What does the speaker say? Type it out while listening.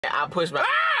I push my.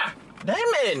 Ah!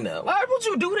 Damon, why would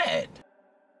you do that?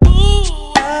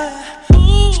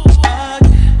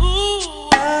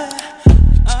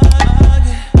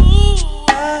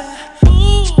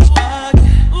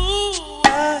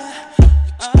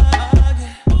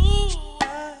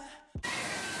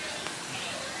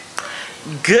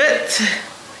 Good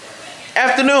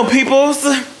afternoon, peoples.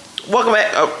 Welcome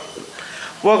back.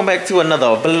 Welcome back to another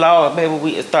vlog, baby.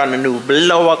 We are starting a new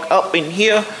vlog up in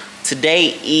here.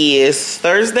 Today is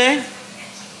Thursday,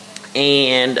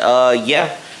 and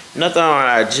yeah, nothing on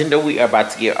our agenda. We are about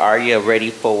to get Arya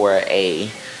ready for a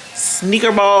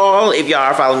sneaker ball. If y'all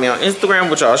are following me on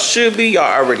Instagram, which y'all should be,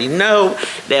 y'all already know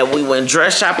that we went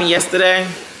dress shopping yesterday,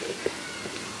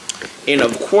 and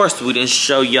of course we didn't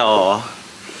show y'all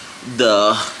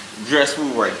the dress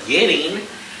we were getting.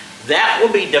 That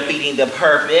will be defeating the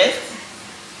purpose.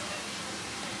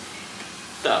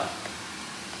 So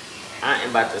I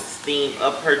am about to steam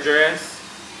up her dress.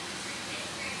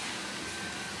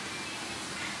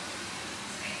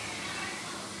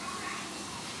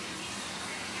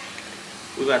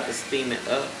 We about to steam it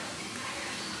up.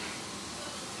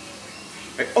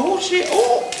 Oh shit!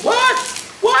 Oh, what?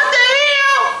 What the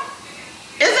hell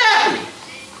is happening?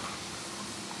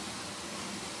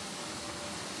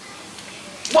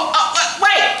 Well,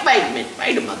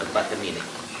 wait a motherfucking minute.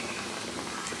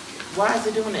 Why is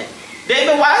it doing that?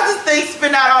 David, why does this thing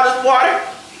spit out all this water?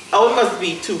 Oh, it must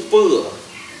be too full.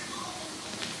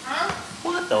 Huh?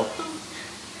 What the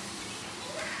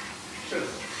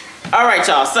fuck? Alright,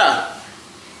 y'all, so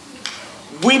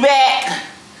we back.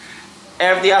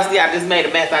 Everything else, see, I just made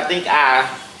a mess. I think I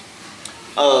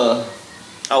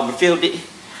overfilled it.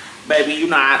 Baby, you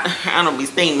know, I don't be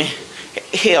steaming.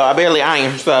 Hell, I barely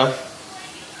iron, so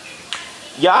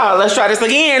y'all, let's try this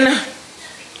again.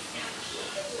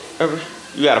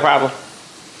 You got a problem?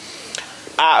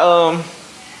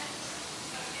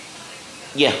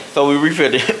 Yeah, so we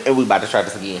refilled it and we about to try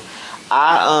this again.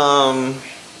 What am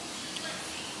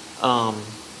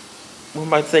I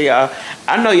about to say, y'all?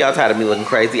 I know y'all tired of me looking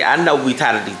crazy. I know we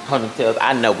tired of these ponytails.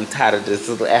 I know we tired of this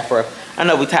little afro. I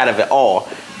know we tired of it all.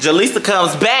 Jaleesa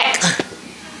comes back.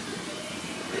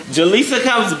 Jaleesa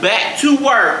comes back to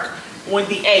work on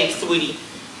the 8th, sweetie.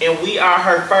 And we are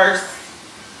her first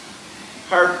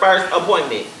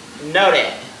appointment. Know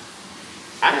that.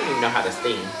 I don't even know how to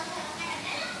steam.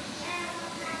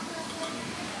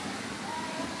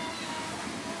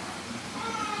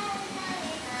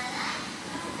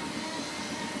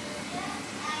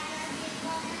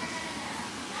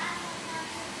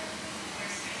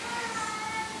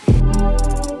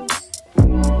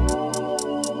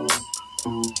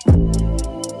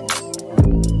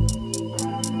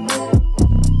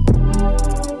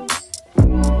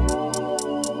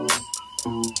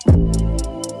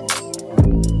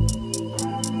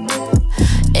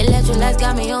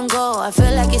 Got me on go, I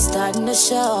feel like it's starting to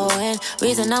show. And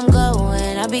reason I'm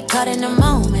going, I be caught in the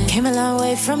moment. Came a long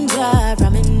way from dry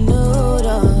ramen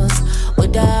noodles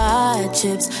with the hot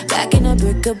chips, back in the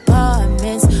brick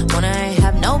apartments. When I ain't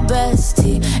have no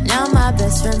bestie, now my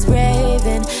best friend's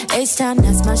raving. H-Town,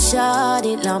 that's my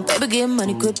shawty. Long baby, get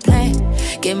money, quit playing.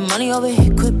 Get money over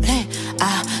here, quit playing.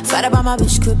 Fight about my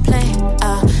bitch, quit playing.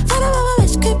 Fight about my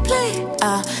bitch, quit playing.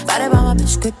 Fight about my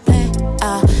bitch, quit playing.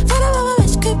 Fight about my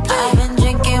bitch, quit playing. I've been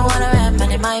drinking water and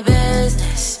minding my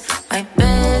business. My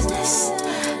business.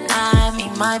 I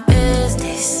mean my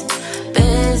business.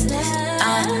 Business.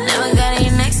 I never got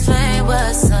any explain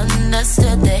what's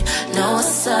understood. They know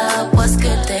what's up, what's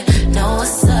good. They know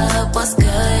what's up, what's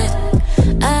good.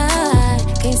 I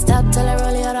can't stop till I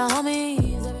roll out the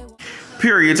homies.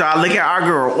 Period, y'all. Look at our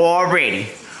girl already.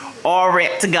 All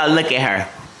ready to go. Look at her.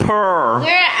 Purr. We're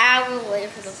an hour late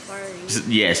for the party.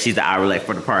 Yeah, she's an hour late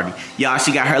for the party. Y'all,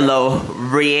 she got her little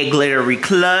red glittery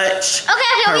clutch.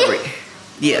 Okay,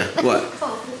 yeah, what?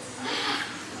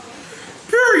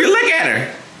 Period, look at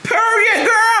her. Period,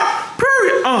 girl.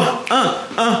 Period.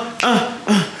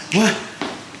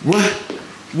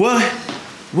 What?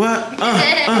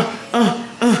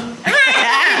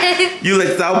 You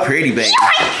look so pretty, baby.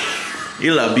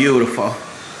 You look beautiful.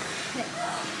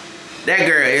 That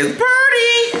girl is pretty.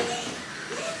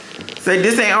 Say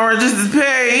this ain't orange, this is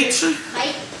peach.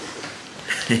 Right.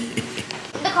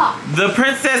 The car. The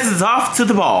princess is off to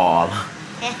the ball.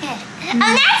 I'm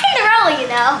not Cinderella, you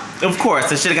know. Of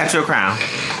course, I should have got you a crown.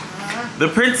 The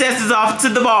princess is off to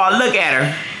the ball. Look at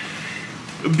her.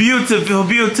 Beautiful,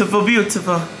 beautiful,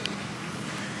 beautiful.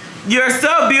 You're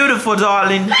so beautiful,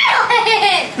 darling. Don't be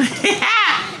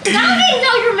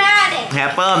so dramatic.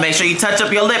 Have fun. Make sure you touch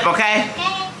up your lip, okay?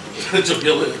 Touch up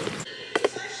your lip.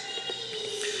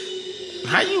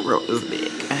 How you wrote this big?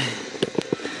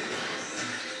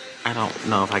 I don't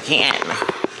know if I can.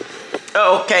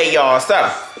 Okay, y'all. So,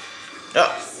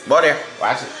 boy, there.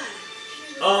 Watch it.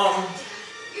 All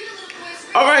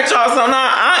right, y'all. So now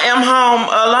I am home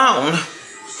alone.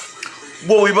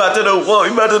 What we about to do? What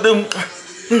we about to do?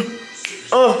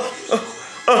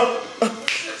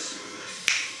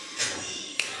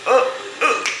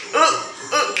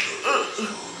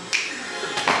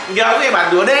 Y'all, we about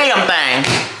to do a damn thing.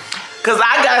 Cause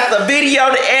I got the video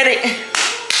to edit.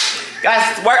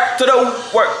 Got work to do,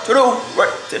 work to do,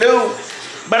 work to do.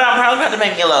 But I'm probably about to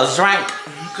make me a little drink.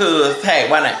 Cause, hey,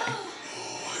 why not?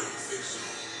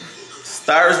 It's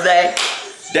Thursday.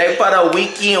 Day for the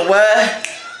weekend. What?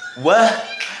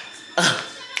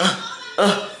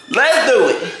 Let's do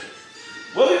it.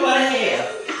 What we gonna have?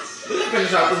 We're gonna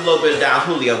finish off this little bit of Don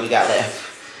Julio we got left.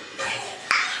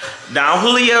 Don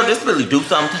Julio, this really do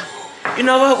something. You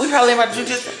know what? We probably about to do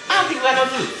this. I don't think we got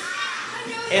no juice.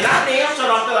 And I damn sure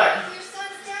don't feel like,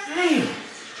 damn,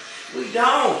 we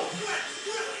don't.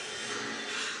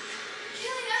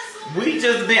 We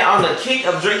just been on the kick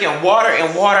of drinking water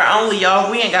and water only,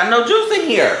 y'all. We ain't got no juice in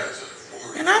here.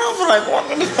 And I don't feel like going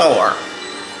to the store.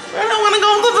 I don't want to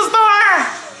go to the store.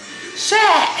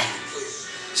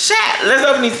 Chat. Let's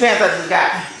open these pants I just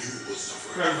got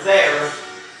from Sarah.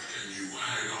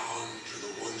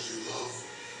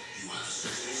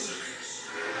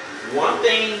 One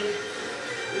thing,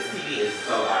 this TV is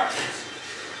so loud.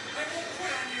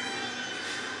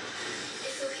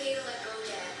 It's okay to let go,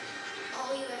 Dad.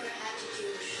 All you ever had to do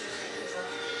was show that you love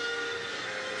me.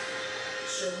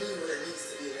 Show me what it means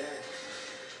to be a dad.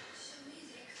 Show me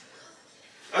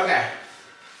that. Okay.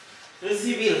 This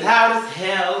TV loud as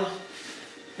hell.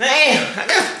 Man, I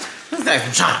guess let's take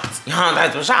some shots. Y'all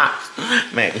take some shots.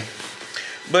 Maybe.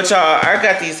 But y'all, I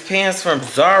got these pants from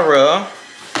Zara.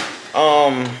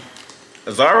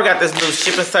 Zara got this new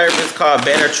shipping service called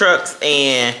Better Trucks,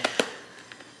 and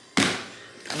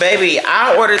baby,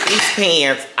 I ordered these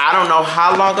pants. I don't know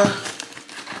how long ago.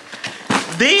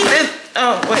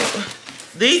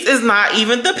 These is not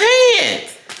even the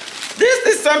pants. This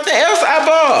is something else I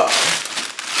bought.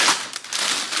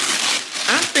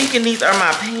 I'm thinking these are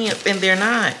my pants, and they're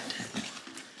not.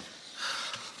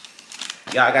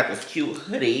 Y'all, I got this cute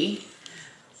hoodie.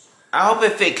 I hope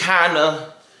it fit kind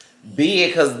of big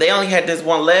because they only had this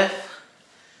one left.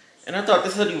 And I thought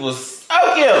this hoodie was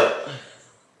so cute.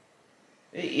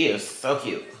 It is so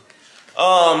cute.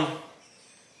 I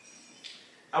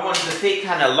wanted to fit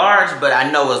kind of large, but I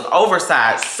know it's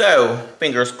oversized. So,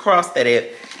 fingers crossed that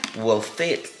it will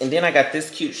fit. And then I got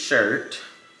this cute shirt.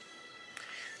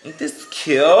 Ain't this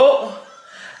cute?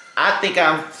 I think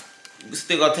I'm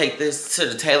still gonna take this to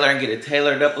the tailor and get it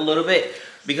tailored up a little bit.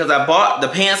 Because I bought the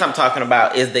pants I'm talking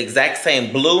about is the exact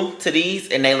same blue to these.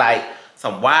 And they like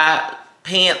some wide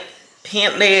pant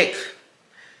leg.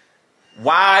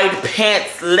 Wide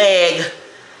pants leg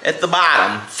at the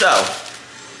bottom. So,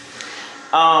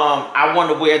 I want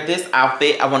to wear this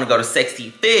outfit. I want to go to Sexy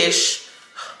Fish.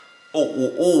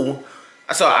 Ooh.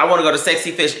 So I want to go to Sexy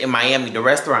Fish in Miami, the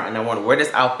restaurant. And I want to wear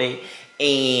this outfit.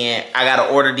 And I got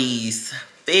to order these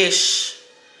fish.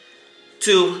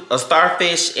 Two, a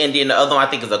starfish, and then the other one I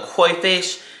think is a koi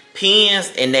fish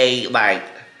pins, and they like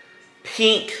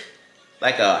pink,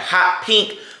 like a hot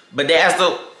pink, but that's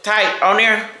the type on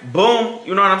there. Boom,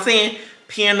 you know what I'm saying?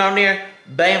 Pin on there,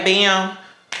 bam, bam.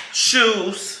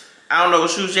 Shoes, I don't know what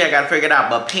shoes yet, I gotta figure it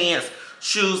out, but pants,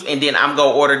 shoes, and then I'm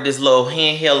gonna order this little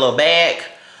handheld little bag,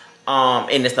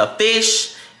 and it's a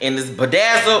fish, and it's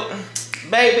bedazzled,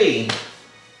 baby.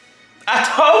 I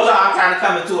told y'all I'm trying to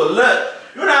come into a look.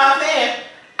 You know what I'm saying?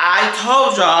 I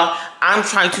told y'all I'm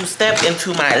trying to step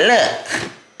into my luck.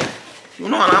 You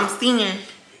know what I'm saying?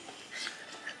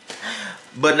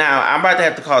 But now I'm about to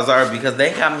have to call Zara because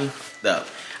they got me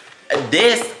stuff.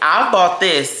 I bought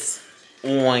this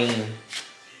on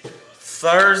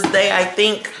Thursday, I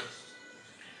think,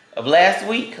 of last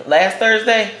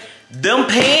Thursday. Them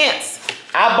pants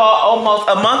I bought almost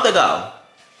a month ago.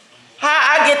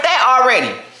 How I get that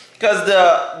already?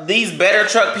 Because these Better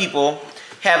Truck people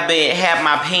have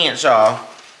my pants, y'all.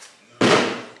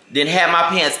 Then have my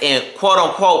pants and quote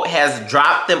unquote has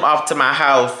dropped them off to my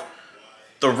house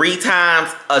 3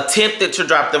 times. Attempted to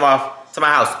drop them off to my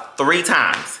house 3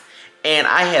 times. And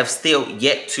I have still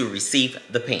yet to receive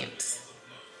the pants.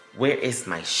 Where is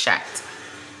my shot?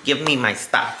 Give me my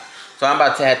stuff. So I'm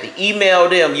about to have to email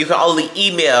them. You can only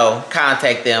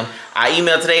contact them. I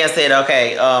emailed today and said,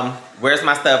 okay, where's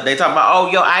my stuff? They talking about, oh,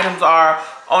 your items are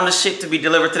on the ship to be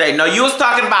delivered today. No, you was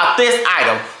talking about this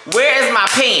item. Where is my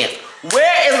pants?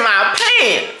 Where is my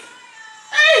pants?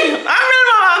 Hey, I really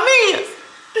want my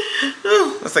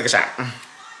pants. Let's take a shot.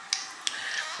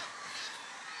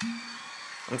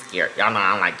 I'm scared. Y'all know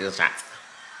I don't like this shots.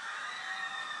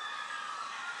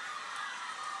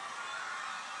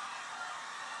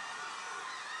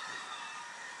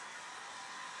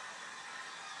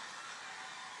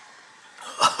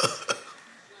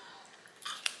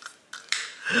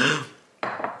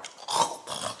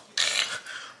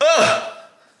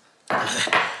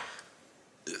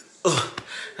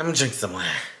 Let me drink some wine.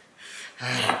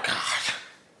 Oh, God.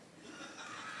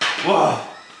 Whoa.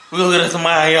 We're gonna get some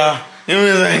wine, y'all. Give me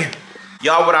a second.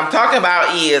 Y'all, what I'm talking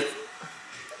about is,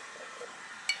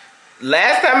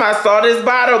 last time I saw this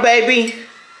bottle, baby,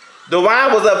 the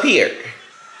wine was up here.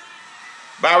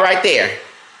 About right there.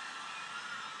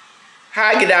 How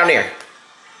I get down there?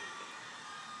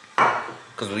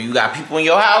 Because when you got people in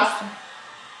your house,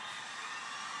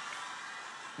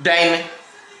 Damon,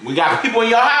 we got people in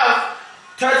your house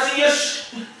touching your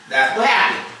that's what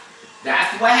happened.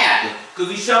 That's what happened.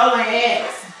 Because he sure ain't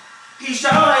asked. He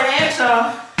sure ain't asked,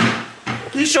 y'all.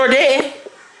 He sure did.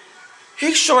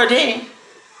 He sure did.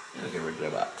 Let me get rid of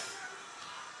that box.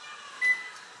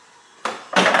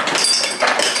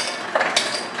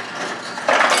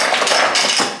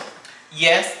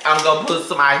 Yes, I'm gonna put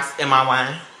some ice in my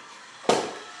wine.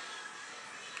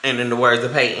 And in the words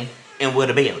of Peyton, and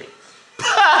with a belly.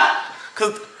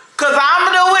 Cause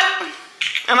I'ma do it,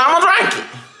 and I'ma drink it.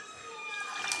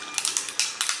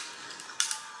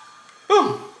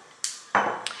 Whew.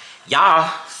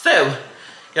 Y'all, so,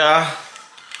 y'all,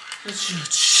 let's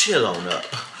just chill on up.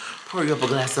 Pour you up a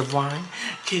glass of wine,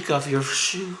 kick off your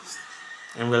shoes,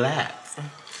 and relax.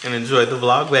 And enjoy the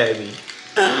vlog, baby.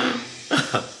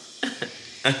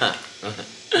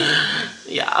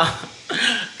 Yeah.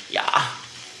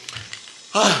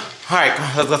 Alright,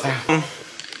 let's go.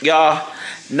 Y'all,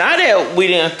 now that we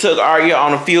done took Arya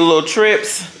on a few little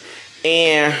trips,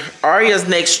 and Arya's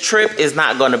next trip is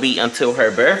not gonna be until her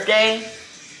birthday.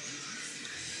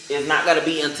 It's not gonna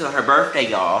be until her birthday,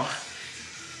 y'all.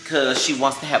 Cause she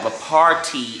wants to have a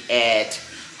party at,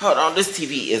 hold on, this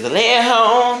TV is lit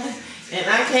home. And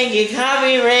I can't get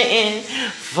copywritten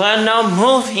for no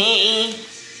movie.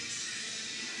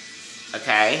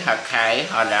 Okay,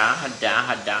 hold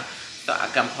on. So I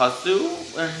can pursue.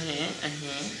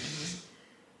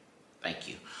 Thank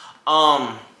you.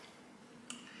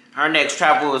 Her next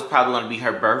travel is probably gonna be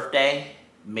her birthday,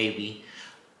 maybe.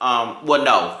 Well,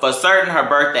 no, for certain her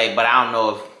birthday, but I don't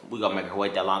know if we're gonna make her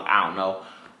wait that long. I don't know,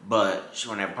 but she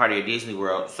wanna have a party at Disney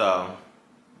World, so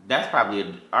that's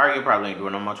probably Arya probably ain't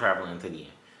doing no more traveling until the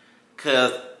end.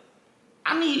 Cause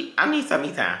I need some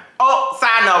me time. Oh,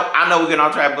 side note, I know we're getting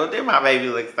on track, but then my baby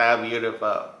looks so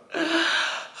beautiful.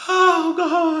 Oh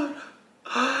God.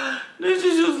 This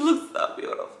just looks so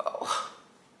beautiful.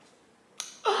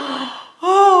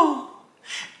 Oh.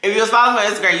 If you saw my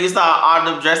Instagram, you saw all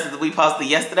the dresses we posted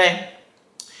yesterday.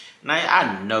 Now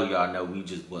I know y'all know we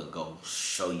just wasn't gonna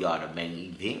show y'all the main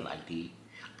event like that.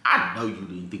 I know you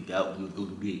didn't think that we was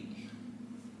gonna do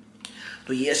that.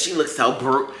 But yeah, she looks so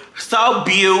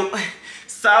beautiful.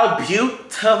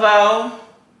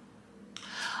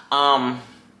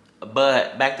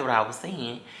 But back to what I was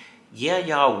saying. Yeah,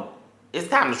 y'all, it's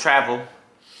time to travel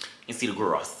and see the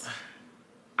girls.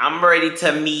 I'm ready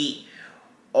to meet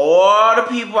all the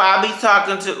people I'll be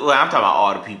talking to. Well, I'm talking about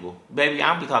all the people. Baby,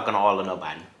 I'll be talking to all of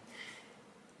nobody.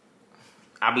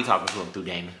 I'll be talking to them through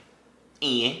Damon.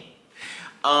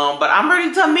 But I'm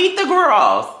ready to meet the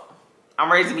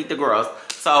girls.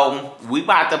 So we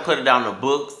about to put it on the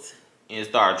books and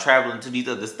start traveling to these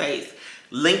other states.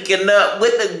 Linking up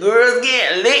with the girls,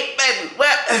 getting lit, baby.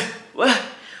 What?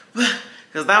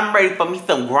 Cause I'm ready for me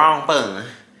some ground fun.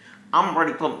 I'm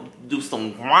ready to do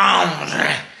some ground.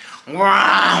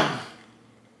 I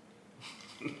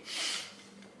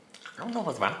don't know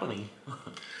what's wrong with me.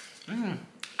 I'm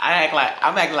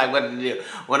acting like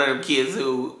one of them kids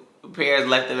who parents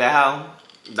left them at home.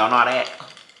 Don't know how to act.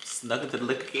 Snuck into the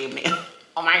liquor cabinet.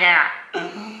 Oh my God.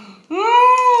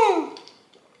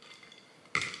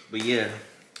 But yeah,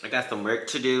 I got some work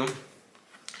to do.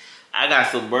 I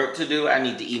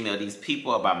need to email these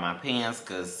people about my pants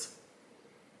because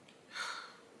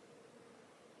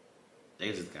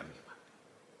they just got me.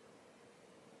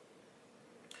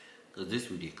 Because this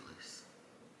is ridiculous.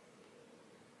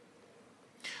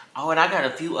 Oh, and I got a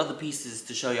few other pieces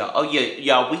to show y'all. Oh yeah,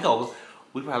 y'all, we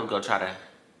probably go try to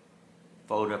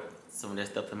fold up some of that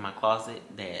stuff in my closet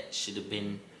that should have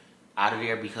been out of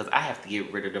there because I have to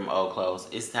get rid of them old clothes.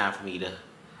 It's time for me to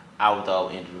out with the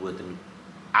old and with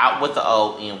the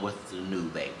old and with the new,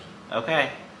 baby. Okay?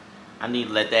 I need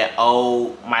to let that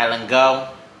old Mylen go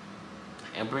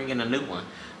and bring in a new one.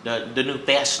 The new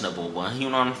fashionable one. You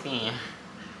know what I'm saying?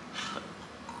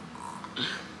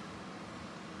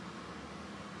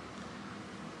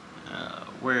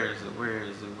 Where is it? Where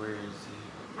is it? Where is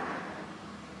it?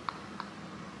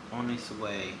 On its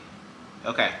way.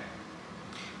 Okay.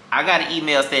 I got an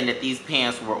email saying that these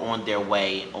pants were on their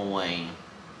way on.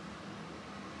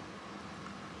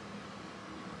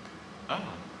 Oh.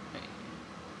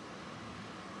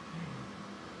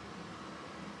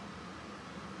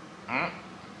 Oh,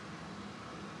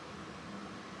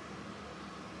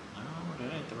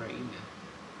 that ain't the right email.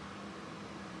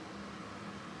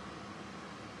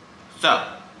 So,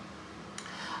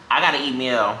 I got an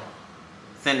email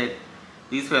saying that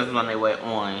these pants were on their way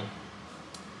on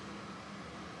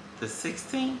the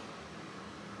 16th.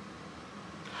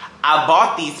 I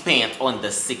bought these pants on the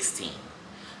 16th.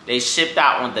 They shipped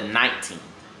out on the 19th.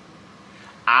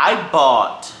 I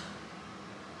bought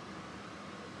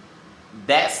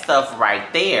that stuff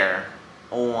right there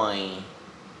on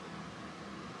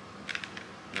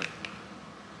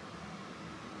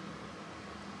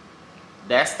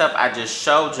that stuff I just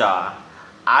showed y'all.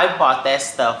 I bought that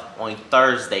stuff on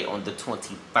Thursday on the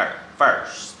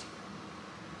 21st.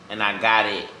 And I got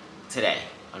it today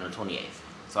on the 28th.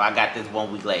 So I got this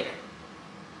 1 week later.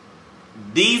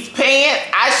 These pants,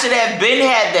 I should have been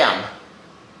had them.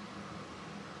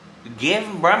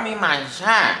 Bring me my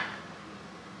shine.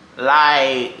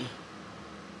 Like,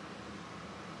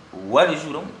 what is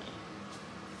you doing?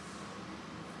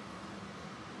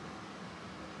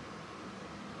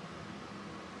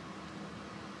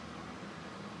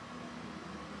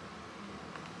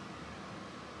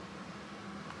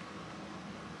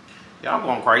 Y'all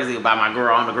going crazy about my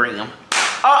girl on the gram.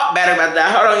 Oh, battery about to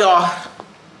die. Hold on, y'all.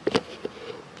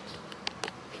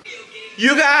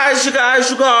 You guys,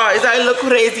 I look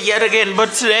crazy yet again,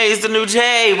 but today is the new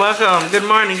day. Welcome. Good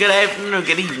morning, good afternoon,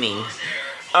 good evening.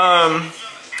 Y'all,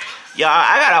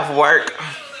 I got off work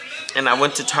and I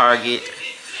went to Target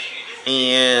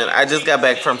and I just got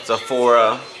back from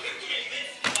Sephora.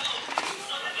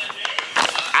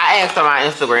 I asked on my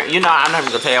Instagram. You know, I'm not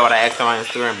even gonna tell you what I asked on my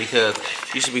Instagram because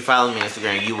you should be following me on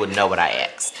Instagram. You would know what I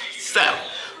asked. So,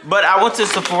 but I went to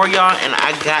Sephora, y'all, and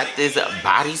I got this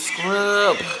body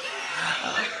scrub.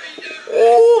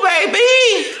 Oh, baby.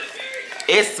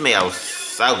 It smells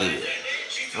so good.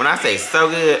 When I say so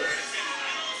good,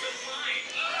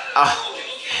 oh,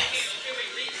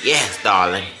 yes,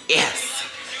 darling, yes.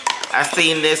 I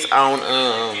seen this on,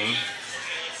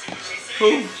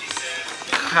 who?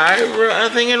 Kyra, I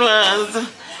think it was.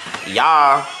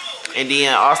 Y'all. And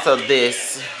then also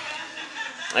this.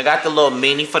 I got the little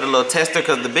mini for the little tester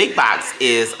because the big box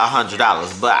is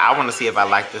 $100. But I want to see if I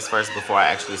like this first before I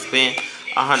actually spend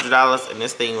 $100. And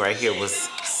this thing right here was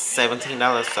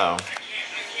 $17. So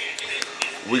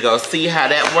we gonna see how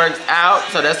that works out.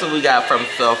 So that's what we got from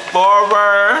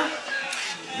Sephora.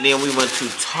 Then we went to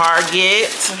Target.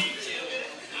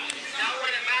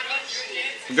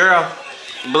 Girl,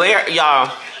 Blair,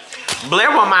 y'all.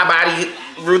 Blair want my body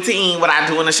routine, what I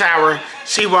do in the shower.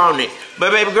 She want it.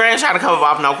 But baby girl ain't trying to come up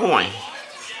off no coin.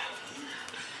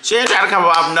 She ain't trying to come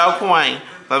up off no coin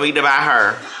for me to buy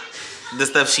her the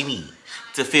stuff she need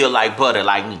to feel like butter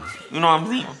like me. You know what I'm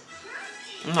saying?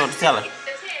 You know what to tell her.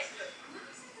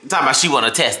 I'm talking about she want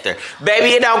a tester.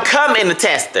 Baby, it don't come in the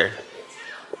tester.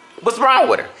 What's wrong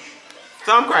with her?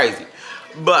 So I'm crazy.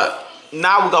 But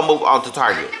now we're gonna move on to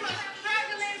Target.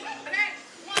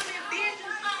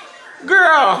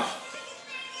 Girl,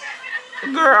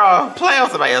 play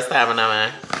on somebody else's time now,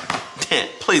 man.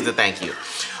 Please and thank you.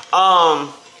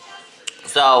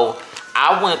 So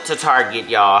I went to Target,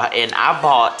 y'all, and I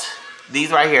bought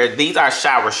these right here. These are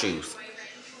shower shoes.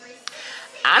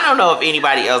 I don't know if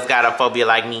anybody else got a phobia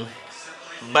like me,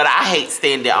 but I hate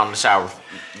standing on the shower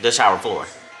floor.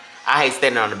 I hate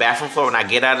standing on the bathroom floor when I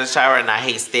get out of the shower, and I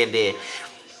hate standing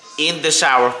in the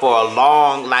shower for a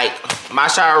long, like, my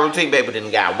shower routine, baby,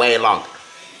 didn't got way longer.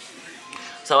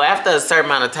 So after a certain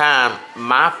amount of time,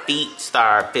 my feet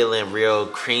start feeling real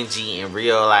cringy and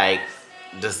real, like,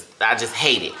 I just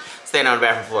hate it. Standing on the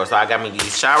bathroom floor. So I got me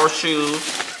these shower shoes.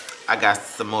 I got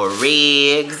some more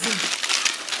rigs.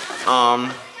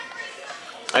 I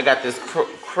got this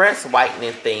crest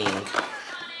whitening thing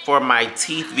for my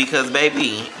teeth because,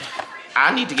 baby,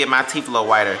 I need to get my teeth a little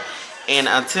whiter. And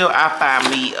until I find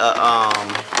me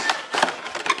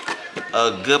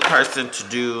a good person to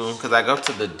do, because I go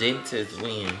to the dentist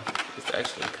when it's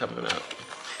actually coming up.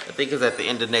 I think it's at the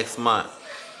end of next month.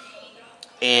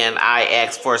 And I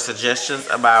asked for suggestions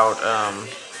about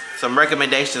some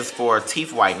recommendations for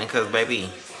teeth whitening, because, baby,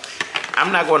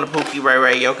 I'm not going to Pookie, Ray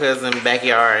Ray, your cousin,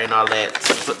 backyard, and all that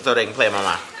so they can play in my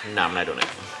mouth. No, I'm not doing that.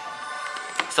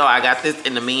 So I got this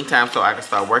in the meantime so I can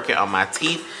start working on my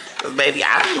teeth. Because, baby,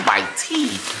 I need white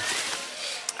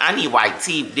teeth. I need white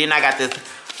teeth. Then I got this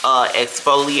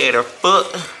exfoliator foot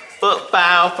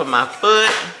file for my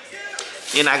foot.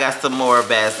 Then I got some more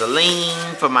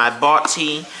Vaseline for my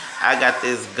body. I got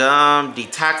this gum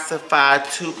detoxify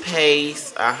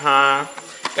toothpaste. Got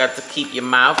to keep your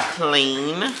mouth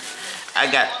clean.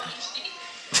 I got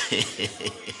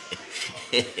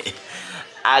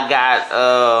I got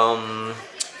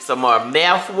some more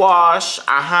mouthwash.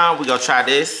 We gonna try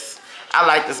this. I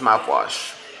like this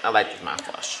mouthwash.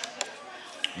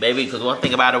 Baby, because one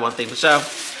thing about it, one thing for sure.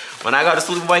 When I go to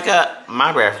sleep and wake up,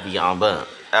 my breath be on bump.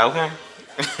 Okay?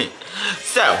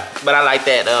 So, but I like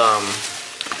that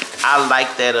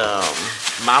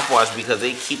mouthwash because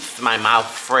it keeps my mouth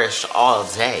fresh all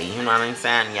day. You know what I'm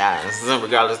saying, guys?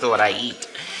 Regardless of what I eat.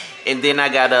 And then I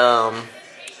got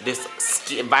this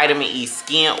vitamin E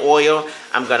skin oil.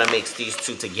 I'm gonna mix these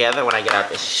two together when I get out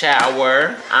the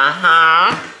shower.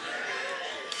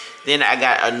 Then I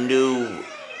got a new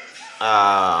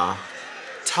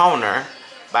toner,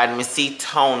 vitamin C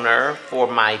toner for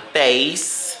my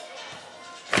face.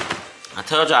 I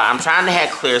told y'all I'm trying to have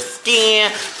clear skin,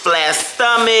 flat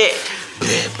stomach,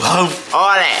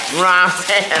 all that. You know what I'm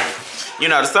saying? You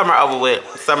know, the summer over with,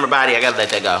 summer body, I gotta let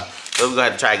that go. But we're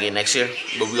gonna have to try again next year.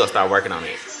 But we're gonna start working on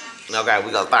it. Okay,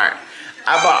 we're gonna start.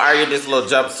 I bought Arya this little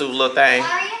jumpsuit little thing.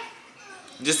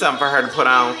 Just something for her to put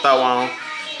on, throw on.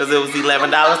 Because it was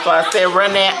 $11, so I said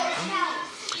run that.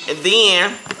 And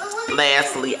then,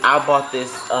 lastly, I bought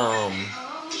this,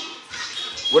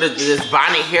 what is this,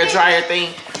 bonnet hair dryer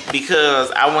thing?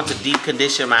 Because I want to deep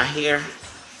condition my hair.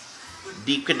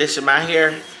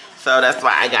 So that's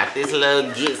why I got this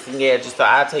little gets and gadgets. So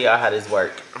I'll tell y'all how this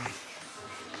works.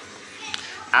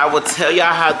 I will tell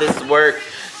y'all how this works.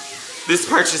 This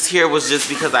purchase here was just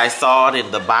because I saw it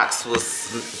and the box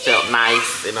felt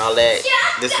nice and all that.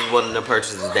 This is one of the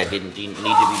purchases that didn't need to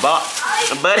be bought.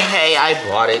 But hey, I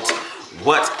bought it.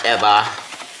 Whatever.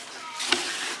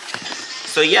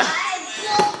 So yeah.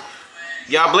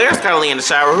 Y'all, Blair's currently in the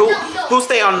shower. Who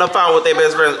stay on the phone with their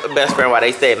best friend while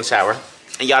they stay in the shower?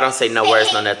 And y'all don't say no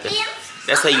words, no nothing.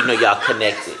 That's how you know y'all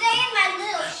connected.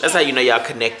 That's how you know y'all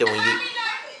connected when you...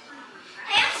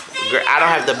 Girl, I don't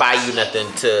have to buy you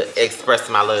nothing to express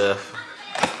my love.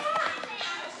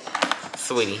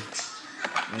 Sweetie.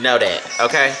 Know that,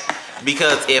 okay?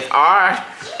 Because if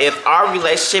our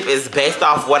relationship is based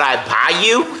off what I buy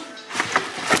you,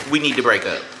 we need to break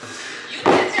up.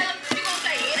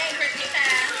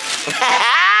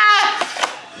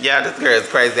 Yeah, this girl is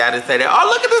crazy. I didn't say that. Oh,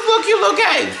 look at this little cute little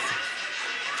case.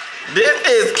 This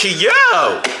is cute.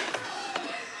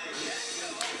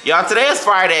 Y'all, today is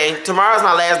Friday. Tomorrow's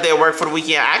my last day of work for the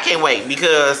weekend. I can't wait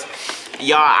because,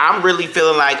 y'all, I'm really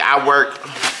feeling like I'm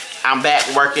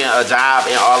back working a job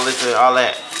and all this and all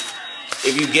that.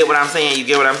 If you get what I'm saying, you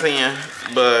get what I'm saying.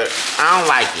 But I don't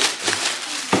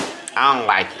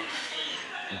like it.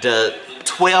 The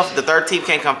 12th, the 13th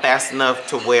can't come fast enough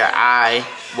to where I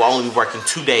will only be working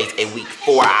 2 days a week,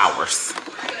 4 hours.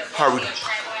 Hurry.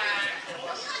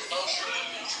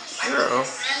 Girl.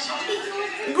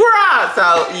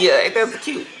 So yeah, that's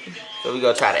cute. So we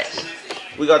gonna try that.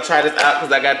 We gonna try this out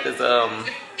because I got this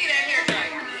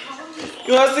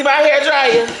You wanna see my hair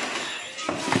dryer?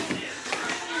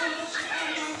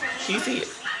 Can you see it?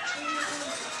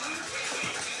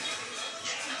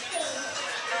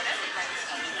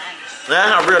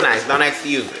 Real nice. Don't ask to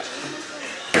use it.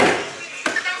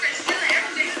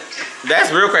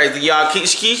 That's real crazy, y'all.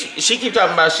 She keep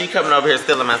talking about she coming over here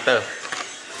stealing my stuff.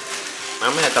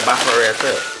 I'm gonna have to buy her ass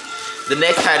up. The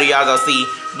next title y'all gonna see,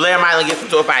 Blair Mylen gets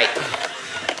into a fight.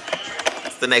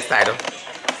 That's the next title.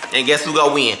 And guess who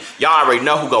gonna win? Y'all already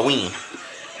know who gonna win.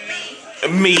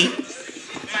 Me.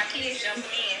 My kids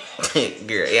jumped in.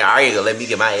 Girl, yeah, I ain't gonna let me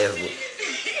get my ass whooped.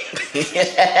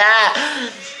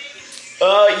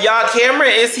 Y'all,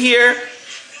 Cameron is here.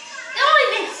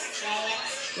 Don't even say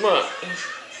it. What?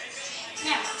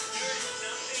 No.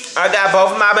 I got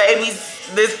both of my babies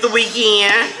this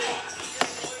weekend.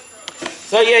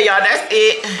 So yeah, y'all, that's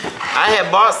it. I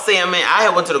had bought salmon. I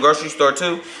had went to the grocery store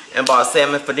too and bought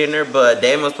salmon for dinner, but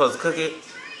Damon was supposed to cook it.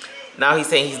 Now he's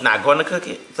saying he's not going to cook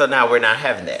it, so now we're not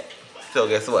having that. So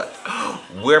guess what?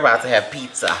 We're about to have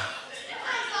pizza.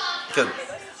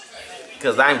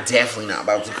 Cause I'm definitely not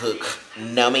about to cook.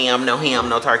 No ma'am, no ham,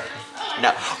 no turkey.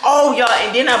 No. Oh y'all,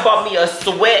 and then I bought me a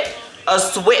sweat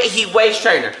heat waist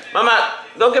trainer. Mama,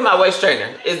 go get my waist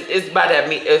trainer. It's by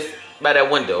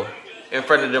that window in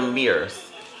front of them mirrors.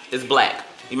 It's black.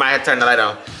 You might have to turn the light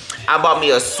on. I bought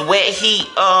me a sweat heat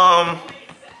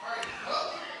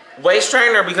waist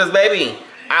trainer because baby,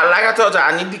 like I told y'all,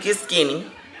 I need to get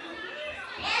skinny.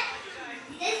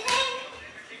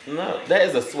 No, that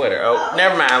is a sweater. Oh,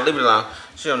 never mind. Leave it alone.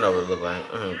 She don't know what it look like.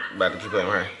 About to keep playing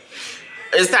with her.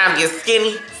 It's time to get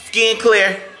skinny, skin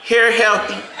clear, hair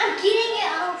healthy. I'm getting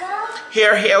it, Uncle.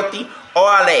 Hair healthy,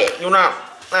 all that. You know,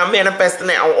 I'm manifesting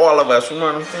that on all of us. You know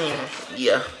what I'm saying?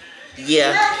 Yeah.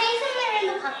 Yeah. No, can you put it in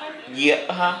the popcorn?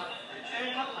 Yeah,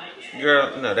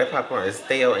 Girl, no, that popcorn is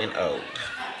stale and old.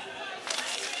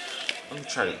 Let me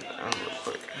try to get it out real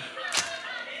quick.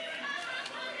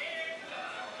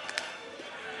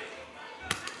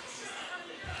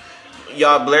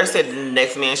 Y'all, Blair said the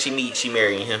next man she meets, she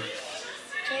marrying him.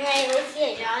 Can I go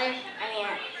see a dollar? I mean,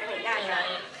 not a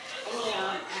dollar.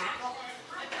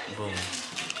 Boom.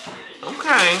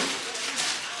 Okay.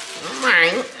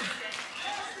 Alright.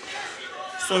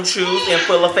 Swim shoes in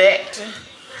full effect.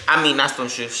 I mean, not swim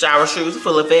shoes. Shower shoes in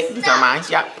full effect. These are mine.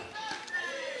 Yep.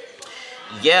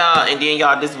 Yeah, and then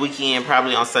y'all, this weekend,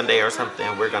 probably on Sunday or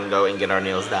something, we're gonna go and get our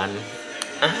nails done.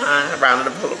 Round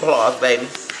of applause, baby.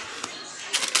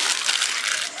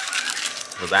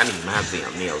 Cause I need my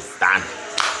damn nails done.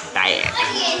 Bad.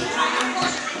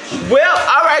 Well,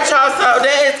 alright, y'all. So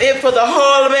that is it for the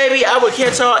haul, baby. I will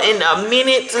catch y'all in a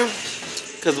minute.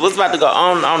 Cause what's about to go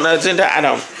on the agenda, I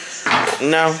don't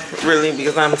know, really,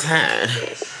 because I'm tired.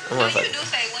 When you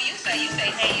say,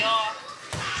 hey y'all.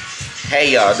 Hey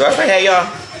y'all. Do I say hey y'all?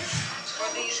 Or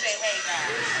do you say hey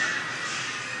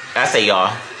guys? I say y'all. I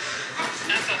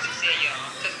thought you said y'all.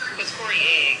 Cause Corey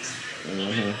eggs.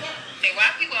 Hey, why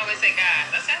people always say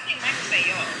guys? I think Michael say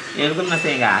y'all. Yeah, I'm not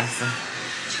saying guys.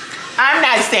 I'm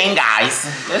not saying guys.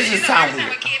 That's just how Every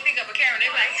time a kid pick up a camera, they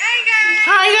be like, hey guys.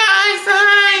 Hi guys,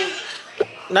 hi.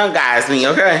 No guys me,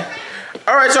 okay?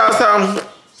 Alright, y'all, so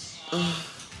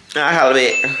I'll holla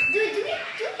back. Do we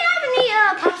have any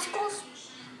popsicles?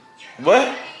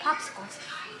 What? Popsicles.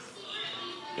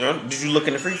 You know, did you look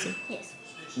in the freezer? Yes.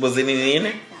 Was it anything in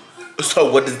there? No. So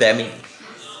what does that mean?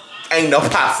 Ain't no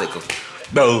popsicle.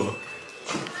 No.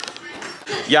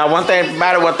 Y'all, one thing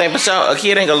about it, one thing for sure, a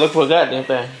kid ain't gonna look for a goddamn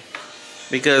thing.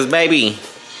 Because, baby,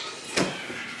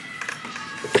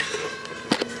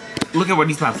 look at where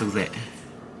these popsicles at.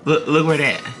 Look where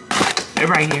they at. They're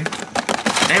right here.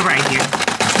 They're right here.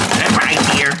 They're right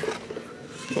here.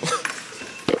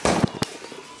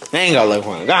 They ain't gonna look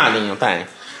for a goddamn thing.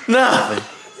 Nothing.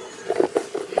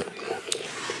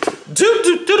 Do.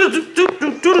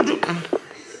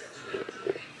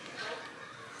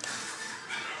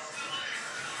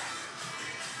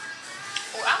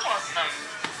 Oh, I want some.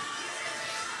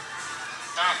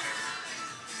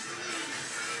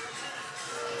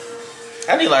 I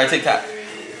need to learn TikTok.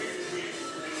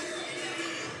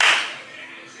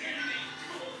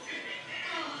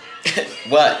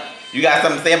 What? You got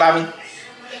something to say about me?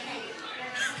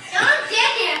 Don't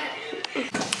get it.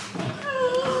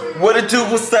 What it do?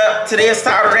 What's up? Today is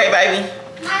Saturday, baby.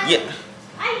 Yeah.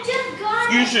 I just got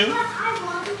Excuse you. what I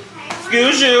want to say.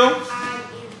 Excuse you.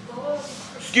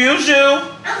 Excuse you.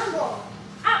 I'm going.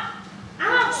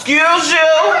 Excuse you.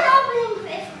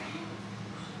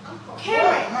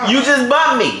 You just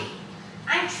bumped me.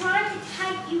 I'm trying to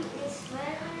type you this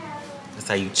letter. That's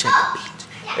how you check a bitch.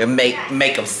 And make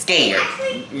them scared.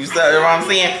 You see what I'm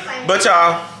saying? But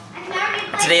y'all,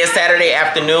 today is Saturday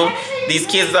afternoon. These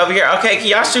kids over here. Okay, can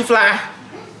y'all shoe fly?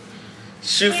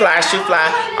 Shoe fly, shoe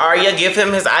fly. Arya, give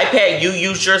him his iPad. You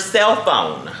use your cell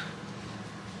phone.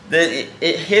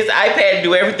 His iPad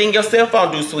do everything your cell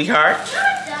phone do, sweetheart.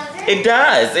 It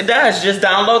does. It does. Just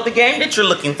download the game that you're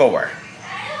looking for.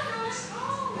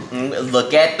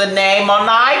 Look at the name on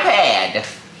the iPad.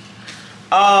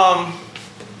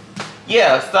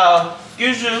 Yeah, so,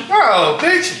 excuse you. Oh,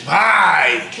 bitch,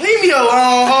 bye. Leave me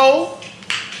alone, ho.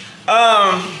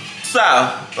 So,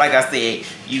 like I said,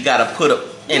 you gotta put them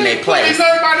in their place. Please,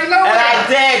 everybody know And that.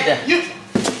 I did.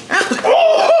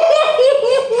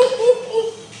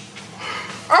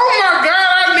 Oh my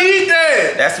God, I need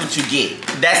that. That's what you get.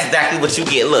 That's exactly what you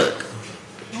get. Look.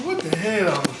 What the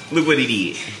hell? Look what he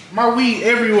did. My weed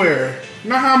everywhere.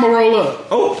 Now how I'ma roll up?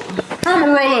 Oh. How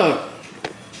I'ma roll up?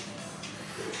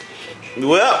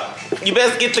 Well, you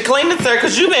best get to cleaning, sir,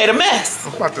 because you made a mess.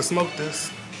 I'm about to smoke this.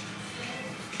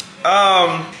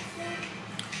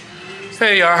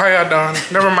 Hey y'all, how y'all doing?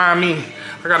 Never mind me.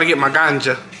 I gotta get my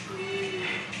ganja.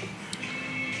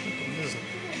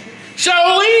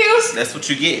 Show is. That's what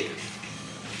you get.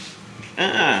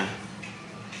 Now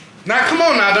come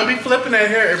on now, don't be flipping that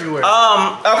hair everywhere.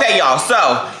 Okay, y'all. So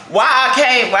why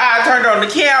I turned on the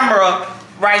camera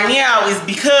right now is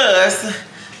because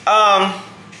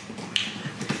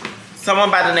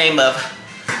someone by the name of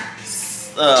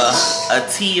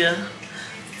Atia.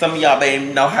 Some of y'all may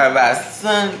know her by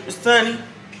Sunny.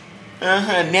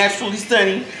 Naturally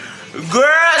Sunny.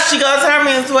 Girl, she gonna turn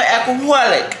me into an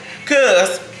alcoholic.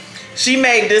 Cause she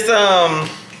made this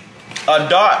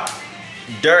adult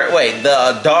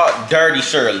dirty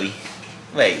Shirley.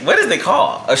 Wait, what is it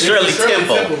called? A Shirley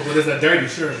Temple. But it's a dirty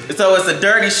Shirley. So it's a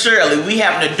dirty Shirley. We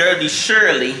having a dirty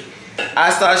Shirley.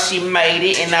 I saw she made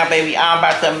it, and now baby, I'm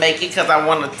about to make it because I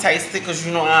want to taste it because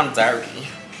you know I'm dirty.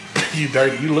 You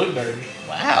dirty. You look dirty.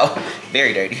 Wow,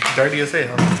 very dirty. Dirty as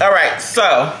hell. All right,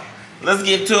 so let's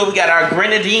get to it. We got our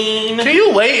grenadine. Can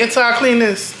you wait until I clean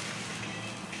this?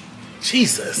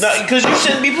 Jesus. No, because you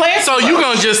shouldn't be playing. So you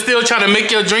gonna just still try to make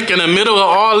your drink in the middle of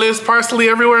all this parsley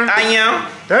everywhere? I am.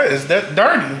 That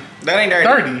dirty. That ain't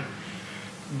dirty.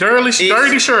 Dirty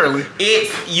Shirley.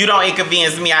 It's you don't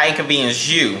inconvenience me, I inconvenience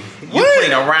you. You What?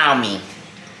 clean around me.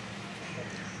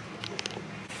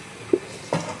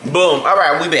 Boom. All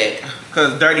right, we back.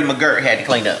 Because Dirty McGirt had to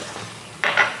clean up.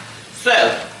 So,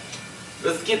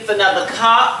 let's get to another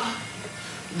cup.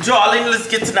 Darling, let's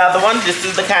get to another one. This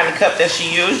is the kind of cup that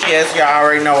she used. Yes, y'all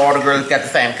already know all the girls got the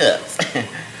same cups.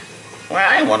 Well,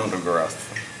 I ain't one of the girls.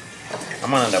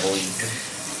 I'm one of the boys.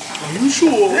 Are you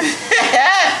sure?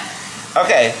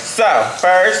 Okay, so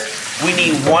first we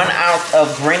need 1 ounce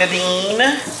of grenadine.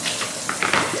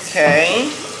 Okay,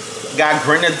 got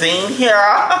grenadine here.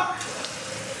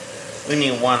 We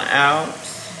need 1 ounce.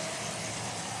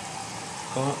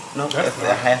 Oh, no, that's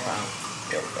a half ounce.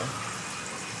 There we go.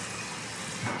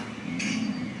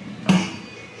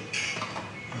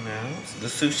 Now, the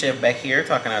sous chef back here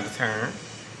talking out of turn.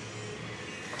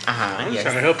 I'm Yes.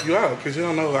 trying to help you out because you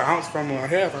don't know an ounce from a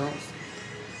half ounce.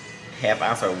 Half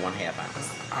ounce or 1/2 ounce?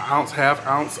 An ounce, half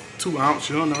ounce, 2 ounce.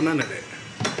 You don't know none of that.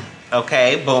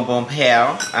 Okay, boom, boom,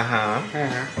 pow.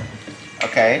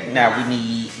 Okay, now we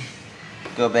need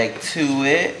go back to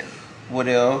it. What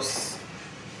else?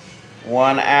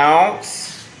 1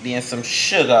 ounce. Then some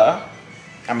sugar.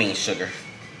 I mean sugar.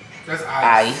 That's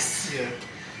Ice. Yeah.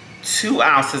 2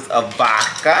 ounces of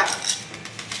vodka.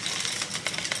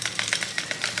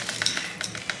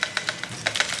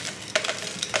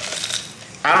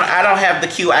 I don't have the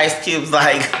cute ice cubes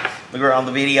like the girl on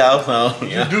the video, so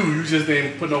yeah. You do. You just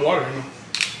didn't put no water in them.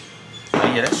 Oh,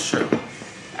 yeah, that's true.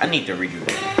 I need to redo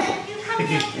that.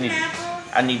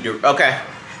 I need to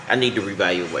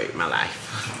reevaluate my life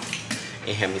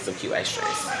and have me some cute ice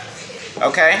trays.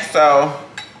 Okay, so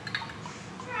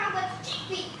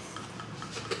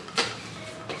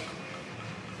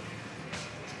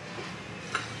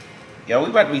yo, we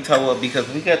about to be towed up because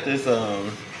we got this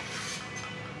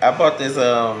I bought this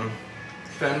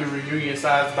Family reunion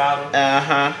size bottle.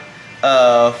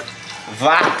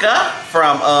 Vodka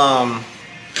from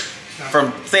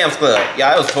Sam's Club.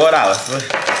 Y'all, it was $4.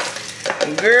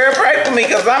 Girl, pray for me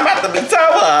because I'm about to be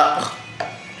towed up.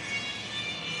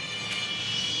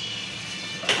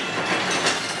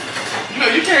 You know,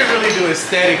 you can't really do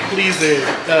aesthetic pleasing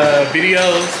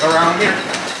videos around here.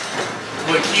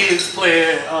 But kids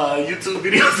playing YouTube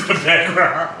videos in the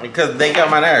background. Because they got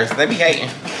my nerves. They be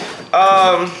hating.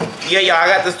 Yeah, y'all, I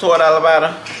got this $12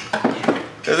 bottle.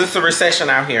 Because it's a recession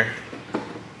out here.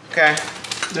 Okay?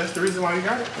 That's the reason why you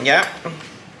got it? Yep.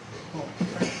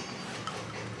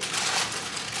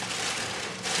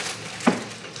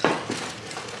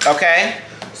 Okay,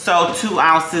 so 2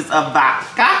 ounces of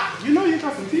vodka. You know you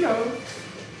got some Tito's.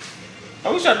 I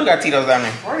wish I do got Tito's down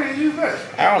there. Why didn't you use that?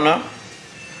 I don't know.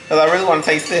 Because I really want to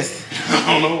taste this. I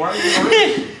don't know why you use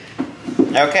it.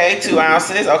 Okay, 2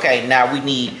 ounces. Okay, now we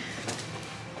need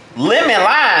lemon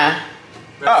lime.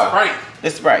 That's Sprite.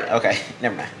 It's Sprite. Okay,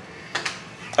 never mind.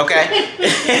 Okay.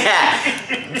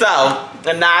 So,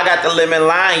 now I got the lemon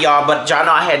lime, y'all. But y'all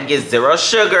know I had to get 0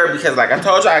 sugar because like I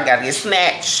told y'all, I got to get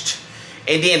snatched.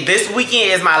 And then this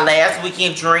weekend is my last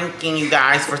weekend drinking, you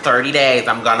guys, for 30 days.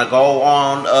 I'm going to go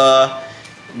on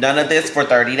none of this for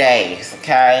 30 days,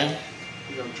 okay?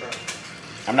 You're gonna try.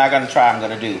 I'm not going to try. I'm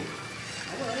going to do.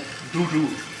 Do.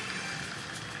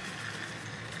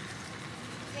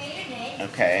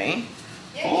 Okay.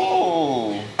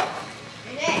 Ooh.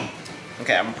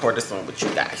 Okay, I'm going to pour this one with you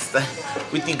guys.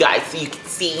 With you guys so you can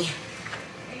see.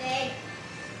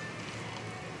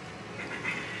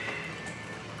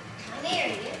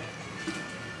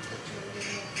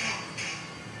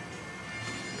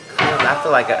 I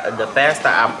feel like the faster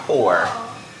I pour,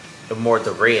 the more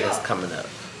the red is coming up.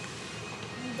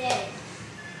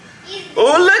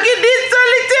 Oh, look at this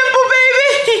Shirley Temple,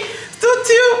 baby! So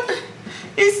cute.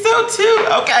 It's so cute.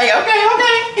 Okay. The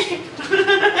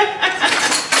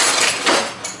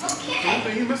only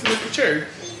thing you missing is the cherry.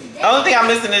 The only thing I'm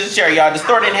missing is the cherry, y'all. The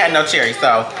store didn't have no cherry,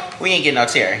 so we ain't getting no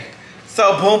cherry.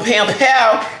 So, boom, pam,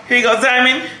 pow. Here you go,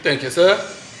 Diamond. Thank you, sir.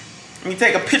 Let me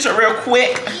take a picture real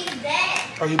quick.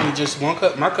 Oh, you need just one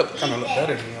cup? My cup kind of look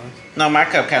better than yours. No, my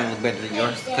cup kind of look better than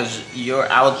yours because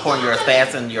I was pouring yours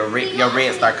fast and your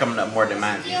red start coming up more than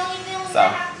mine did.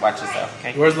 So watch yourself,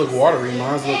 okay? Yours look watery.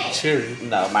 Mine's look cherry.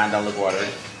 No, mine don't look watery.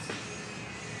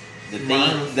 The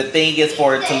thing is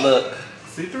for it to look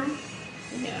see through.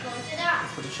 Yeah.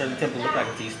 That's what the Shirley Temple look like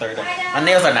until you stir it up. My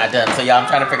nails are not done, so y'all, I'm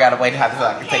trying to figure out a way how so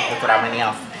I can take this without any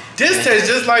else. This tastes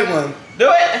just like one.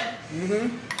 Do it.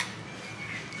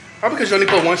 Oh, because you only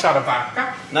put 1 shot of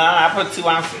vodka. No, I put 2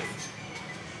 ounces.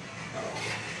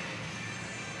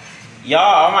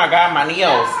 Y'all, oh my God, my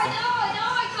nails.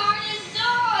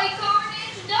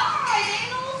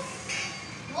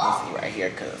 Let's see right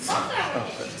here, cause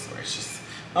oh goodness gracious.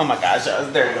 Oh my gosh, y'all,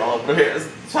 it's dirty all over here. It's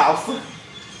house. Don't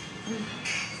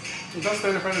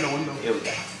stand in front of the window. Here we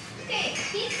go. Okay,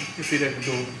 You can see that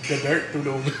the dirt through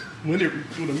the window,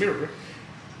 through the mirror.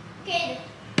 okay.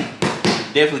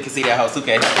 Definitely can see that whole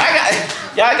suitcase.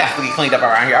 Y'all got to get cleaned up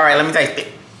around here. All right, let me taste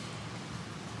it.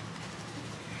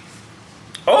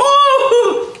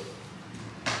 Oh!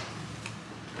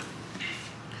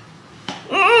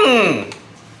 Mmm.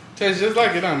 Tastes just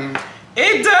like it, on there.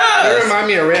 It does. It remind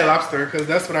me of Red Lobster because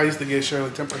that's what I used to get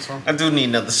Shirley Tempers from. I do need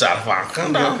another shot of vodka.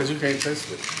 Yeah, because you can't taste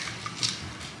it.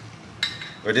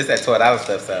 Or this that $12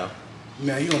 stuff, so.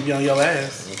 Now you gonna be on your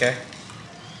ass. Okay.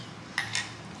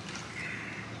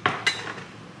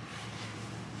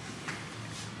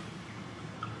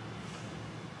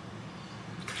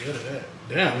 Good at that.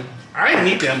 Damn, I didn't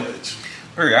need that much.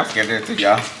 Hurry, I'm scared of it too,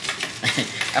 y'all.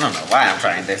 I don't know why I'm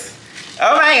trying this.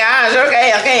 Oh my gosh,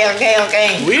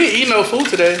 okay. We didn't eat no food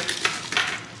today.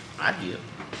 I did.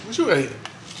 What you ate?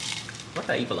 What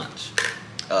did I eat for lunch?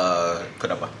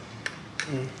 Put up a.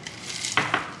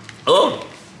 Oh.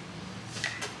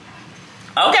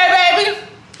 Okay, baby.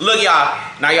 Look, y'all.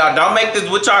 Now, y'all don't make this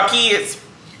with y'all kids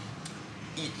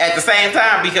at the same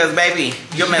time because, baby,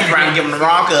 you'll mess around and give them the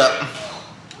wrong cup.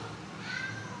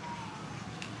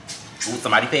 Ooh,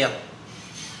 somebody fell.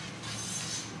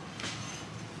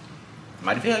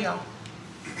 Somebody fell, y'all.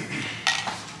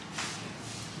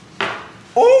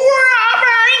 Ooh,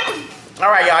 all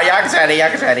right, y'all. Y'all can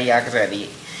try that.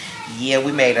 Yeah,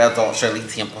 we made us on Shirley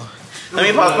Temple. Let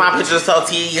me post my picture so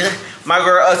my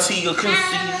girl Atia can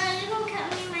see.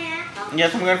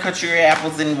 Yes, I'm gonna cut your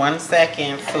apples in 1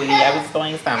 second. So I was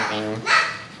doing something.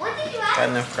 What did you ask?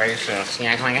 Goodness gracious. She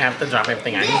acting like I have to drop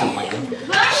everything I'm doing.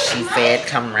 She said,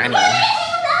 come running.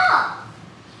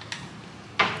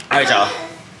 Alright, y'all.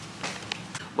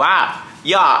 Wow.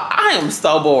 Y'all, I am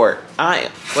so bored.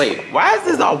 Wait, why is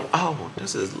this all, oh,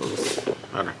 this is loose.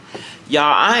 Okay.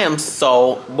 Y'all, I am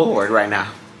so bored right now.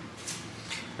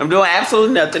 I'm doing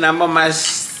absolutely nothing. I'm on my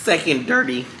second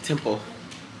dirty temple,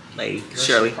 lady, That's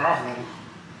Shirley. That's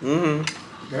why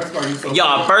you so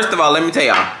Y'all, first of all, let me tell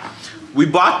y'all. We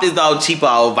bought this old cheap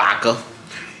old vodka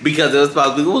because it was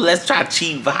supposed to be, ooh, let's try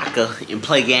cheap vodka and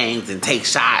play games and take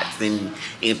shots and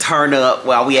turn up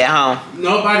while we at home.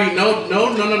 Nobody, no.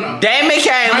 Damn it,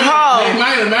 came home.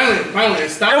 Mylen,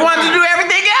 stop. They wanted to do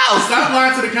everything else. Stop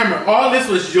lying to the camera. All this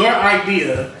was your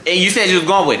idea. And you said you was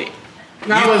going with it.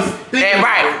 And I was thinking. And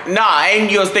right. No, and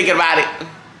you was thinking about it.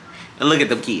 And look at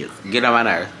them kids. Get on my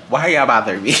nerves. Why are y'all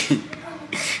bothering me?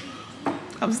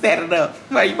 I'm standing up.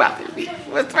 Why are you bothering me?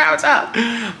 What's wrong with y'all?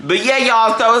 But yeah,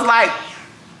 y'all, so it's like,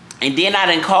 and then I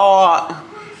done called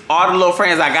all the little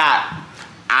friends I got.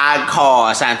 I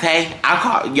called Shantae. I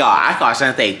called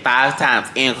Shantae 5 times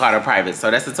and called her private. So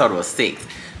that's a total of 6.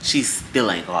 She still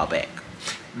ain't called back.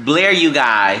 Blair, you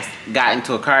guys, got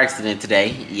into a car accident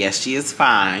today. Yes, she is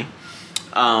fine.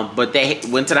 But they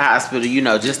went to the hospital, you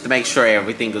know, just to make sure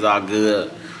everything was all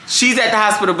good. She's at the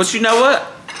hospital, but you know what?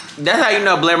 That's how you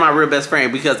know Blair my real best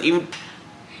friend, because even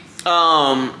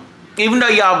though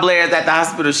y'all Blair is at the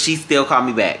hospital, she still called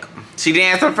me back. She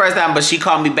didn't answer the first time, but she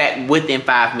called me back within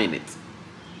 5 minutes.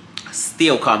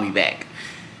 Still called me back.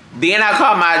 Then I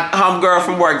called my homegirl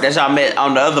from work that y'all met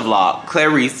on the other vlog,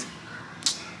 Clarice.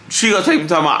 She gonna take me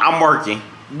talking about I'm working.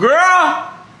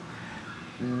 Girl!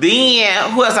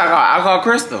 Then, who else I called? I called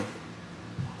Crystal.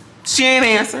 She ain't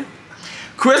answer.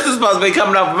 Crystal's supposed to be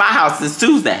coming up to my house since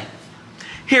Tuesday.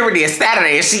 Here it is,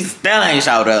 Saturday, and she still ain't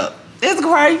showed up. It's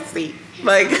crazy.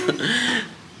 Like,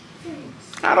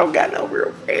 I don't got no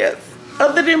real friends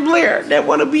other than Blair that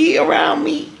want to be around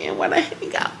me and want to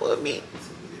hang out with me.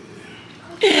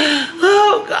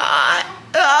 Oh, God.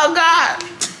 Oh, God.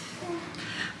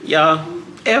 Y'all,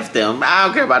 F them. I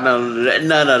don't care about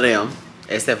none of them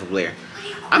except for Blair.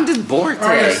 I'm just bored today.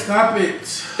 Alright, stop it.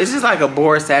 It's just like a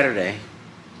bored Saturday.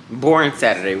 Boring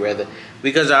Saturday, rather.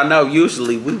 Because y'all know,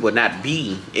 usually we would not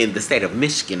be in the state of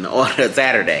Michigan on a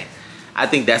Saturday. I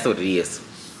think that's what it is.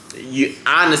 You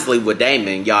honestly with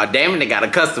Damon, y'all, Damon got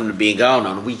accustomed to being gone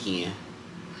on the weekend.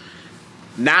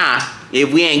 Nah,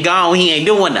 if we ain't gone, he ain't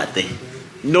doing nothing.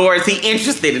 Nor is he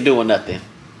interested in doing nothing.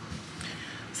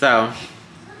 So,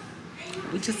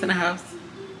 we just in the house.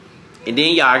 And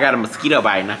then y'all got a mosquito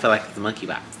bite and I feel like it's a monkey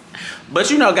bite. But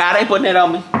you know, God ain't putting that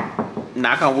on me.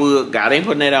 Knock on wood, God ain't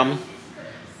putting that on me.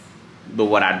 But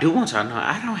what I do want y'all to know,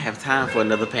 I don't have time for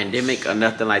another pandemic or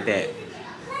nothing like that.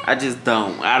 I just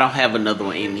don't. I don't have another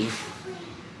one in me.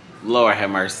 Lord have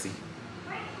mercy.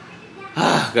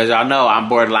 Because y'all know I'm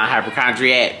borderline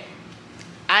hypochondriac.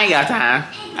 I ain't got time.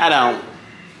 I don't.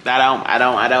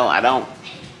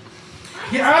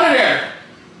 Get out of there.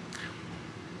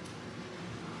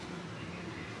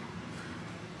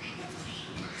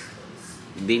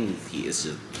 These kids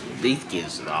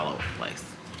just all over the place.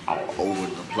 All over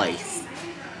the place.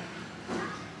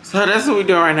 So that's what we're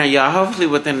doing right now, y'all. Hopefully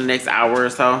within the next hour or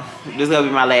so. This is gonna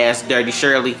be my last Dirty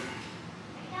Shirley.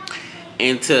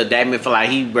 Until Damon feel like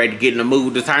he ready to get in the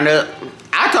mood to turn up.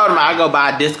 I told him I'd go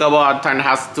buy a disco ball and turn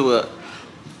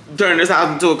this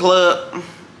house into a club.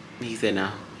 He said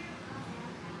no.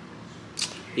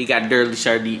 He got Dirty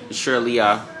Shirley,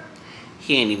 y'all.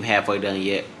 He ain't even halfway done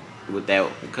yet with that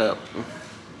cup.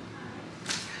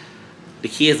 The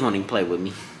kids won't even play with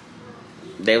me.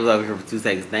 They was over here for 2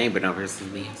 seconds. They ain't been over here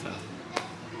since me, so.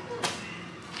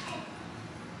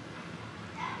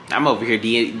 I'm over here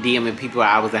DMing people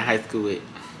I was in high school with.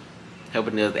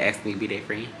 Hoping they'll ask me to be their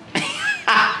friend.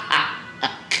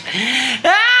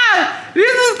 Ah,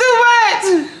 this is too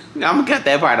much! I'm gonna cut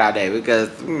that part out there because...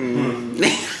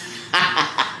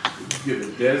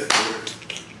 Getting desperate.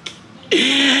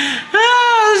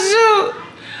 Oh,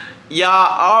 shoot. Y'all,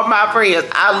 all my friends,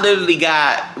 I literally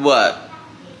got, what,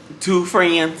 2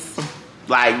 friends?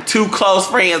 Like, 2 close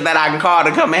friends that I can call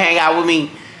to come and hang out with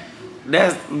me.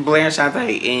 That's Blair and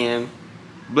Shantae, and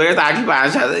Blair's occupied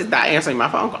and Shantae's not answering my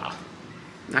phone call.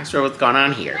 Not sure what's going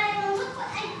on here. Look what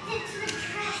I did to the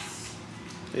dress.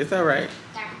 It's alright.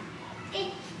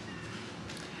 It-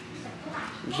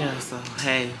 Yeah, so,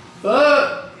 hey.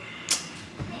 Fuck.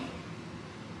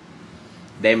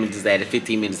 Damon just added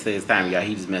 15 minutes to his time, y'all.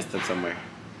 He just messed up somewhere.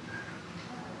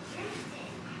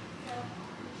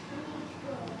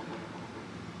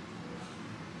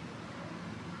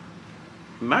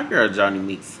 My girl Johnny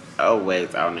Meeks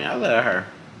always on there. I love her.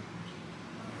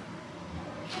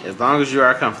 As long as you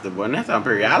are comfortable. And that's on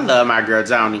period. I love my girl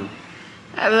Johnny.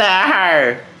 I love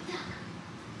her.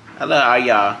 I love all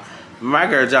y'all. My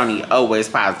girl Johnny always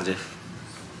positive.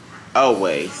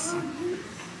 Always.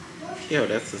 Ew,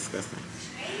 that's disgusting.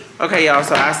 Okay, y'all.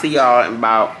 So I'll see y'all in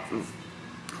about...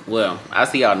 Well, I'll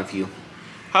see y'all in a few.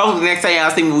 Hopefully next time y'all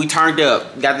see me, we turned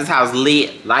up. Got this house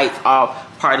lit. Lights off.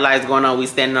 Party lights going on. We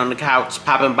standing on the couch,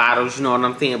 popping bottles. You know what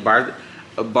I'm saying? Bar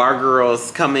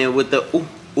girls come in with the ooh,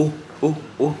 ooh, ooh,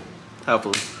 ooh.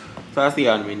 Hopefully. So I'll see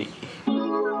y'all in a minute.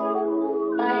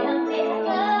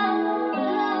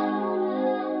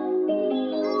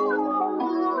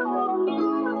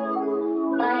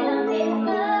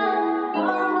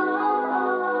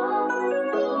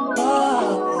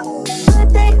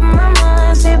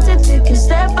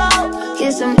 Step out,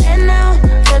 get some air now,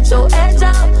 get your edge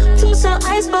out. To some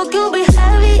iceberg, you'll be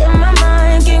heavy in my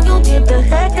mind. Can you get the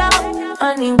heck out?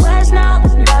 I need west now,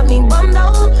 got me bummed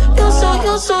out.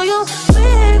 You,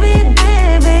 baby,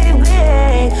 baby,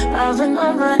 baby. I've been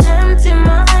over empty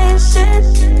mind, shit.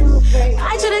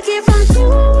 I should've kept from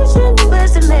choosing the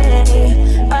best of me.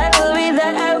 I worry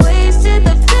that I wasted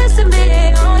the best of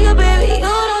me. Oh, you baby, you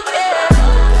don't care.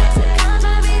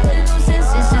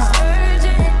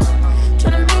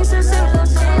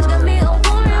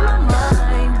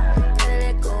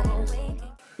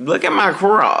 Look at my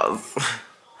cross.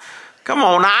 Come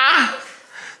on now.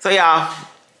 So y'all,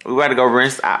 we gotta go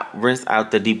rinse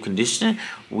out the deep conditioner.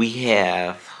 We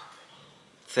have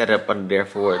set up under there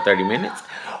for 30 minutes.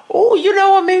 Oh, you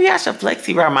know what? Maybe I should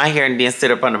flexi around my hair and then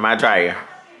sit up under my dryer.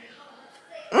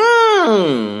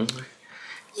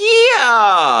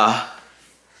 Yeah.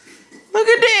 Look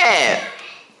at that.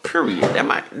 Period.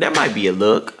 That might be a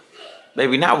look.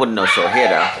 Maybe not with no short hair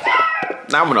though.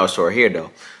 Not with no short hair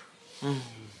though.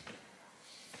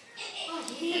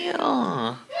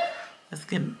 Yeah. Let's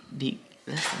get deep.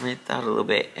 Let's rinse out a little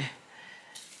bit.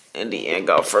 And then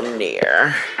go from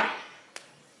there.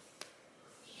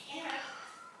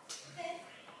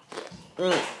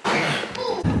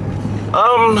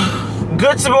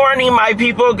 Good morning, my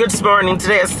people. Good morning.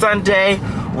 Today is Sunday.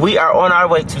 We are on our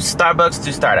way to Starbucks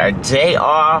to start our day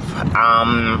off.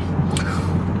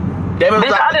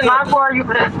 Bitch, I did not call you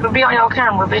to be on your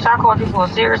camera. Bitch, I called you for a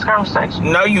serious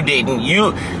conversation. No, you didn't.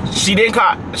 She didn't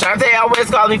call. Shantae always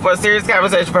calls me for a serious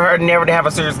conversation, for her never to have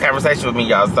a serious conversation with me,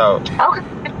 y'all. So. Okay.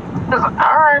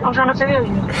 Alright, I'm trying to tell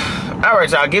you.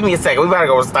 Alright, y'all, give me a second. We gotta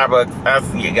go to Starbucks. I'll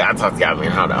talk to y'all in a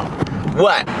minute. Hold on.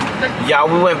 What? Y'all,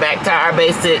 we went back to our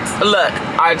basics. Look,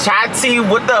 our chai tea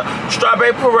with the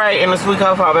strawberry puree and the sweet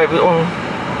cocoa, baby.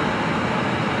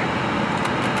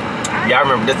 Y'all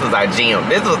remember this was our gym.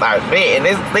 This was our shit, and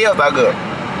it's still so good.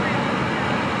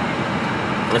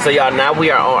 And so y'all, now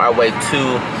we are on our way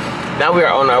to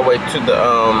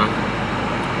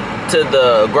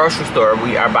the grocery store.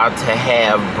 We are about to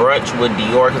have brunch with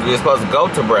Dior because we were supposed to go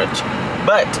to brunch,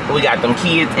 but we got them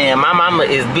kids and my mama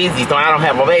is busy, so I don't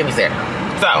have my babysitter.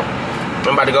 So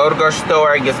I'm about to go to the grocery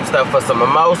store and get some stuff for some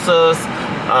mimosas,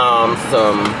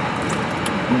 some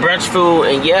brunch food,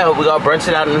 and yeah, we gonna brunch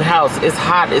it out in the house. It's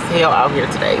hot as hell out here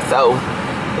today, so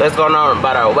let's go on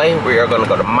about our way. We are gonna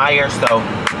go to Mylen, so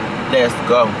let's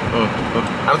go.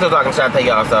 I'm still talking shit, to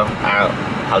y'all, so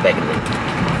I'll back in a minute.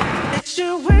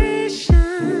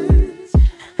 Situations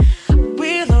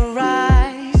will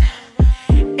arise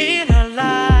in our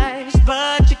lives,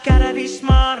 but you gotta be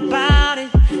smart about it.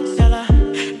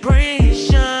 Celebrations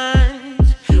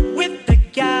with the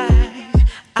guys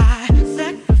I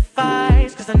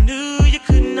sacrificed, cause I knew you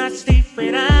could not sleep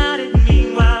without it.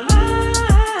 Meanwhile,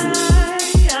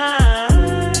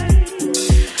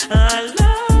 I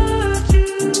loved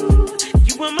you.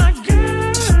 You were my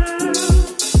girl.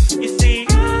 You see,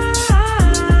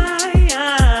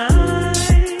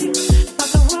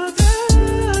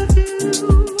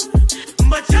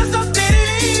 but you're so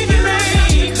steady,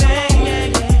 baby.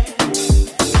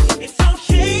 It's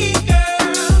okay,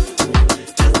 girl,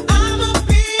 'cause I'ma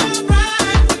be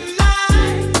alright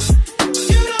tonight.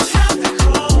 You don't have to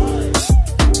call.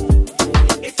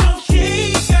 It's okay,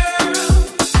 girl,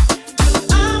 'cause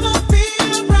I'ma be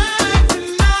alright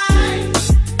tonight.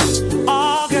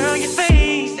 Oh, girl, your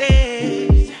face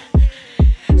is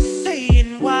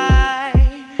saying why.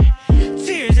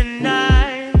 Tears and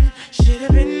knives. Should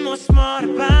have been more smart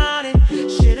about it.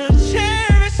 Should have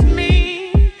cherished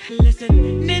me.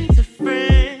 Listening to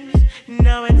friends.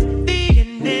 Now it's the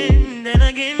ending. Then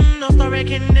again, no story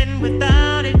can end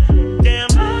without it. Damn,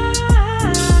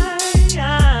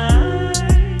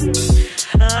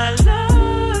 I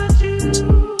loved you.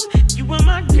 You were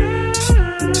my girl.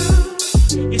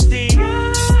 You see,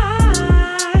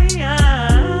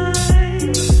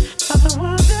 thought the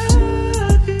world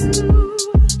of you.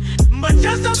 But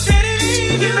you're so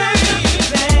steady, baby.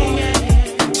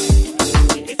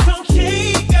 It's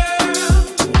okay, girl,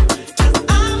 'cause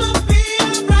I'ma be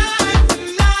alright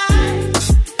tonight.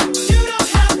 You don't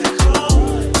have to call.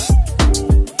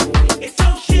 It's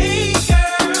okay,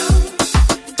 girl,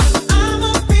 'cause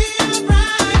I'ma be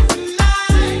alright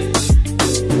tonight.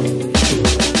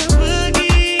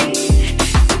 Boogie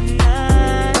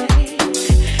tonight,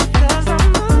 'cause I'm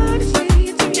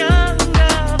honestly too young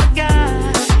of a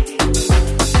guy.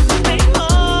 Stay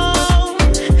home,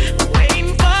 waiting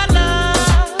for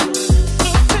love. So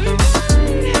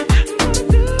tonight, I'm gonna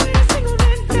do everything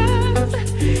that does,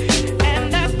 and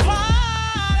that's party.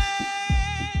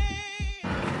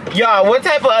 Y'all, what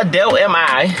type of adult am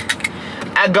I?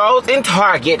 I goes in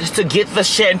Target to get the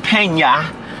champagne,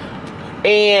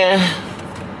 and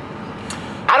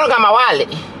I don't got my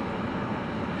wallet.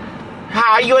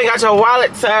 How you ain't got your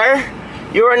wallet, sir?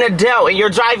 You're an adult and you're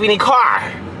driving a car.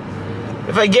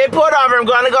 If I get pulled over, I'm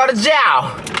gonna go to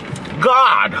jail.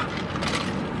 God.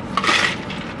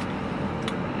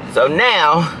 So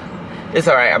now, it's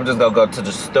alright. I'm just gonna go to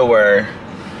the store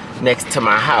next to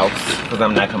my house because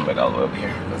I'm not coming back all the way over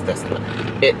here. That's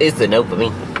it's a no for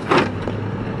me.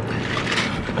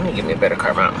 Let me give me a better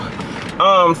car mount.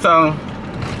 So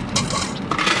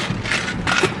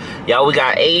y'all, we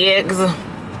got eggs.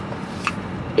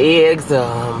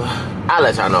 I'll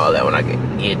let y'all know all that when I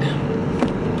get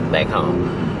back home.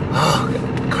 Oh,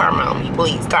 car mount me,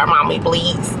 please. Car mount me,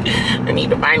 please. I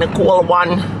need to find a cooler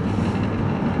one.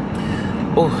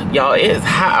 Oh, y'all, it is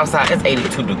hot outside. It's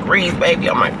 82 degrees, baby.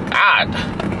 Oh my God.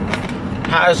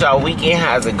 How's y'all weekend?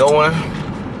 How's it going?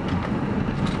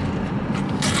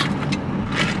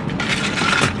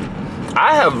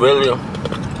 I have really,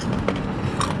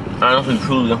 honestly,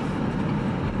 truly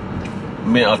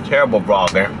been a terrible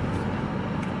vlogger.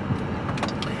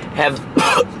 Have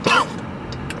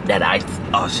that ice.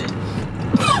 Oh shit.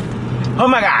 Oh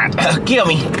my God. Kill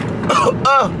me.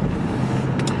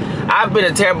 I've been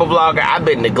a terrible vlogger. I've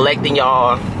been neglecting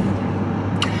y'all.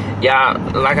 Y'all,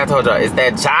 like I told y'all, it's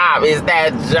that job. It's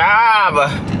that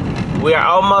job. We are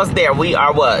almost there. We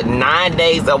are what, 9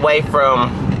 days away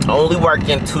from Only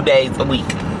working 2 days a week.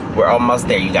 We're almost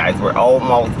there, you guys. We're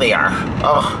almost there.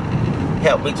 Oh,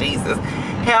 help me, Jesus.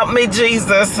 Help me,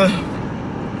 Jesus.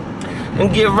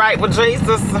 And get right with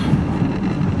Jesus.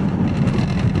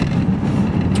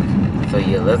 So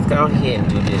yeah, let's go ahead and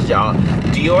do this, y'all.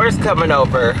 Dior's coming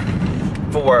over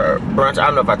for brunch. I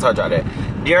don't know if I told y'all that.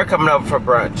 Dior coming over for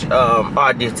brunch. Oh,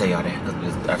 I did tell y'all that,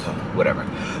 because whatever.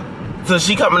 So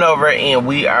she coming over, and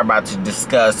we are about to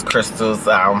discuss Crystal's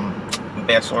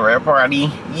bachelorette party.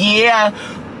 Yeah,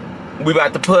 we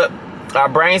about to put our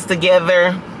brains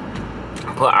together,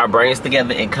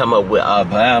 and come up with a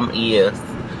bomb is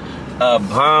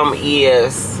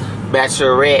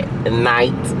bachelorette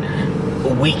night,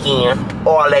 weekend,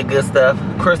 all that good stuff.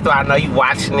 Crystal, I know you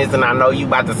watching this, and I know you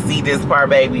about to see this part,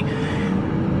 baby.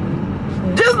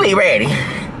 Just be ready.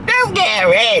 Just get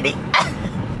ready.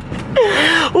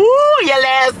 Ooh, your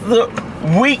last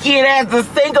weekend as a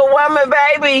single woman,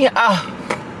 baby.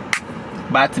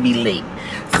 About to be lit.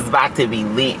 This is about to be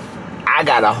lit. I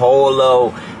got a whole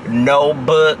little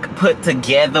notebook put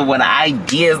together with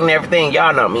ideas and everything.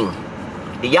 Y'all know me.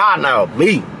 Y'all know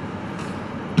me.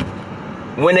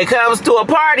 When it comes to a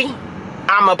party,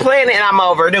 I'ma plan it and I'ma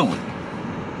overdo it.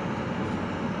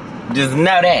 Just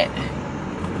know that.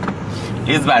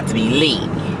 It's about to be lit.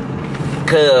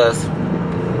 Cause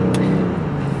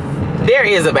there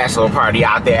is a bachelor party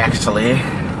out there, actually,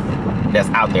 that's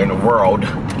out there in the world.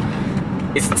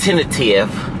 It's tentative,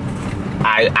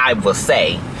 I will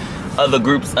say. Other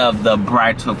groups of the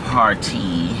bridal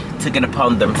party took it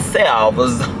upon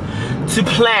themselves to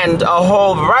plan a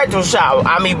whole bridal shower,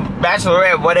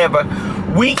 bachelorette, whatever,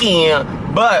 weekend,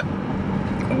 but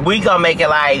we gonna make it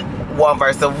like 1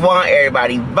 versus 1.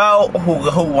 Everybody vote.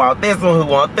 Who want this one? Who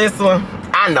want this one?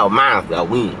 I know mine's gonna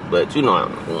win, but you know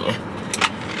what I'm saying,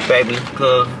 baby.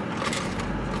 Cause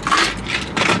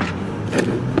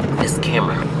this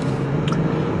camera,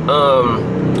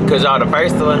 cause y'all, the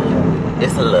first one,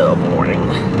 it's a little boring.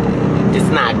 It's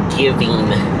not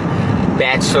giving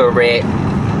bachelorette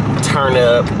turn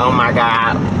up. Oh my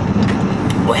God,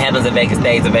 what happens in Vegas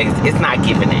stays in Vegas. It's not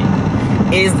giving it.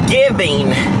 It's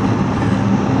giving,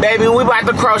 baby, we about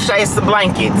to crochet some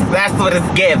blankets. That's what it's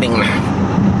giving.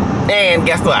 And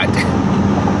guess what?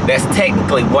 That's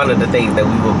technically one of the things that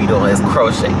we will be doing is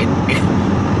crochet.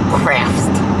 Crafts.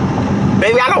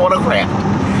 Baby, I don't want to craft.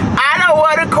 I don't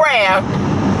want to craft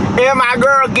and my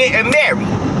girl getting married.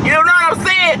 You know what I'm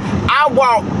saying? I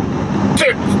want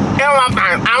chips in my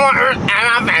bank. I want her in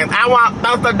my bank. I want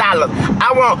 $1,000.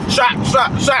 I want shots.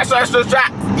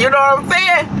 You know what I'm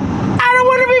saying? I don't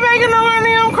want to be making no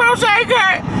money on crochet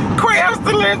crafts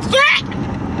and shit.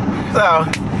 So,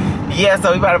 yeah,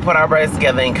 so we about to put our brains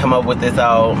together and come up with this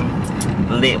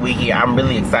lit week here. I'm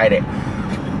really excited.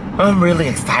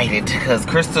 Because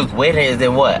Crystal's wedding is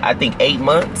in what? I think 8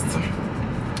 months.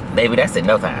 Baby, that's in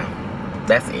no time.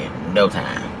 That's in no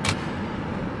time.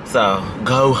 So,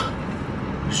 go.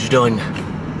 What you doing?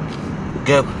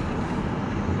 Go.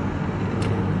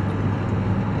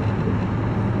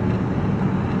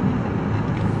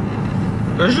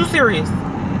 Are you serious?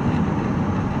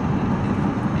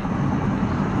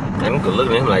 I'm gonna look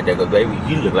at him like that, because baby,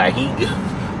 he look like he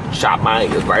shot my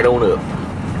ass right on up.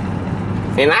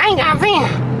 And I ain't got a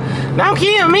pen. Don't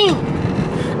kill me.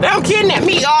 Don't kidnap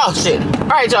me. Oh shit.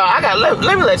 Alright, y'all,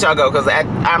 let me let y'all go, because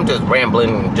I'm just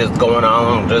rambling, just going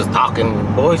on, just talking.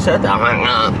 Boy, shut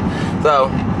down. So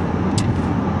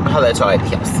I'll let y'all at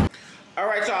the house.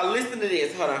 Alright, y'all, listen to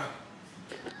this. Hold on.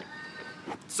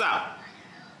 So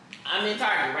I'm in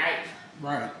Target, right?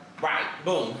 Right.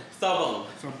 Boom. So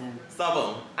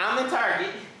boom. I'm in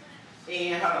Target,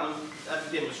 and hold on,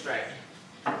 let me demonstrate.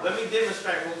 Let me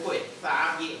demonstrate real quick. So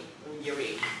let me get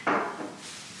ready.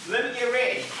 Let me get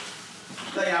ready.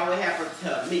 So y'all what happened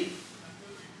to me.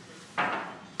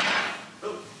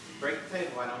 Ooh, break the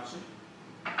table, why don't you?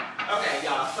 Okay,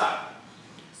 y'all,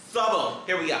 so boom,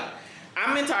 here we go.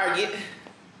 I'm in Target.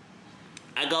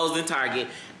 I goes in Target.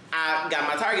 I got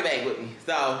my Target bag with me,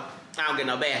 so I don't get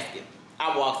no basket.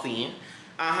 I walks in,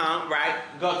 right?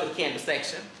 Go to the candle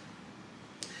section.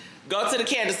 Go to the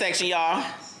candle section, y'all.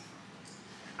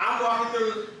 I'm walking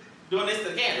through, doing this to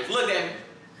the candles. Look at me.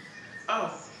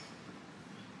 Oh,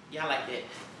 y'all like that?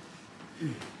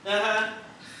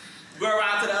 Go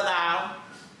around to the other aisle.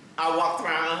 I walked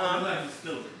around,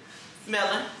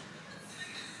 smelling.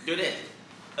 Do this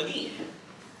again,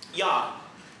 y'all.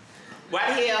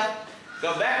 Right here.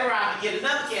 Go back around and get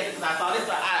another candle, because I saw this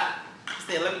one. I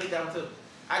said, let me get that one too.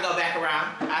 I go back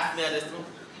around, I smell this one,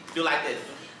 do like this.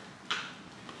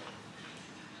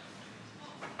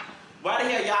 Right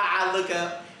here, y'all, I look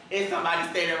up, and somebody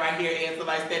standing right here, and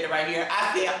somebody standing right here.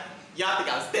 I said, y'all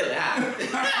think I'm stealing, huh?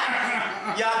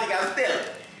 y'all think I'm stealing.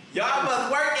 Y'all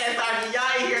must work at Target. Y'all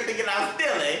ain't here thinking I'm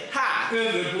stealing. Ha!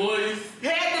 As employees?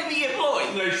 Had to be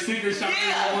employees. Like secret shopping?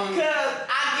 Yeah, because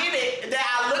I get it that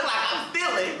I look like I'm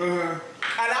stealing.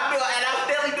 And I'm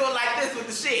steadily doing like this with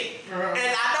the shit. And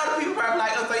I know the people probably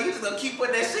like, oh, so you just gonna keep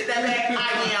putting that shit in that bag?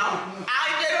 I am. I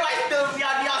ain't gonna like steal from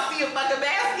y'all. Do y'all see a fucking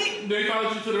basket? They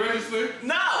followed you to the register?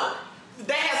 No.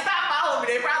 They had stopped following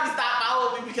me. They probably stopped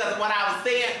following me because of what I was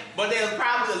saying, but they was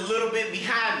probably a little bit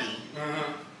behind me.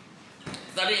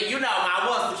 So then, you know, my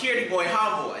one security boy,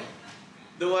 homeboy,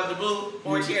 the one, the blue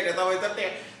orange hair that's always up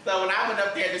there. So when I went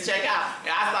up there to check out,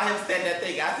 and I saw him stand that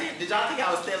thing, I said, did y'all think I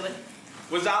was stealing?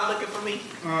 Was y'all looking for me?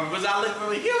 Was y'all looking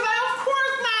for me? He was like, of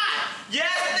course not.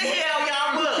 Yes, the hell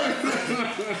y'all was.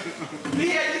 The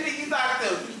hell you think you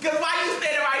talking to? Because why you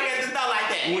standing right here at the door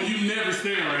like that? Well, you never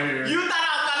stand right here. You thought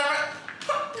I was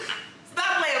about to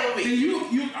stop playing with me.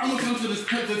 And I'm gonna come to the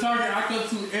Target I come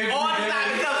to every day. All the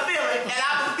time you come stealing, and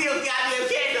I'm gonna steal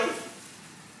goddamn candles.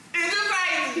 Is you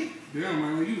crazy? Damn,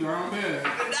 man, you wrong bad.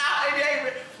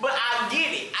 But I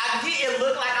get it. I get it.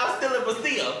 Look like I'm stealing, but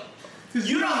still.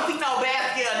 You don't see no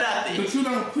basket or nothing. But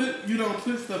you don't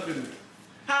put stuff in it.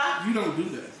 Huh? You don't do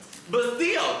that. But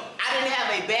still, I didn't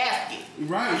have a basket.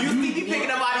 Right. You see me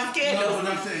picking up all these candles. No, what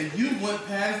I'm saying, you went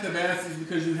past the baskets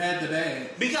because you had the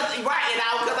bag. Because I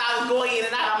was going in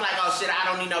and out. I'm like, oh shit, I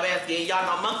don't need no basket. And y'all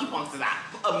know monkeypox is out.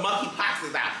 Monkeypox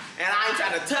is out. And I ain't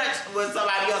trying to touch what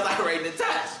somebody else I ready to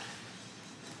touch.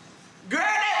 Girl,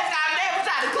 they was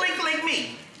trying to click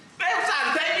me. They was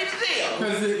trying to take me to jail.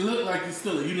 Because it looked like you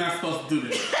stole it. You're not supposed to do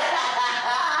that.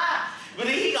 But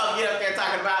then he gonna get up there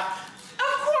talking about,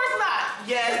 of course not.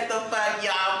 Yes, the fuck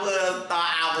y'all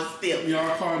thought I was stealing.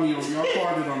 Y'all called it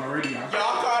on the radio.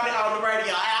 Y'all called it on the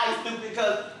radio. I was stupid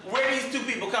because where these two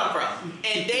people come from?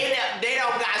 And they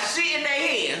don't got shit in their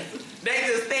hands. They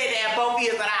just stand there at both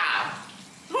ends of the aisle.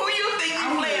 Who you think you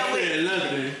playing with?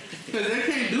 Nothing. Because they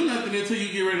can't do nothing until you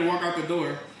get ready to walk out the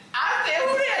door. I said,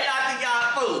 who the hell y'all think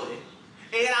y'all fooling?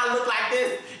 And I look like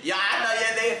this. Y'all, I know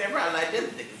y'all they're probably like, this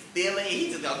nigga stealing. He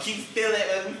just gonna keep stealing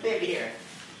as we sit here.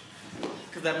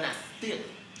 Because I'm not stealing.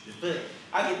 But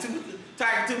I get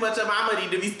too much of my money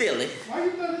to be stealing. Why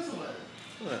you done this way?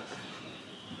 What?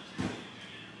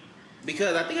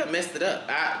 Because I think I messed it up.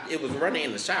 It was running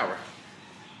in the shower.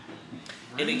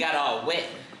 And it got all wet.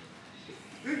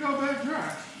 It go back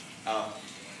dry. Oh.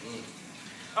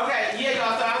 Okay, yeah,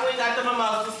 y'all. So I went and got the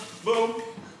mimosas. Boom.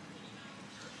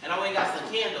 And I went and got some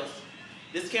candles.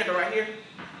 This candle right here.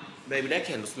 Baby, that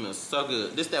candle smells so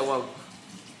good. This that one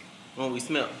we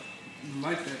smelled. You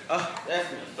like that? Oh, that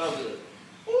smells so good.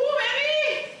 Ooh,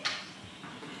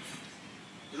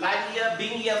 baby! Light me up,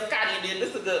 beat me up, Scotty, and then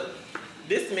this is good.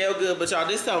 This smell good, but y'all,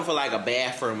 this something for like a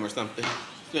bathroom or something.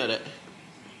 Smell that?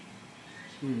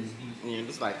 Yeah,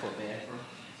 this like for a bathroom.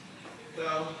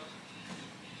 So,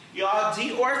 y'all,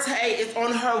 G Orte is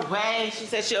on her way. She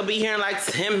said she'll be here in like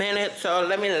 10 minutes. So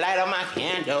let me light up my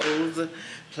candles.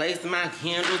 Place my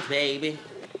candles, baby.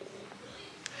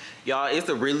 Y'all, it's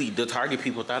a really, the Target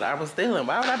people thought I was stealing.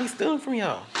 Why would I be stealing from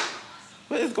y'all?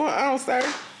 What is going on, sir?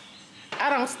 I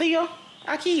don't steal,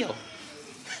 I kill.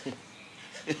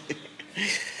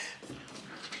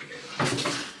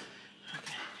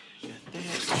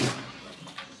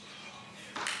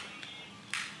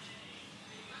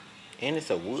 And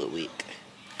it's a wood wick.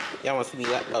 Y'all want to see me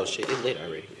like, oh shit, it's lit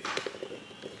already.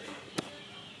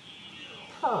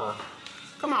 Huh.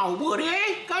 Come on, Woody,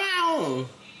 come on.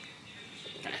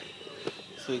 Okay.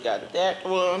 So we got that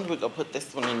one. We're gonna put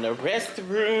this one in the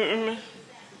restroom.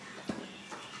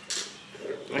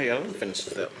 Oh yeah, let me finish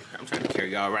this up. I'm trying to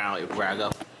carry y'all around everywhere I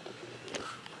go.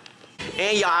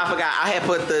 And y'all, I forgot, I had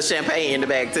put the champagne in the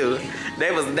bag too.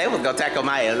 They was gonna tackle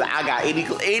my ass. I got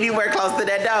anywhere close to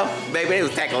that door, baby, they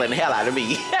was tackling the hell out of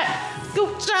me.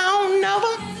 Scooch on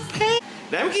over.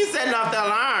 Them keep setting off the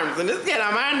alarms, and this get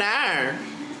on my nerve.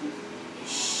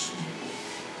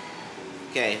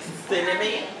 Okay, Cinnamon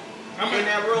in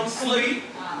that room sleep.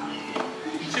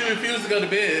 She refused to go to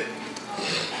bed.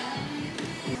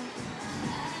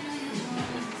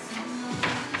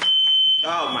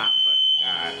 Oh my fucking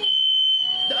God.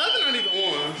 The other not even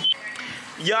on.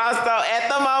 Y'all, so at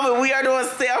the moment we are doing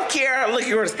self-care. Look at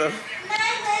her stuff.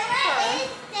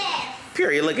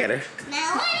 Period, look at her.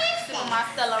 Now what is Put my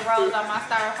Stella Rose on my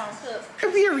styrofoam cup.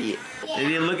 Period.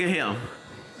 And then look at him.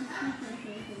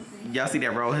 Y'all see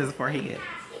that roll his forehead?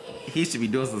 He should be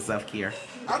doing some self-care.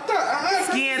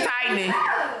 Skin tightening.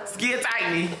 Skin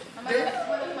tightening.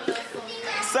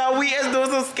 So we is doing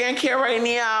some skincare right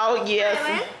now.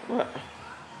 Yes. What?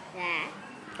 that?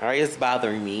 Alright, it's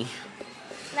bothering me.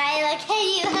 Like, look at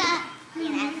you, huh?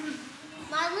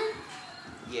 Mylen?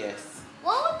 Yes.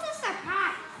 What was the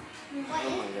surprise? Oh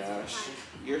my gosh.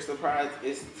 Your surprise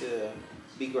is to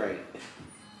be great.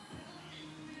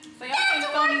 So y'all think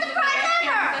Sony's is the best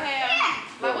camera to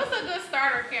have? Like, what's a good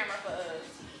starter camera for us?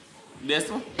 This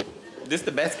one? This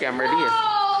the best camera it is.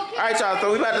 Alright, y'all,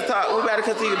 so we about to talk. We about to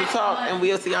continue to talk, and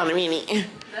we'll see y'all in a minute.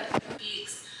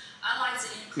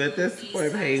 Let this boy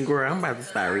pay girl. I'm about to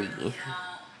start reading.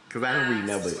 Because I don't read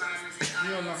no books. You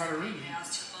don't know how to read.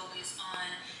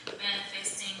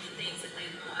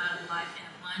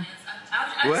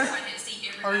 What?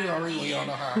 How you gonna read when you don't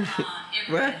know how?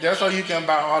 What? That's how you can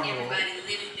buy Audible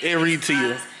and read to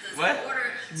you. What?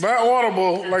 Buy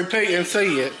Audible, like pay and say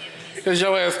it, because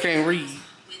your ass can't read.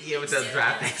 Yeah, with the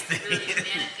dry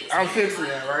face. I'm fixing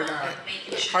that right now.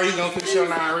 How you gonna fix your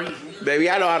not reading? Baby,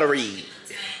 I know how to read.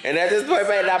 And at this point,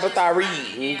 baby, I'm gonna start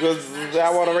reading because I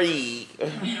want to read.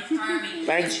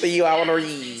 Thanks to you, I want to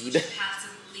read.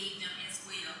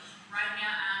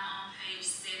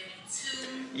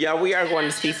 Yeah, we are going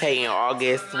to see Pay in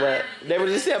August. What? They were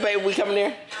just said, baby, we coming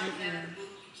there?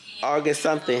 August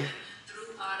something.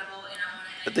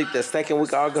 I think the second week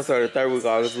of August or the third week of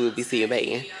August we'll be seeing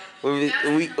Peyton.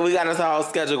 We got us whole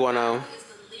schedule going on.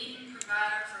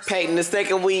 Peyton the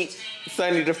second week,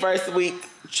 Sunday the first week,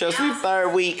 Chelsea the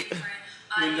third week.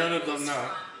 None of them know.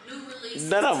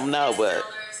 None of them know, but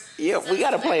yeah, we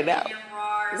gotta play it out.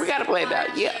 We gotta play it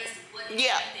out. Yeah,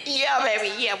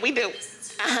 baby. Yeah, we do.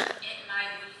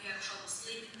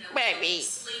 Baby,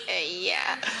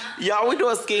 yeah. Y'all, we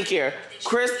doing skincare.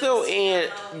 Crystal and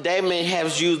Damon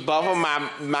have used both of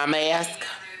my masks.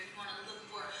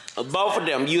 Both of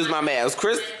them use my mask.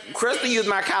 Crystal used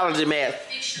my collagen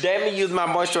mask. Damon used my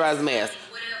moisturized mask.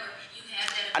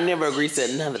 I never agreed to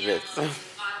none of this.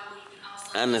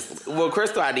 Honestly. Well,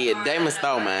 Crystal I did. Damon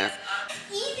stole mine.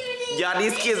 Y'all,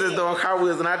 these kids is doing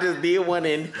cartwheels and I just did one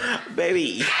and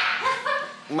baby,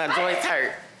 my joints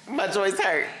hurt. My joints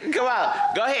hurt. Come on.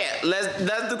 Go ahead. Let's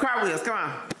do cartwheels. Come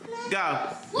on. Go.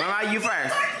 Mama, you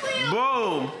first.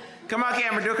 Boom. Come on,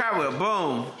 Cameron. Do a cartwheel.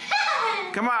 Boom.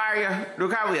 Come on, Aria. Do a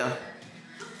cartwheel.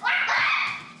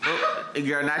 Oh,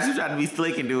 girl, not you trying to be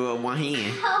slick and do it with one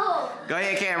hand. Go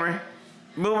ahead, Cameron.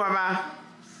 Move, Mama.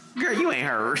 Girl, you ain't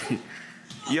hurt.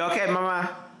 You okay, Mama?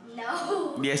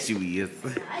 No. Yes, you is.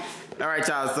 All right,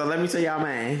 y'all. So let me show y'all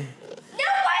mine. No,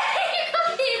 why did you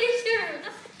come in the shirt?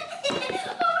 Let me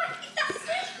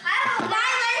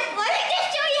just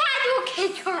show you how to do a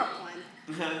kid short one.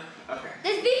 Okay.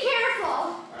 Just be careful.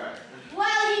 Alright.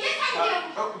 Well, you just have to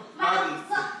do.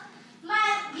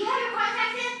 Do you have your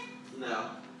contacts in? No.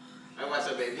 Alright, watch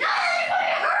out, baby. No, you're going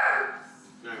to hurt.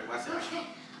 Alright, watch out. Okay.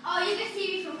 Oh, you can see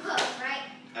me from close, right?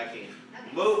 I can.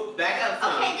 Okay. Move. Back up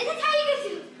some. Okay, this is how you can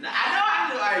see. No, I know how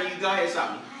to do. Alright, you go ahead and show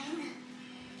me.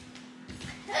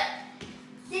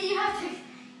 Then you have to.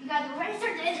 You got the right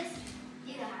for this.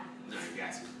 You got it. No, I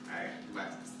got you. Alright, I'm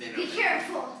about to stand Be up.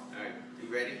 careful. Alright, you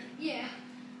ready? Yeah.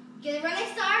 Get a running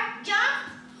start. Jump.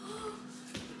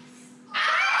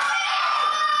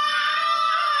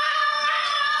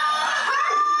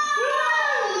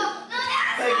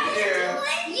 Thank you, girl.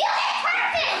 You did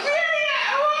perfect.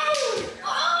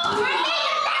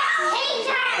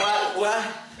 What?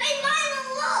 Hey, Mylen,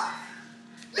 look.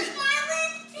 Look,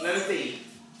 Mylen. Let me see.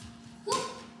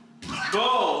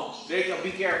 Boom. There you go.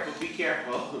 Be careful. Be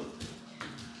careful.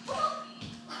 All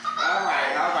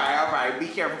right. Be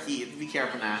careful, kids. Be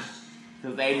careful now.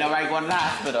 Because ain't nobody going to the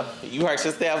hospital. You hurt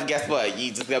yourself, guess what?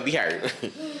 You just going to be hurt.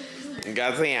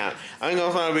 Goddamn. I ain't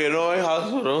going to be annoying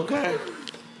hospital, okay?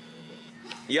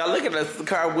 Y'all look at this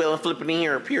car wheel and flipping in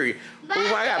here, period. Ooh,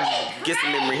 I got to get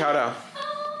some memory. Hold on.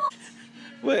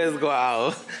 What is going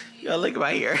on? Y'all look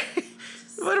about here.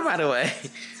 What am I doing?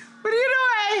 What are you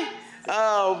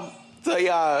doing? So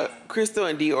y'all, Crystal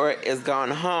and Dior is gone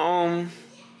home.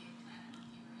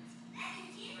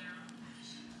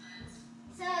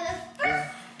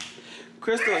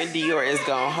 Crystal and Dior is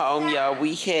gone home, y'all.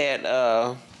 We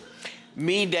had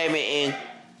me, Damon,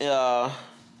 and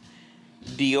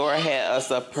Dior had us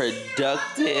a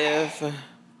productive.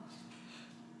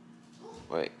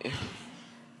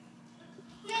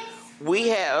 We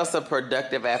had us a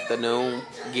productive afternoon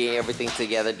getting everything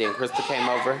together. Then Crystal came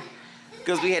over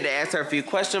because we had to ask her a few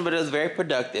questions, but it was very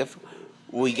productive.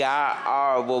 We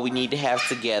got what we need to have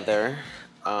together.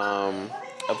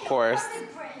 Of course,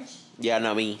 y'all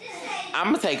know me. I'm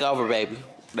gonna take over, baby.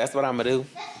 That's what I'm gonna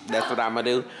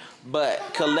do.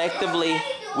 But collectively,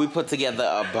 we put together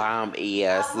a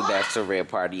bomb-ass bachelorette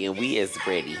party, and we is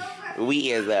ready.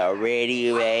 We is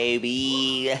ready,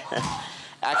 baby.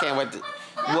 I can't wait to.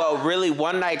 Well, really,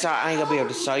 one night, y'all, I ain't gonna be able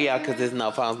to show y'all because there's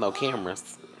no phones, no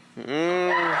cameras.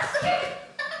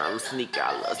 I'm sneak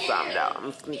y'all a little something,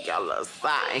 though.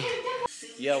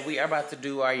 Yeah, we are about to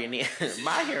do our nails.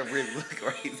 My hair really look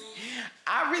crazy.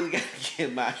 I really gotta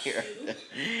get my hair done.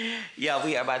 Yeah,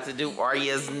 we are about to do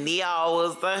Arya's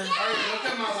nails.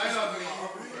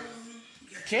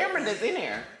 Cameron is in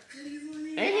there.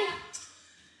 Ain't he?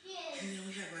 And then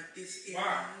we have like this area.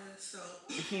 Wow. So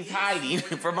He's hiding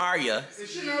from Arya.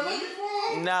 Is she not looking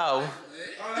for him? No.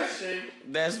 Oh, that's shady.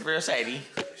 That's real shady.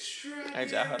 Hey,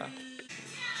 y'all, hold on.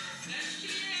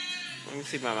 Let me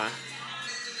see, Mama. What?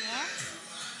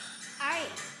 Alright.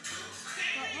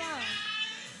 What wrong?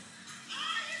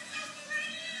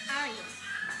 Alright.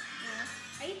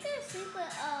 Are you gonna sleep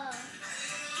with,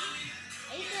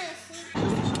 are you gonna sleep?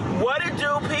 What it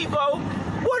do, people?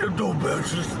 What it do,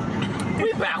 bitches?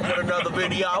 We back with another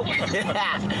video.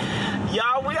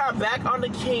 Y'all, we are back on the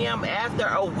cam after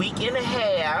a week and a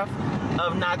half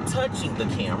of not touching the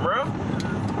camera.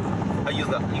 Oh, you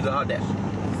go hold that.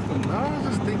 No, I was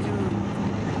just thinking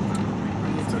I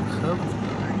need to cover.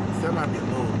 That might be a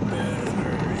little better.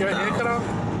 You got a haircut off?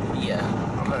 Yeah.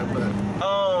 Okay, but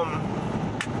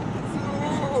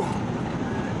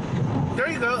there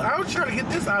you go. I was trying to get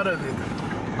this out of it.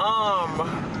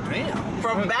 Damn.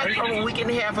 From a week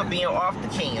and a half of being off the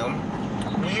cam,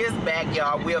 we is back,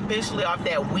 y'all. We officially off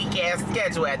that weak ass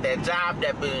schedule at that job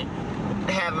that been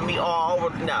having me all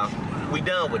over. No, we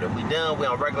done with it. We done. We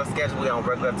on regular schedule. We on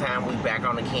regular time. We back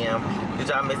on the cam. Did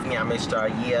y'all miss me? I missed y'all.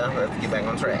 Yeah, let's get back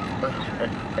on track.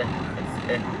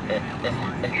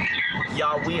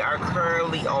 Y'all, we are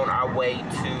currently on our way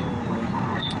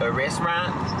to a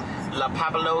restaurant, La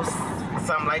Papalos,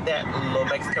 something like that, a little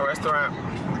Mexican restaurant.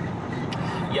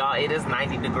 Y'all, it is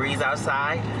 90 degrees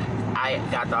outside. I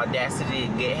got the audacity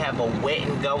to have a wet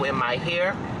and go in my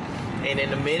hair. And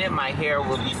in a minute, my hair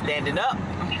will be standing up.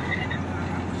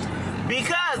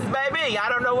 Because, baby, I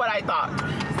don't know what I thought.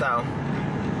 So,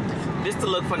 just to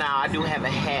look for now, I do have a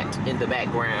hat in the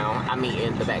background. I mean,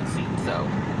 in the back seat. So,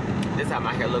 this is how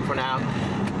my hair look for now.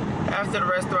 After the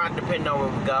restaurant, depending on where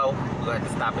we go, we're going to have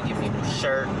to stop and get me a new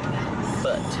shirt.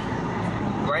 But,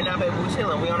 right now, baby, we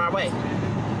chilling. We on our way.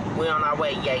 We on our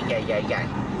way, yay.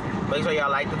 Make sure y'all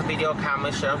like this video,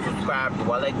 comment, share, subscribe,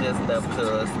 do all that good stuff,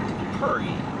 cause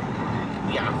period.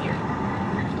 We out here.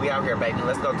 We out here, baby.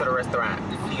 Let's go to the restaurant.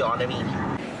 See y'all in a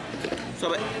minute.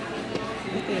 So,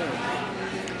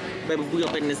 baby, we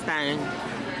up in this thing.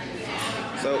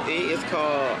 So it is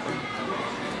called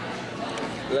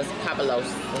Los Papalos.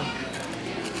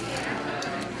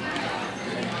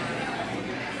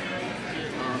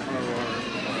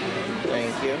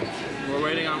 Thank you. We're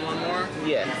waiting on one more?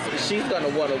 Yes, she's gonna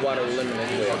water lemon as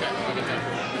well.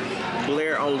 Okay.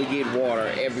 Blair only get water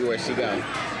everywhere she goes.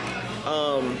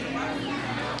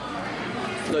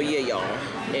 So yeah, y'all.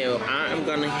 And I'm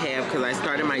gonna have, cause I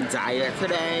started my diet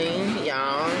today,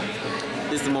 y'all.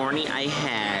 This morning I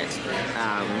had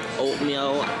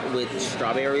oatmeal with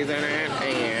strawberries in it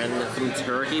and some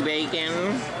turkey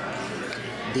bacon.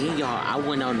 Then y'all, I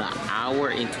went on an hour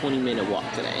and 20-minute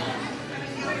walk today.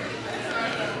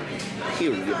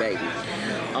 Period, baby.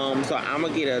 So I'm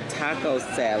gonna get a taco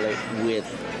salad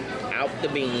without the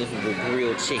beans with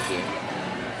grilled chicken.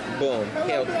 Boom,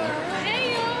 healthy.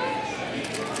 Hey, y'all.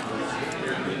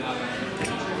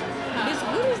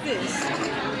 What is this?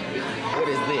 What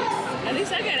is this? At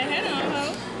least I got a hat on, ho.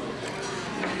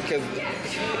 Cause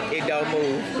it don't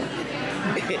move.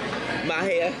 My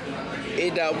hair,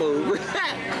 it don't move.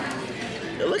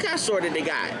 Look how short it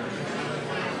got.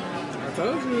 I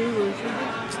told you.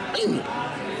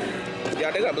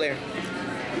 Y'all, they got Blair.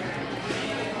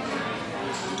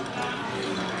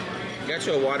 Got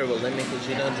your water with lemon because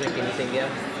you don't drink anything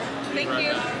else. Thank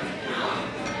you.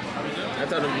 I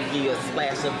told them to give you a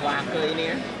splash of vodka in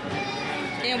there.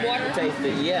 And water? Taste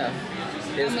it, yeah.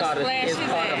 It's called a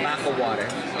vodka water.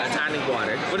 A tonic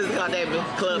water. What is it called, David?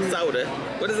 Club soda.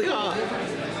 What is it called?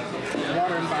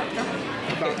 Water and vodka.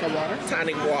 Vodka water.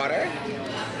 Tonic water.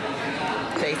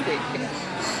 Taste it.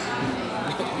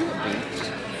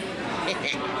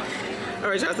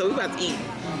 Alright, y'all, so we about to eat.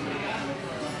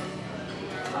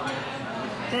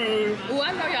 Ooh,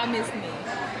 I know y'all miss me.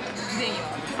 Then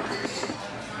y'all.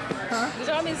 Huh? Did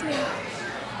y'all miss me?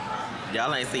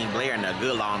 Y'all ain't seen Blair in a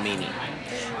good long minute.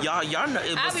 Y'all know it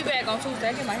was... I'll be back on Tuesday.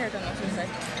 I get my hair done on Tuesday.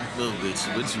 Little bitch,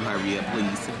 would you hurry up,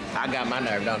 please? I got my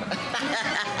nerve, don't I?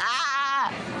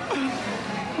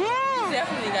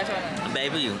 Definitely got your nerve.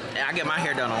 Baby, I get my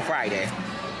hair done on Friday.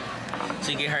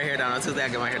 She get her hair done on Tuesday, I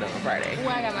get my hair done on Friday. Ooh,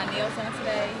 I got my nails done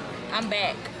today. I'm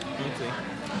back. Okay.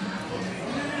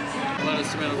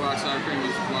 Lettuce, tomato, rock sour cream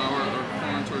with flour or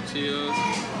corn tortillas.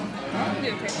 I'm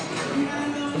gonna get a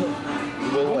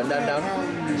What, down?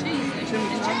 cheese and chicken.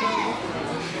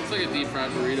 It's like a deep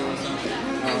fried burrito or something.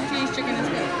 Cheese, chicken, and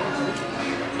stuff.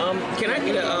 Can I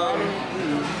get a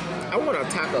I want a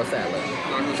taco salad,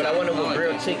 but I want it with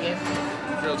grilled chicken.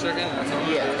 Grilled chicken? That's all.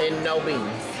 Yeah, and no beans.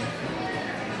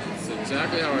 That's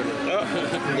exactly how I do it. Oh,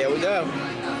 there we go.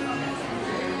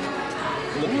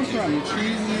 Look at you.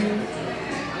 Cheesy.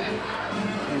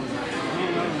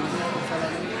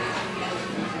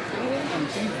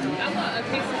 I want a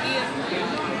quesadilla.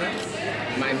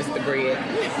 Minus the bread.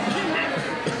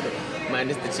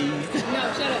 Minus the cheese. No,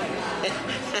 shut up.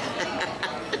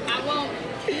 I want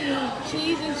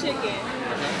cheese and chicken.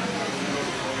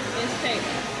 And steak.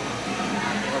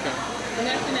 Okay.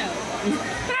 Nothing else.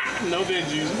 No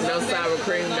veggies. No sour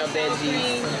cream, no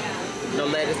veggies, no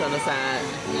lettuce on the side.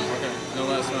 Okay. No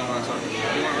less than our time.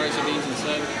 You want rice and beans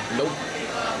instead? Nope.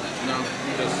 No.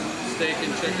 Just steak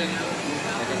and chicken?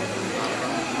 Okay.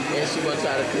 And she wants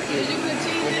y'all to cook it. Did you put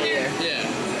cheese in there? Yeah.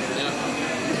 Yeah.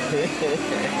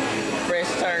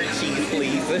 Fresh turned cheese,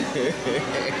 please.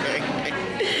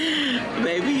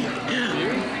 Baby,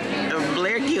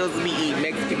 Blair kills me eating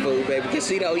Mexican food, baby, because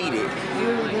she don't eat it.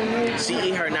 She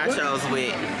eat her nachos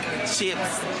with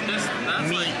chips, That's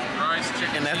meat, like rice,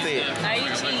 chicken, and that's it. I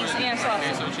eat cheese and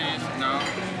sausage. Queso cheese? No.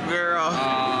 Girl,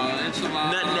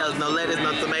 Enchilada. nothing else. No lettuce,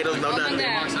 no tomatoes, no Oh my nothing.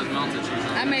 God. Mark says melted cheese.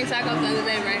 I made tacos the other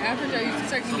day, right? After I used to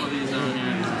turkey Some of meat. these are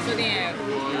here. So then,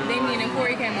 Damien and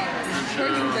Corey came over.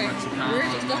 Corey was like,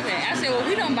 where's your stuff at? I said, well,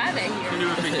 we don't buy that You here. can do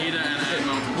a fajita and a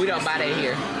melted We don't buy that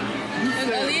here. You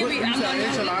said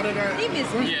enchilada there? He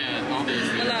missed me. Yeah, all these.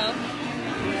 Hello?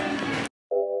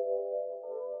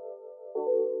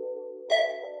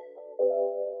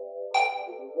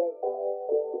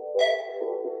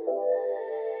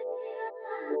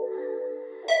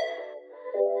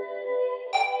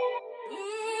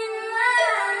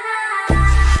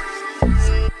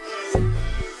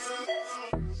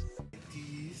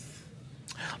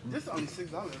 This is only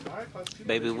 $6. Right? Cost $2.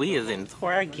 Baby, we is in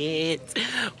Target.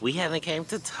 We haven't came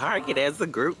to Target as a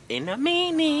group in a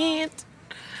minute.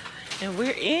 And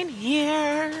we're in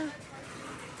here.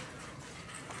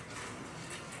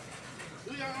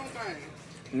 Do your own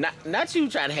thing. Not you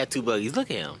trying to have two buggies. Look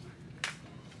at him.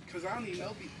 Cause I don't need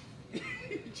no beat.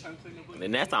 Trying to take no booty.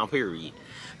 And that's on period.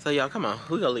 So y'all, come on.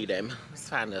 We gonna leave that. Let's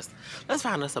find us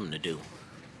something to do.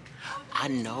 I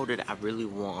know that I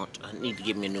need to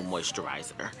get me a new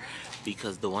moisturizer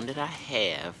because the one that I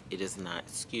have, it is not,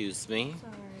 excuse me.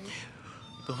 Sorry.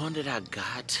 The one that I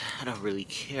got, I don't really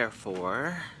care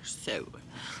for. So,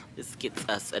 this gets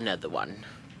us another one.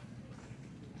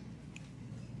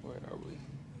 Where are we?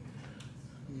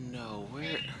 No,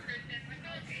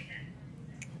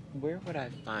 where would I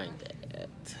find that?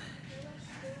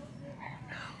 I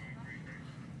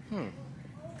don't know.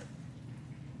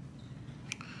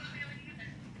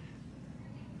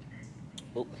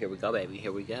 Oh, here we go, baby.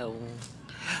 Here we go.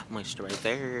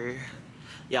 Moisturizer.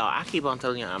 Y'all, I keep on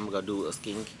telling y'all I'm gonna do my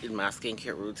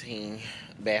skincare routine,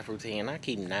 bath routine. I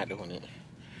keep not doing it.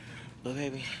 But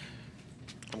baby,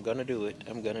 I'm gonna do it.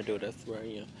 I'm gonna do it. That's where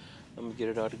I am. I'm gonna get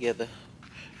it all together.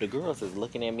 The girls is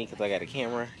looking at me because I got a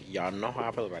camera. Y'all know how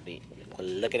I feel about that. Quit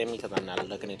looking at me because I'm not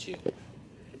looking at you.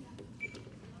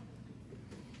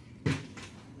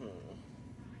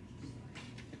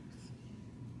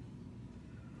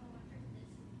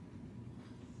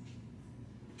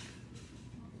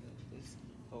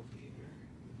 Over here.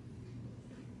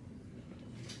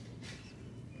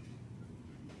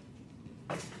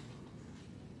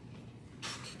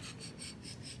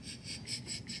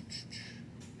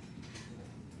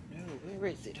 No, where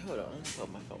is it? Hold on, let's pull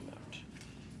my phone out.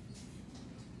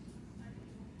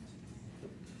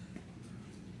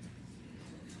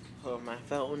 Pull my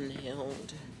phone out.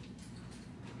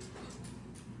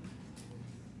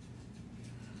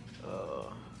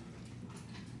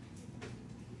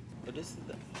 But this is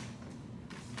the.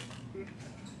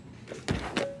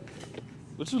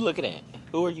 What you looking at?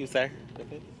 Who are you, sir?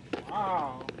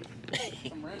 Wow.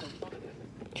 Some random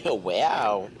fucker.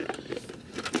 Wow.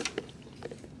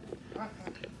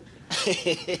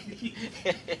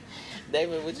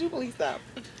 David, would you please stop?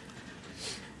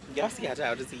 Y'all see how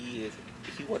childish he is.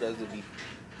 He wants us to be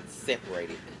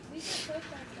separated. Here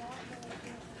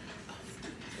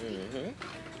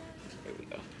we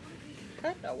go.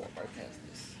 Perhaps I walk right past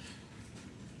this.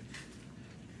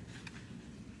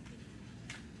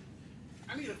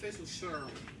 I need a facial serum.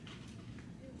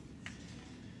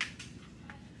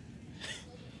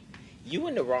 You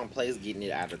in the wrong place getting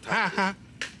it out of Target.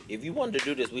 If you wanted to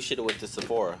do this, we should have went to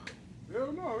Sephora.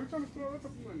 Hell no, we're trying to throw that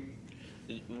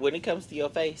money. When it comes to your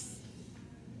face,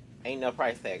 ain't no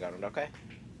price tag on it, okay?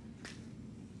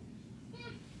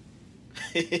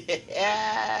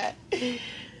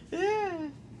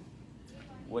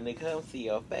 When it comes to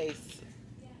your face,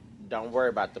 Don't worry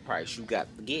about the price. You got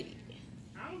to get it.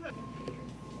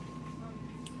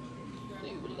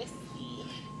 Let's see.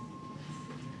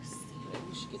 Maybe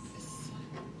we should get this.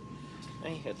 I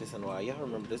ain't had this in a while. Y'all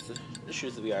remember this? This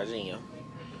used to be our jam.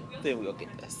 Then we'll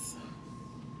get this.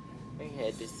 I ain't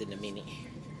had this in a minute.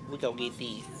 We gonna get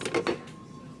these.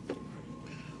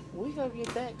 We gonna get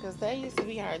that because that used to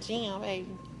be our jam, baby.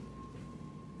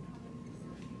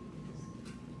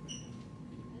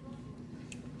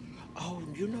 Oh,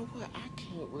 you know what? I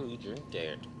can't really drink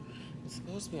that. It's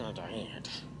supposed to be on diet.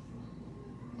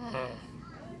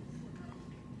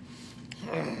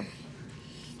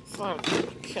 It's a lot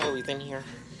of calories in here.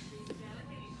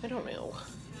 I don't know.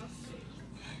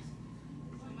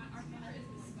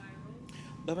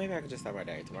 But maybe I could just start my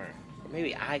diet tomorrow. Or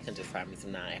maybe I can just find me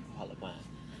some non-alcoholic wine.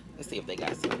 Let's see if they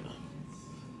got some.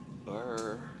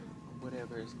 Or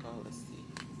whatever it's called. Let's see.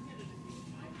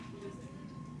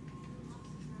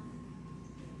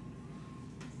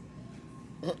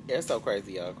 It's so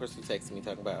crazy, y'all. Crystal texted me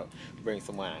talking about bring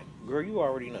some wine. Girl, you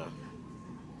already know.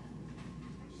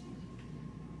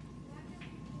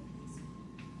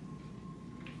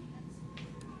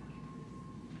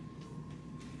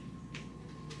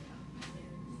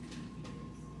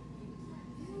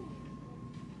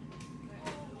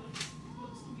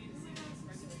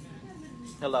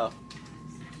 Hello.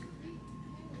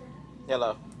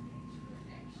 Hello.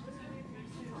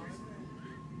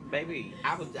 Baby,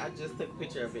 I just took a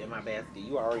picture of it in my basket.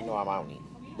 You already know I'm on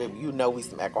it. Baby, you know we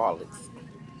some alcoholics.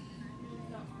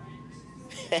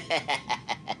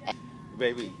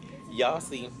 Baby, y'all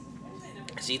see,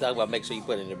 she talking about make sure you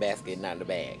put it in the basket, not in the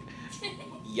bag.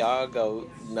 Y'all go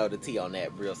know the tea on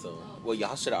that real soon. Well,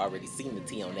 y'all should have already seen the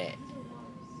tea on that.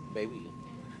 Baby,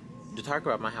 the talk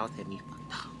about my house had me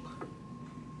fucked up.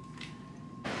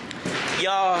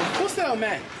 Y'all. What's up,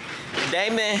 Matt?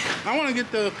 Damon. I want to get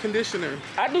the conditioner.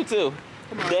 I do too.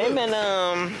 On, Damon,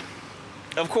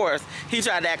 of course, he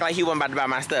tried to act like he wasn't about to buy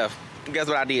my stuff. Guess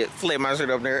what I did? Slid my shirt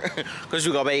up there. Cause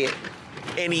you go pay it.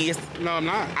 And he's. No, I'm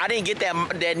not. I didn't get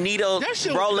that needle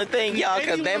rolling thing, y'all,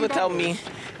 cause Damon told me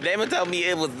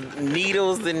it was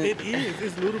needles and. It is.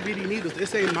 It's little bitty needles.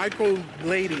 It's a micro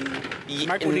blading.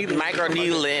 Micro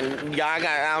needling. Y'all got.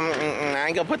 I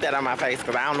ain't gonna put that on my face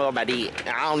because I don't know about it.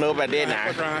 I don't know about that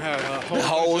now.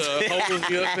 Holes.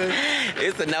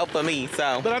 It's a no for me.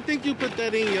 So. But I think you put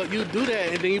that in your. You do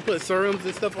that and then you put serums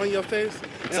and stuff on your face.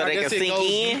 So they can sink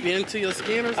in into your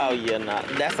skin or something. Oh yeah, no,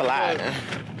 that's a lie.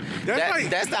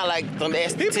 That's not like some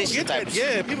esthetician type.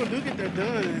 Yeah, people do get that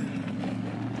done.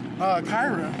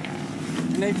 Kyra,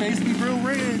 and they face be real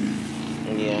red.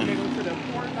 Yeah. And they go to the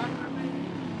porn doctor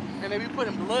and they be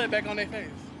putting blood back on their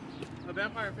face. A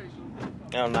vampire facial.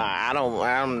 Oh no,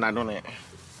 I'm not doing that.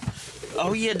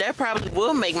 Oh yeah, that probably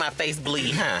will make my face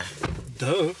bleed, huh?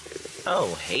 Duh.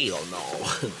 Oh hell no.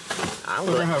 I'm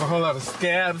gonna have a whole lot of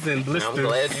scabs and blisters. I'm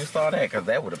glad you saw that because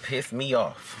that would have pissed me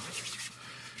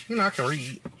off. You know I can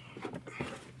read.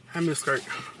 Hand me a skirt.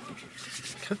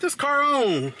 Cut this car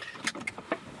on.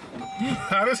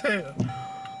 Hot as hell.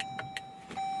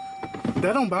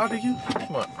 That don't bother you?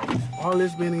 What? All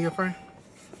this being in your frame?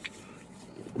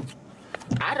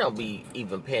 I don't be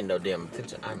even paying no damn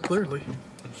attention. Clearly.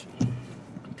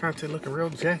 Content looking real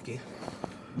jacky.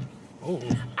 Oh.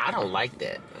 I don't like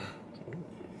that.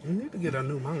 You need to get a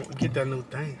new mount. Get that new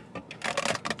thing.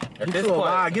 Get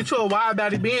you a wide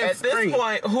body Benz. At this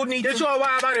point, who needs Get you a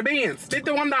wide body Benz.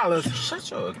 $51.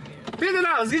 Shut your...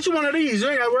 $50. Get you one of these. You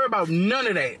ain't gotta worry about none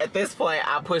of that. At this point,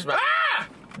 I push my... Ah!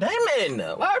 Damon!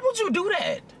 Why would you do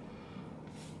that?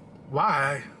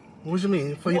 Why? What you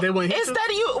mean? For they wouldn't hit instead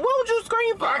of you, what would you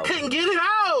scream for? I couldn't get it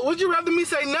out. Would you rather me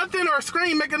say nothing or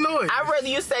scream, make a noise? I'd rather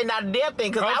you say not a damn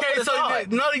thing because I would have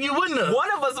stopped. No, you wouldn't have.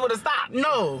 One of us would have stopped.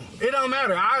 No, it don't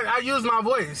matter. I used my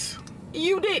voice.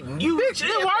 You didn't. Bitch,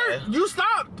 it worked. You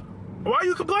stopped. Why are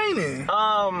you complaining?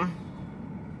 I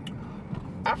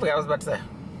forgot what I was about to say.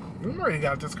 We already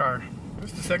got this car.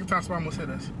 This is the second time somebody almost hit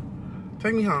us.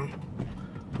 Take me home.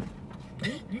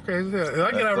 You crazy as hell.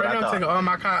 If I get out right now, I'm taking all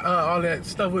my all that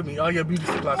stuff with me. All your beauty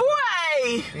supplies.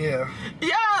 Boy! Yeah.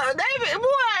 Yeah, David,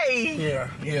 boy!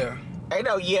 Yeah. I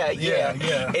know, yeah.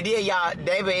 And then y'all,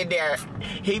 David in there,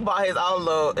 he bought his own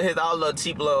little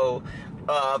cheap little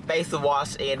face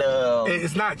wash and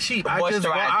it's not cheap.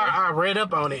 I read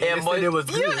up on it and it said it was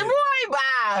good.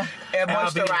 Buy and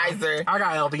moisturizer. I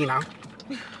got albino.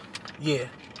 Yeah,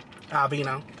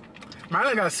 albino.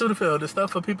 Mylen got Sudafed, the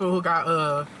stuff for people who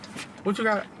got what you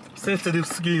got? Sensitive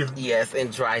skin. Yes,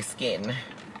 and dry skin.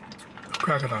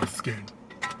 Crocodile skin.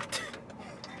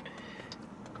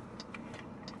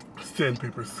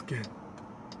 Sandpaper skin.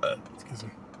 Excuse me.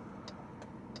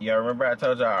 Y'all remember I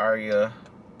told y'all Aria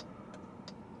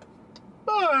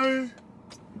Boy,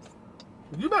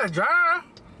 you better drive.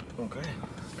 Okay.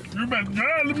 You better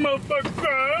drive the motherfucker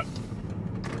car.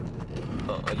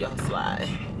 Oh, y'all slide.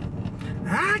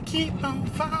 I keep on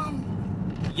falling.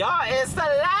 Y'all is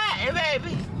sliding,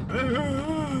 baby.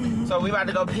 So we about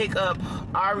to go pick up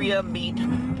Aria, meet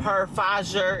her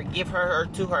father, give her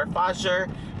to her father,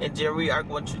 and then we are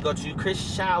going to go to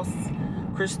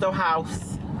Crystal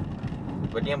House.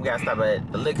 But then we gotta stop at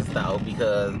the liquor store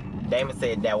because Damon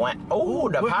said that one. Oh,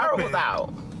 the power was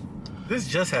out. This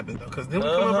just happened though, cause then we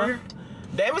come over here.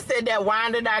 Damon said that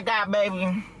wine that I got,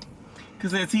 baby.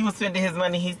 Cause since he was spending his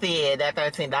money, he said that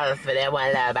 $13 for that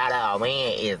one bottle of wine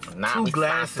is not Two responsible.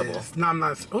 glasses. No, I'm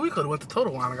not. Oh, we could have went to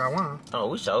Total Wine and got wine. Oh,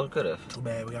 we sure could have. Too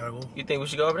bad, we gotta go. You think we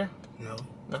should go over there? No.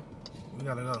 No. We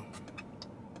gotta go.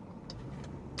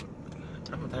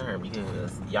 I'm tired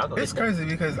because y'all go. It's crazy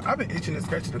because I've been itching and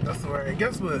scratching the dust away. And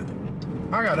guess what?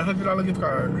 I got a $100 gift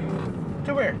card.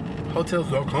 To where?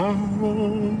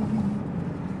 Hotels.com.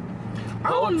 I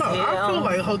don't know. I feel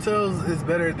like hotels is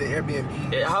better than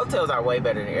Airbnb. Yeah, hotels are way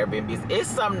better than Airbnbs. It's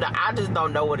something that I just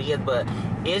don't know what it is, but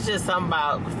it's just something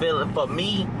about feeling, for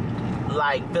me,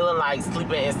 like feeling like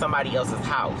sleeping in somebody else's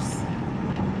house.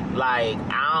 Like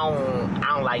I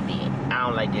don't like that. I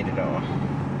don't like that at all.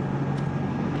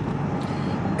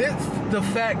 It's the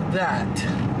fact that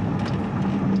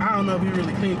I don't know if you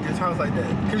really cleaned this house like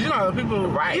that. Because you know, people,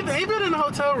 right. even in the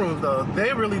hotel rooms though,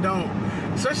 they really don't.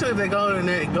 Especially if they go and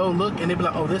they go look and they be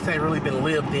like, oh, this ain't really been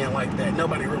lived in like that.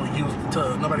 Nobody really used the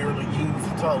tub. Nobody really used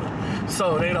the toilet.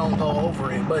 So they don't go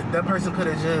over it. But that person could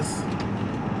have just,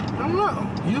 I don't know,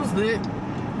 used it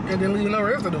and then leave no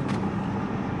residue.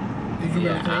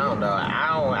 Yeah, I don't know.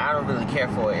 I don't really care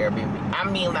for Airbnb. I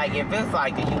mean, like if it's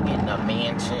like you getting a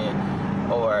mansion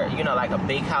or you know like a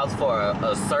big house for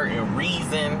a certain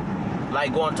reason,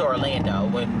 like going to Orlando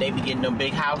when they be getting them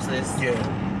big houses.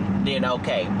 Yeah. Then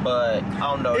okay, but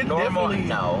on the normal,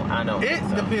 no, I don't. It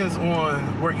depends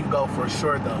on where you go for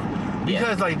sure, though.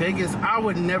 Because like Vegas, I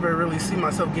would never really see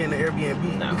myself getting an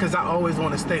Airbnb because I always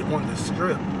want to stay on the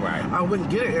strip. Right. I wouldn't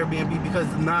get an Airbnb because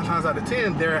 9 times out of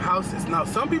 10 they're houses. Now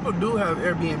some people do have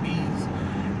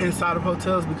Airbnbs inside of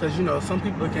hotels because you know some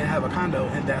people can have a condo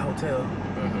in that hotel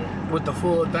with the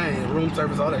full thing, room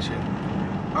service, all that shit,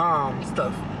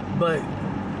 stuff. But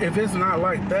if it's not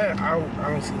like that, I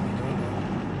don't see me doing that.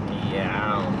 Yeah,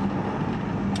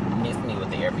 I don't miss me with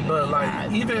the Airbnb. But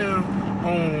like even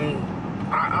on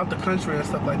out the country and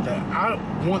stuff like that, I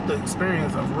want the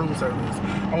experience of room service.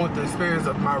 I want the experience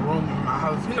of my room in my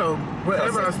house. You know,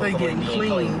 wherever I stay getting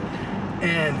clean.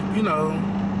 And you know,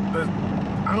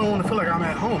 I don't want to feel like I'm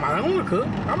at home. I don't want to cook.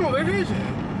 I'm on vacation.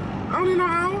 I don't need no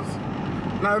house.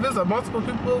 Now if there's a multiple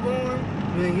people going,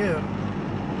 then yeah.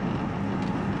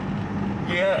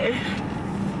 Yeah.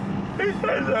 It's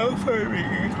a no for me.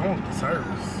 I want the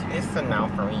service. It's a no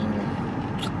for me.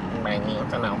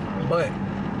 It's a no for me. But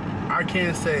I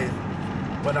can say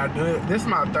when I do it, this is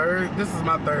my third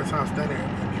time staying there.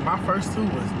 My first two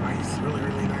was nice, really,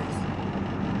 really nice.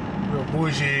 Real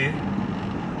bougie.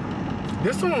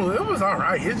 This one, it was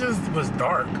alright. It just was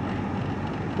dark.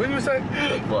 What did you say?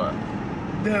 What?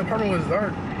 The apartment was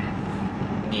dark.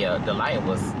 Yeah, the light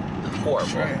was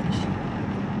horrible.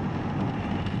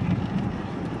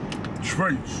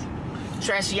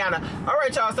 Trashiana. All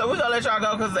right, y'all. So we're gonna let y'all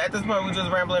go because at this point we're just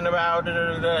rambling about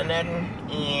nothing.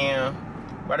 And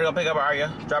about to go pick up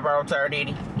Aria, drop her on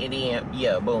Saturday, and then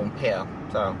yeah, boom, hell.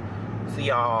 So see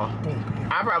y'all.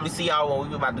 I'll probably see y'all when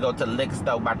we about to go to the liquor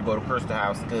store, about to go to Crystal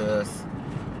House, cause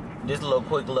this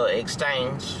quick little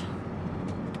exchange.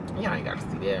 Y'all ain't got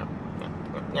to see that.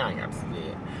 Y'all ain't got to see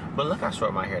that. But look how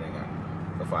short my hair done got.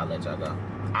 Before I let y'all go,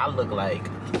 I look like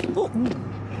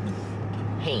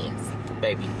hands.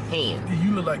 Baby, hands.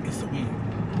 You look like it's a wig.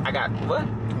 I got what?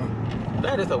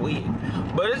 That is a wig,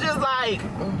 but it's just like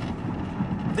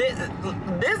this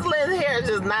length hair is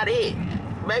just not it.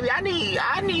 Baby, I need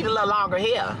a little longer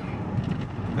hair.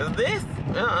 Cause this,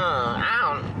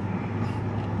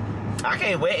 I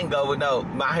can't wait and go with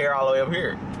my hair all the way up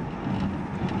here.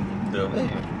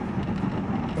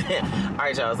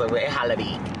 Alright, y'all. So we're at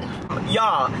Halloween.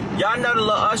 Y'all know the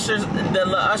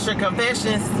little Usher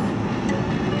confessions.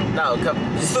 No,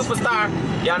 Superstar.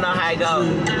 Y'all know how it goes.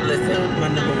 Listen,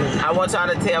 I want y'all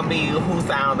to tell me who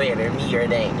sound better, me or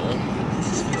Damien.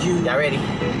 Y'all ready?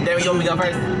 Damien, you want me to go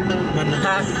first?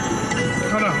 Huh?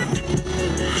 Hold on.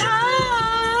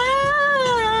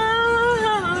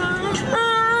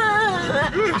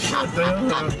 Shut the hell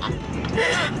up.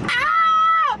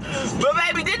 But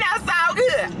baby, did that sound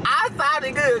good? I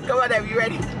sounded good. Come on, Damien, you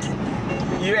ready?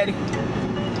 You ready?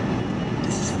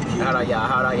 Hold on,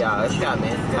 y'all. It's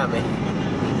coming.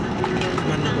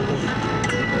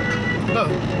 Look.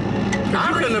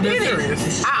 You couldn't have been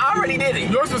serious. I already did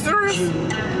it. Yours was serious?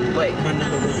 Wait.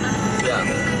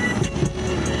 Yeah.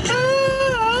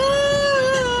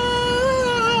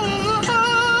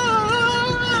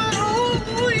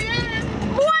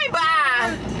 Boy,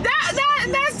 bye.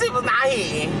 That shit was not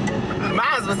here.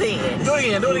 Mine was here. Do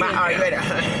it again. Alright, ready.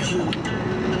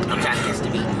 I'm trying to catch the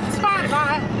beat.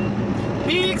 Spotlight.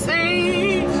 Big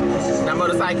stage. Now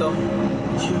motorcycle.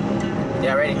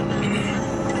 Yeah, ready? Wait a minute!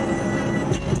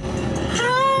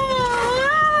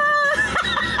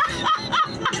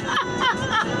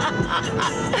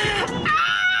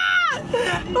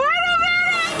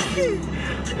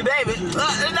 David,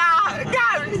 nah,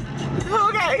 got me.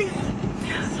 Okay.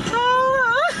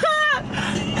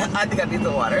 I think I need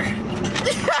some water.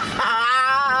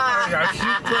 I got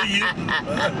shit for you.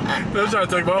 I'm trying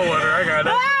to take my water. I got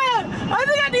it. I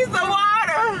think I need some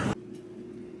water.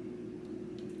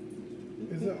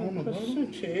 Is it on the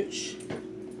bottom?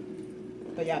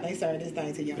 But yeah, they serve this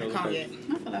thing to you on the cognac. I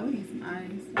feel like we need some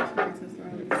ice.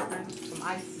 Some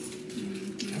ice.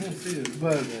 I don't see it,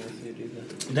 but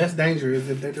that's dangerous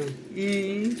if they do.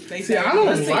 They See, I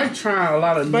don't like trying a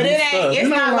lot of but new it stuff. ain't. It's You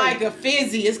know, not like a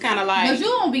fizzy. It's kind of like.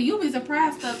 But you be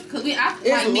surprised stuff because It's light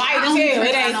as hell.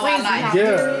 It ain't crazy.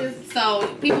 Yeah.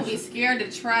 So people be scared to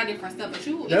try different stuff, but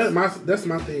you. That's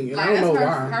my thing, and Like, I don't know her,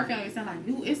 why. Her family sound like,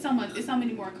 dude, it's so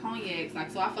many more cognacs.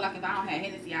 Like, so I feel like if I don't have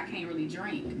Hennessy, I can't really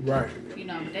drink. Right. You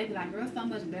know, but they be like, girl, so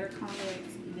much better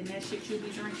cognacs than that shit you be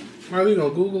drinking. Are you gonna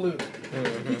Google it?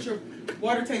 Get your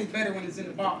water tastes better when it's in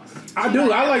the box. I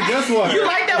do. I like just water. You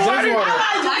like that water? Just water.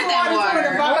 I like that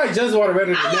water. I like just water better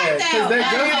than that. Cause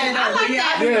that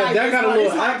got a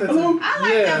little aftertaste. I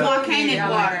like that volcanic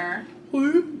water.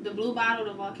 The blue bottle,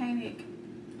 the volcanic.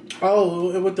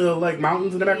 Oh, with the like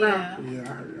mountains in the background? Yeah, I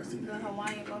heard. I see The that.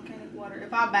 Hawaiian volcanic water.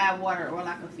 If I buy water or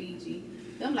like a Fiji,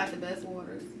 them like the best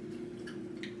waters.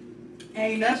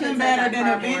 Ain't nothing better than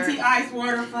a venti ice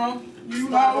water from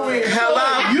you always.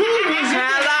 Hello.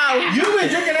 You been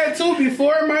drinking that too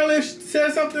before Mylen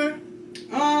said something?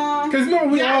 Cause remember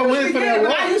we all went for that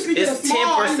water. It's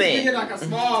 10%. Get like a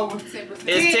small one. 10%.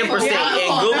 It's 10%.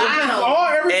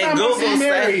 And Google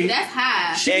say That's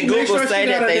high. And Google say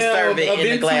that they serve it in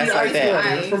the glass like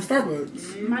that. From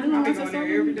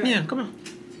Starbucks. Yeah, come on.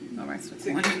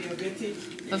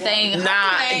 The thing.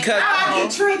 Nah, because I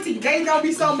get Trinity. They gonna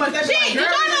be so much. That Shit, you don't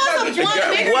know some blunt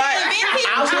bigger what? than Venti?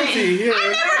 I went. I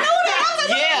never knew that.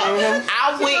 Yeah,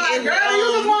 I went in. Girl, you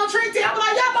just want Trinity. I'm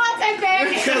like, y'all boy, take that.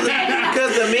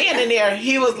 Because the man in there,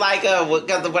 he was like,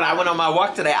 because when I went on my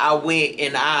walk today, I went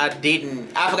and I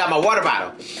forgot my water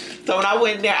bottle. So when I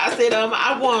went in there, I said,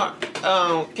 I want,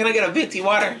 can I get a venti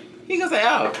water? He gonna say,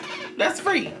 oh, that's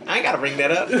free. I ain't gotta bring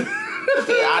that up.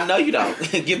 I know you don't.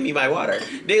 Give me my water.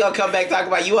 They gonna come back talk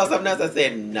about you want something else. I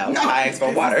said no. I asked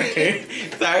for water.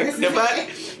 Sorry, the fuck.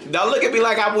 Don't look at me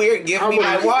like I'm weird. Give me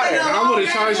my water. I'm gonna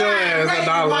charge your ass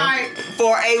 $1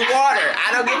 for a water. I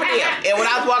don't give a damn. And when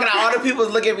I was walking out, all the people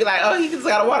was looking at me like, "Oh, he just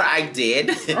got a water." I did.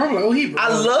 I'm like, oh, I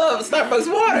love Starbucks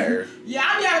water. Yeah,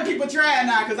 I be having people trying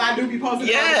now because I do be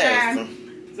posting all the time.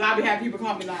 So I be having people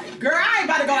call me like, "Girl, I ain't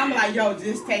about to go." I'm like, "Yo,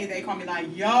 just taste." They call me like,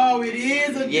 "Yo, it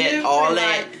is a yeah, all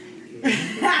that."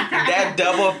 That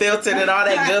double filtered and all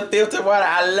that good filtered water,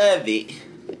 I love it.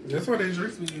 That's what they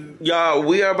drink me. Y'all,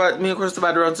 me and Chris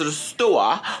about to run to the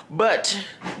store, but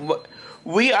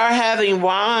we are having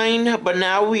wine, but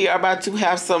now we are about to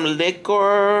have some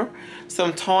liquor,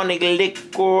 some tonic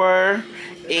liquor,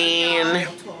 and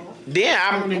then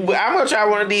I'm gonna try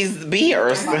one of these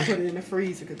beers. I'm gonna put it in the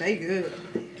freezer because they good.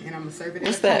 And I'm gonna serve it.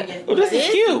 What's that? Oh, this is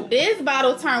cute. This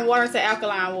bottle turn water to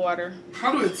alkaline water.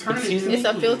 How do it turn it? It's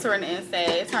a filter in the inside.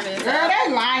 It turns into. Girl, that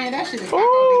lying. That shit is.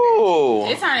 Ooh.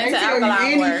 It turns into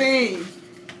alkaline water.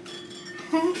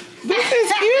 This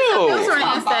is cute. Filter in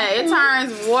the inside. It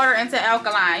turns water into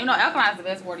alkaline. You know, alkaline is the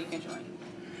best water you can drink.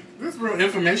 This real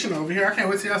information over here. I can't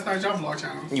wait till y'all start your vlog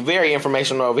channel. You're very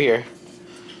informational over here.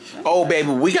 Oh, baby,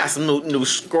 we got some new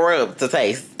scrub to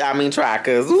taste. I mean, try,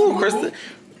 cause Kristen.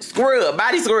 Scrub,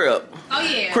 body scrub. Oh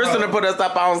yeah. Kristen put us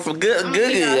up on some good,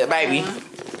 baby.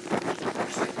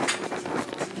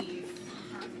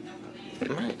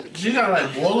 You got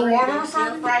like boiling water or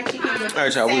something? Fried chicken.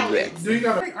 Alright, y'all, we back. Do you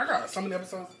got? I got so many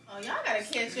episodes. Oh, y'all gotta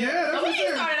catch up. Yeah, So we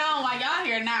ain't started on while y'all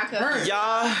here now, cause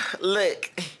Y'all,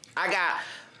 look, I got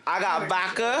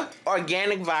vodka,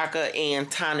 organic vodka,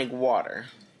 and tonic water.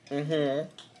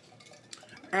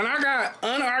 And I got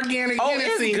unorganic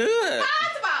Hennessy. It's good.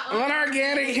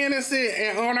 Unorganic Hennessy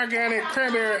and unorganic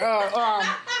cranberry.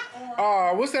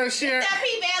 What's that shit? that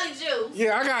P Valley juice.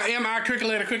 Yeah, I got MI cricket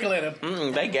letter.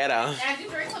 They ghetto. After you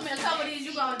drink some of these,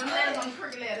 you go them letters on the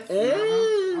cricket letters.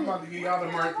 I'm about to get y'all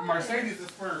the Mercedes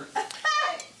first.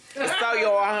 So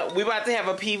y'all, we about to have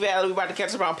a P Valley. We about to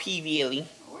catch up on P Valley.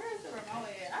 Where is the remote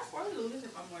at? I swear we lose this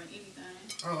remote more than anything.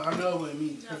 Oh, I know what it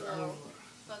means.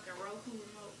 Fucking Roku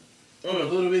remote.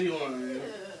 A little bitty one.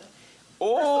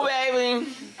 Oh, baby.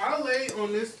 I lay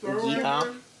on this throw right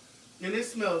here, and it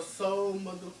smells so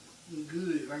motherfucking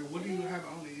good. Like, what do you have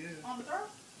on it? Yeah. On the throw?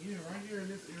 Yeah, right here in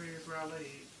this area is where I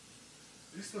laid.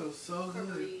 It smells so good.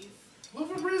 Febreze. What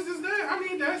Febreze is that? I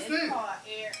need that scent. It's called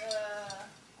Air.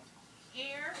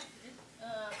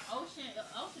 It's Ocean.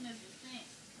 Ocean is the scent,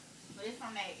 but it's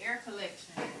from that Air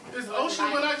collection. It's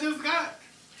Ocean what I just got.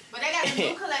 But they got a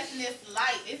new collection that's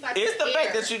light. It's like It's the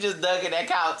fact that you just dug in that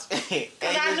couch.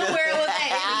 Because I knew where it was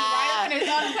at. It was right up in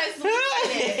the other places we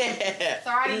played at. So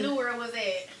I already knew where it was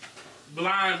at.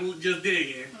 Blind just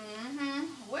digging.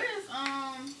 Where is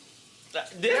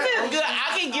This is good.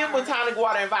 I can get with tonic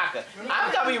water and vodka.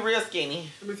 I'm gonna be real skinny.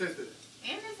 Let me taste it.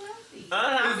 And it's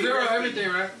healthy. It's zero everything,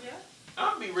 right? Yeah.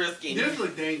 I'm gonna be real skinny. This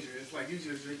look dangerous. Like you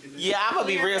just drinking this. Yeah, I'm gonna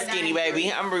be real skinny, baby.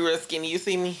 I'm gonna be real skinny. You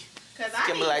see me? Cause I It's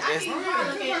gonna be need, like I this. need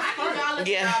y'all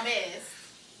looking y'all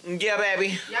best. Yeah, baby.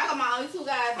 Y'all got my only two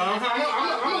guys. I'm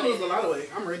gonna lose a lot of weight.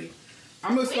 I'm ready.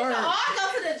 I'm gonna We can start all go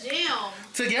to the gym.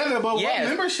 together, but what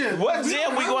membership? What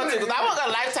gym we going to? Because I want to go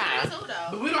Lifetime.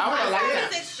 But we don't have a It's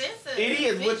life. expensive. It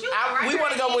is. Bitch, you right We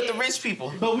want to there go with at the rich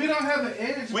people. But we don't have an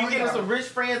edge. We getting some rich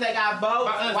friends that got both.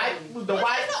 The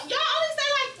wife. Y'all only stay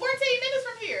like 14 minutes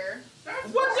from here.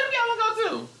 What gym y'all want to go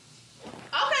to?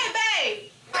 Okay,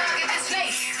 babe.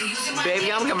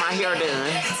 Baby, I'm getting my hair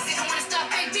done.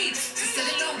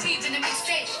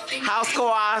 House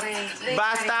Coas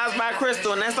by Styles by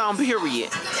Crystal, and that's on period.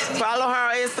 Follow her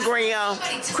on Instagram.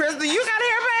 Crystal, you got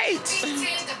hair, babe?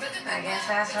 I guess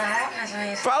that's what happens when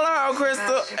you Follow her on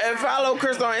Crystal and follow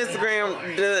Crystal on Instagram.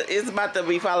 It's about to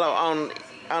be followed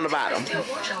on the bottom.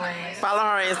 Follow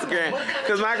her on Instagram.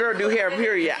 Because my girl do hair,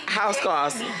 period. House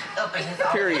Coas,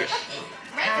 period.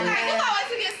 You always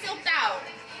to get silked out.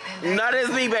 No, that's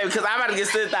me, baby, because I'm about to get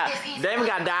sit out. Damon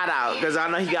got dyed out because I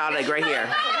know he got all that gray hair.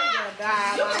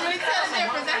 You can really tell the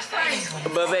difference. That's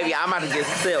crazy. But, baby, I'm about to get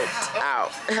silked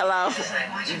out. Hello?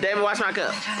 Damon, watch my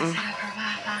cup.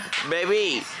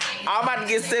 Baby, I'm about to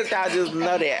get silked out. Just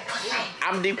know that.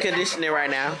 I'm deep conditioning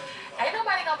right now. ain't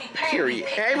nobody gonna be paying. Period.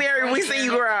 Hey, Mary, we see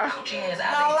you, girl.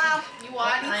 Hello. You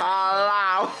want?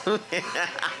 Hello.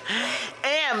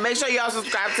 And make sure y'all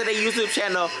subscribe to the YouTube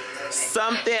channel.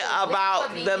 Something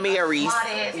about the Marys,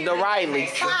 the Rileys.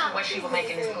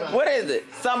 What is it?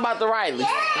 Something about the Rileys.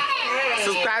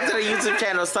 Subscribe to the YouTube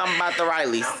channel. Something about the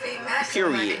Rileys.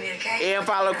 Period. And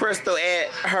follow Crystal at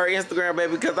her Instagram,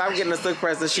 baby, because I'm getting a silk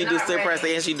press, and she do silk press,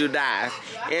 and she do dyes,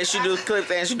 and she do clips,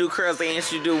 and she do curls, and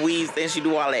she do weaves, and she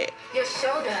do all that. Your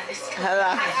shoulder is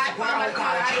Hello.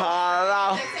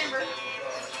 Hello.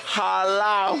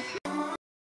 Hello.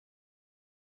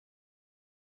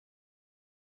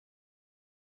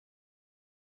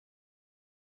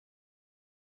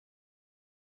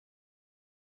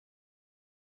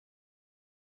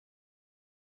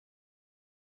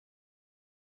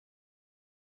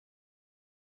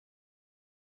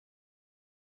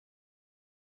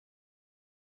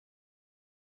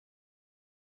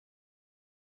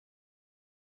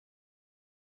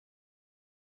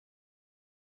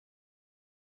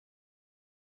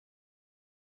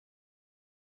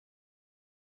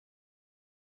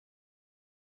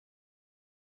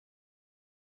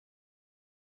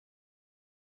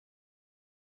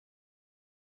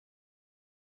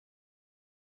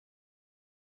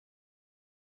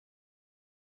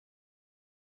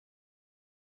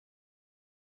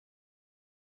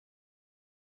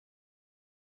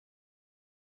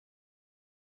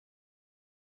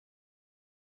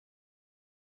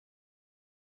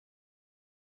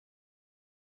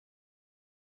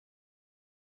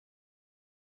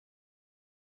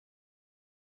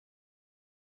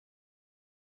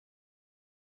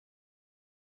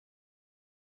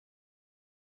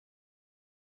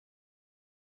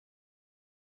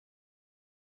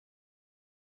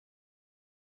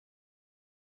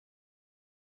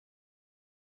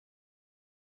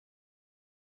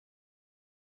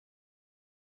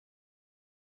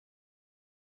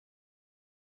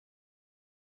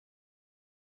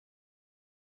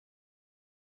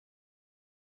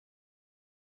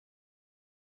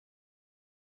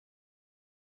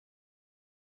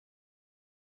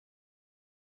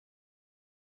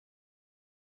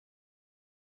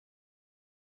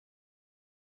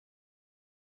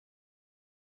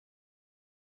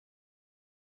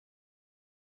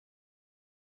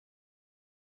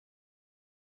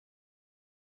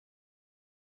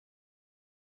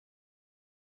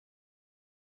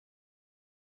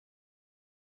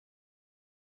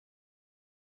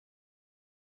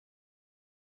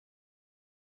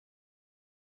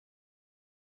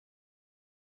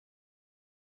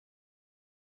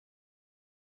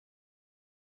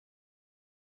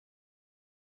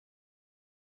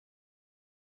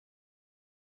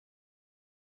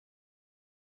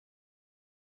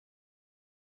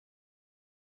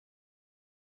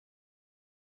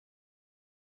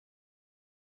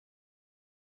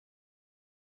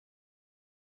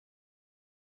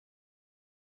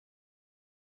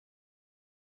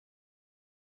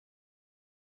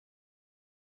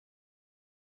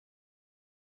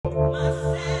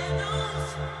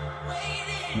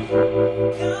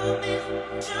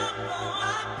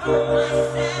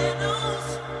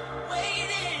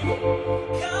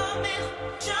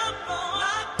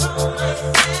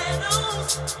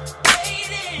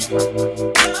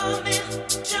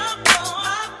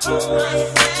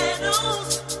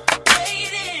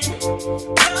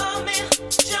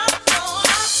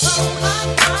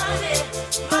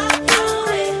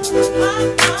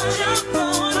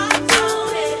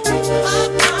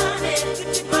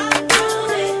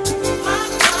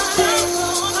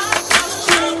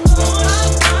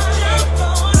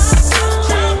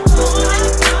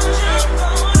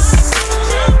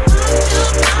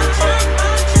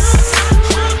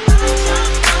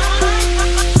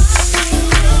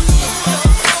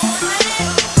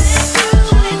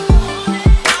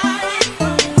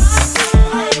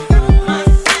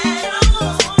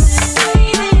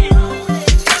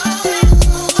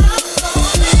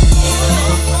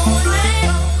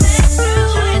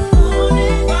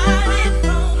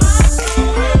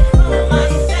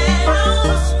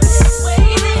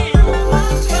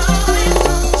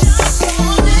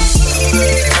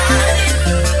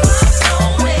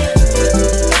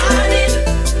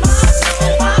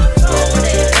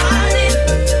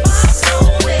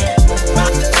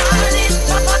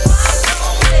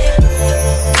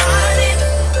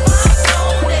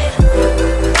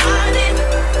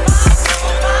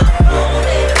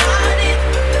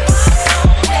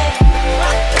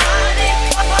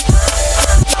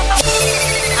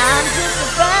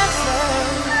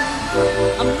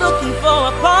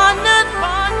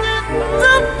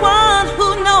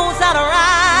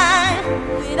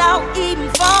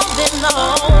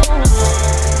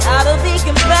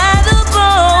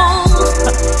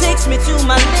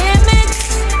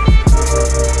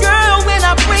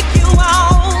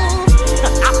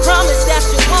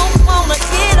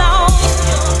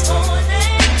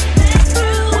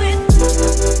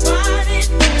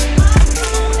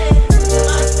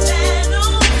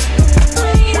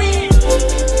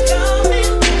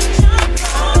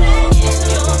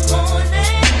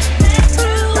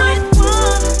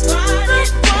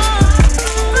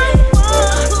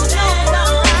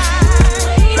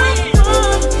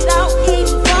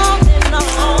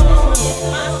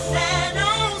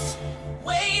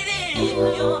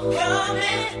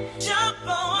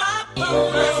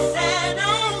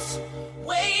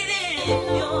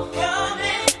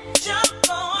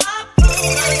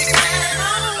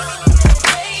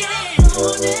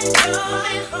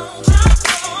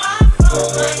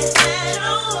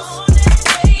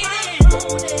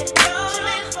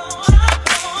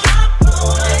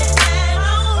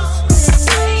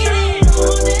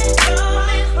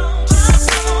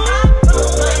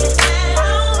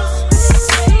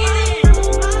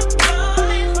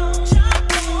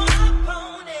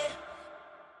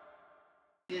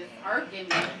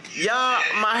 Y'all,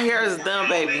 my hair is done,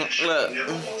 baby. Look.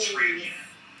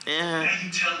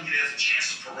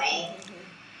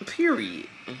 Period.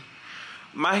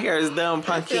 My hair is done,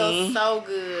 Pumpkin. It feels so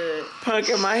good.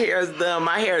 Pumpkin, my hair is done.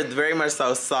 My hair is very much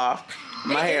so soft.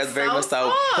 My hair is very much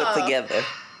so put together.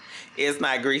 It's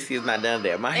not greasy. It's not done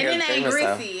there. My hair is very much so. And it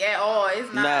ain't greasy at all.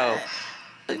 It's not.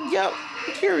 No. Yep.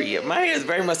 Period. My hair is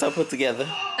very much so put together.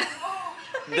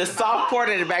 The soft part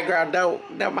in the background, don't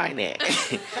mind that.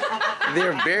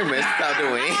 They're very much so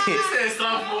doing. You said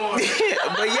soft part.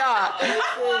 But y'all,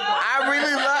 I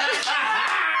really love.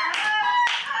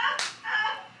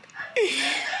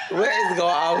 What is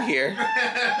going on here?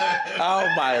 Oh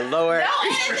my Lord.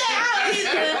 Don't edit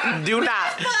that out. Do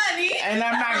not. Funny. And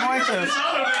I'm not going to.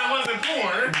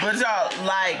 But y'all,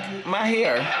 like, my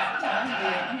hair.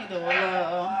 Let me do a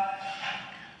little.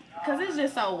 Because it's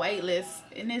just so weightless.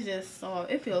 And it's just so,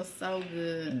 it feels so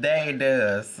good. It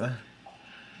does.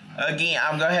 Again,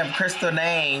 I'm going to have Crystal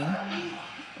name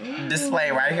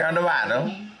display right here on the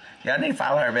bottom. Y'all need to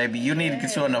follow her, baby. You need to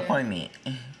get you an appointment.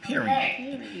 Period.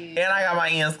 And I got my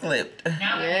ends clipped.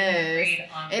 Yes.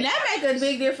 And that makes a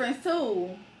big difference, too.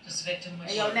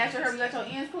 And your natural hair, you got your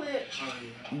ends clipped?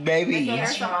 Baby. Make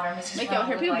your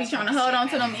hair, people be trying to hold on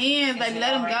to them ends. Baby,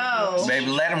 let them go. Baby,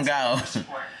 let them go.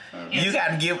 You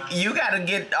gotta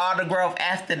get all the growth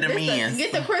after the ends.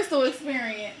 Get the crystal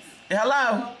experience.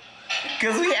 Hello?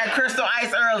 Because we had crystal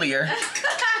ice earlier.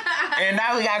 And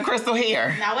now we got crystal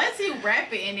hair. Now once you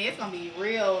wrap it in it, it's gonna be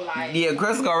real like. Yeah,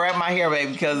 Crystal gonna wrap my hair,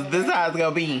 baby, because this is how it's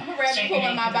gonna be. I'm gonna wrap it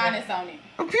put my bonnets on it.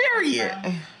 Period.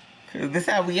 Cause this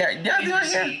how we are. Y'all doing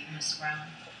here?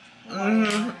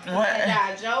 What? I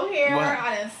got Joe hair. What?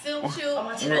 I done silk you.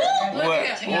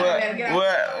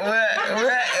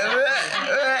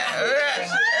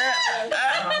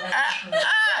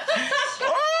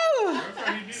 Oh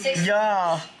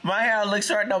My hair looks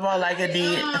short no more like it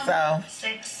did. So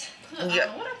 6.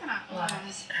 yeah. What can I?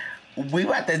 We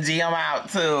about to gym out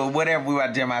to whatever we about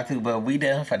to gym out to, but we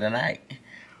done for the night.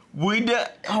 We done.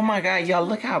 Oh my God, y'all,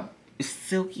 look how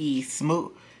silky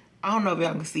smooth. I don't know if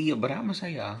y'all can see it, but I'm gonna show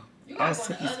y'all. You gotta go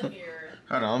in the other mirror.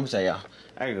 Hold on, I'm gonna show y'all.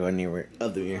 I can go in the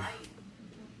other mirror.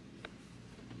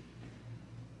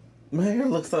 My hair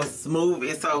looks so smooth.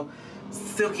 It's so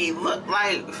silky. Look at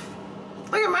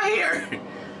my hair.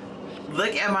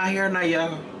 Look at my hair now,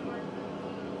 y'all.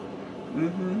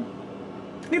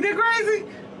 Ain't that crazy?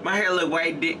 My hair look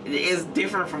it's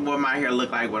different from what my hair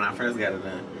looked like when I first got it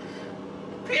done.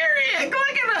 Period.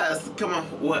 Look at us. Come on.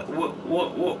 What?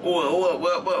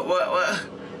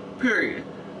 Period.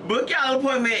 Book y'all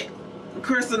appointment.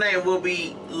 Crystal name will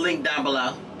be linked down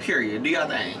below. Period. Do y'all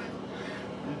thing.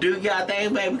 Do y'all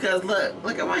thing, baby, because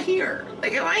look at my hair.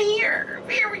 Look at my hair.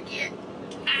 Period.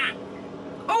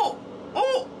 Oh.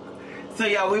 So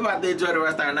y'all, we about to enjoy the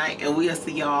rest of our night, and we'll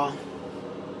see y'all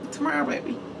tomorrow,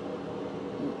 baby.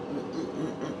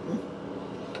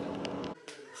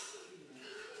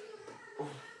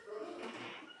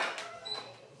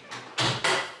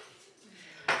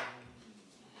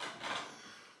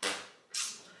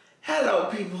 Hello,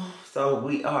 people. So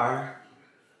we are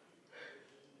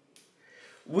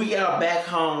back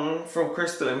home from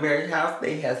Crystal and Mary's house.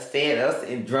 They has fed us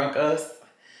and drunk us.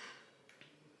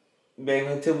 Baby,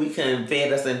 until we couldn't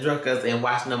fed us and drunk us and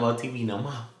watch no more TV no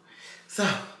more. So,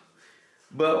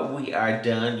 but we are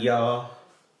done, y'all.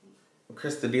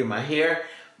 Crystal did my hair.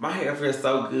 My hair feels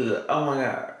so good. Oh my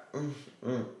God.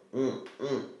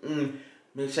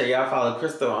 Make sure y'all follow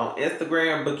Crystal on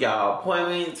Instagram. Book y'all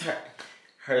appointments.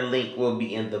 Her link will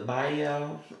be in the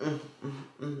bio.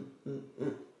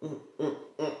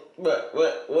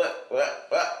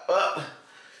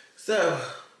 So,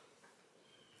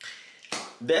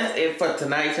 that's it for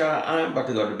tonight, y'all. I'm about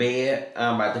to go to bed.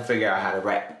 I'm about to figure out how to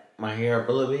wrap my hair up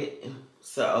a little bit.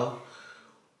 So,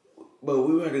 but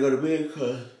we about to go to bed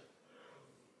because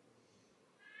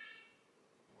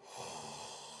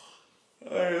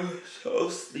I'm so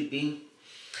sleepy.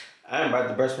 I'm about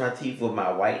to brush my teeth with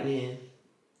my whitening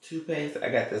toothpaste. I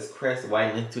got this Crest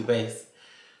whitening toothpaste.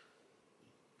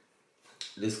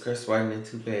 This Crest whitening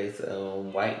toothpaste,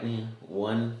 whitening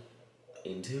 1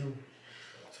 and 2.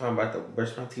 So I'm about to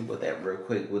brush my teeth with that real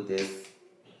quick with this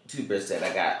toothbrush that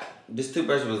I got. This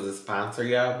toothbrush was a sponsor,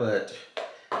 y'all, but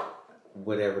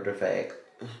whatever the fact,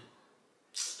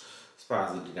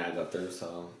 sponsor did not go through,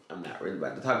 so I'm not really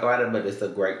about to talk about it, but it's a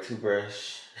great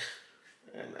toothbrush.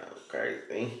 I know,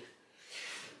 crazy.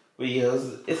 But yeah,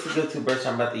 it's a good toothbrush.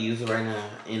 I'm about to use it right now,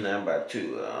 and I'm about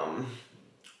to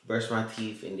brush my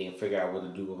teeth and then figure out what to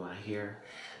do with my hair.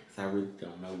 So I really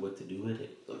don't know what to do with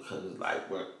it, because it's like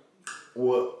what.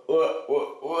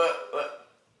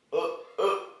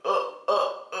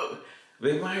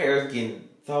 But my hair is getting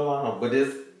so long, but I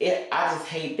just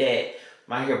hate that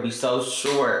my hair be so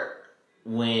short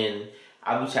when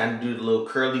I be trying to do the little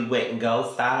curly wet and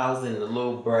go styles and the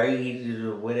little braid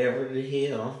or whatever the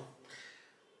hell.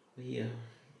 But yeah,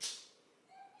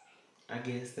 I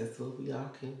guess that's what we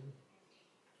all can.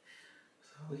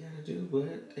 That's all we gotta do.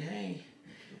 But hey,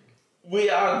 we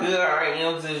all good. Our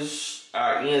ends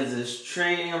is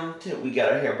trimmed. We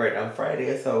got our hair braided on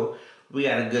Friday, so we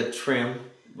got a good trim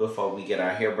before we get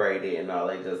our hair braided and all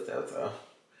that good stuff. So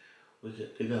we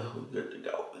good to go. We good to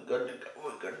go. We good to go.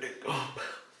 We good to go.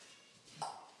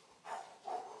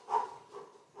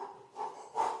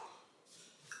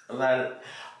 A lot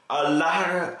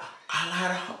of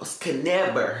hoes could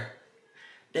never.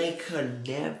 They could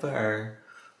never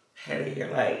have their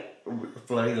hair like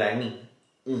flirty like me.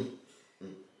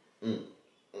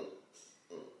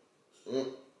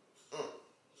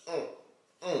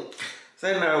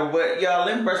 So no, but y'all,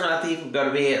 let me brush my teeth and go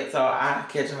to bed. So I'll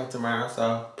catch y'all tomorrow.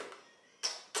 So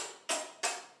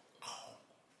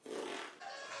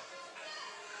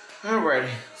alrighty,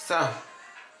 so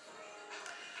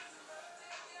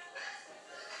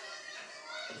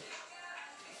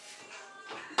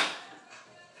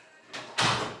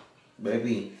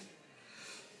baby,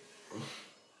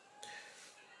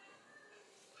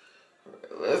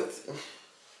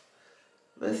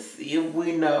 let's see if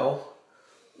we know.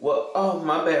 Well, oh,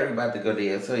 my battery about to go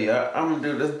dead. So y'all, I'm gonna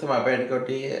do this until my battery go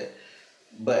dead.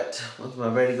 But once my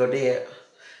battery go dead,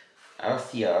 I'll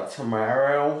see y'all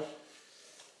tomorrow.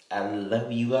 I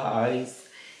love you guys,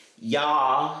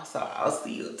 y'all. So I'll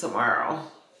see you tomorrow.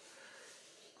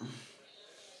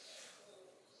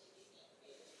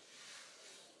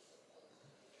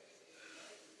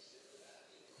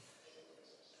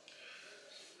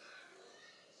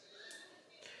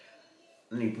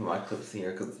 need to put my clips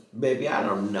here because, baby, I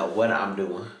don't know what I'm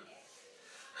doing.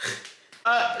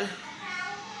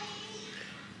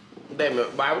 Damn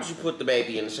it, why would you put the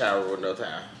baby in the shower with no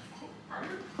towel?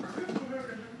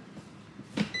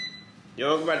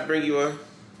 Yo, I'm about to bring you a...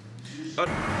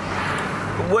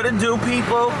 What it do,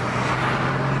 people?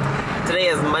 Today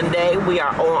is Monday. We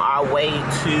are on our way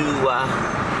to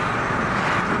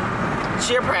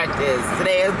cheer practice.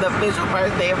 Today is the official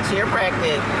first day of cheer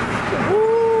practice.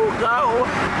 Woo, go.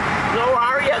 Go,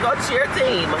 Aria, go cheer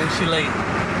team. Is she late?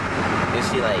 Is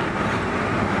she late?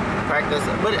 Practice,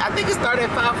 but I think it started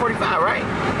at 5:45, right?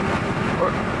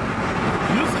 Or,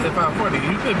 you said 5:40.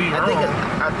 You could be wrong.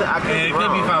 I could be it wrong.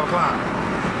 Could be 5 o'clock.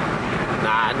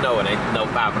 Nah, I know it ain't no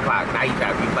 5 o'clock. Now you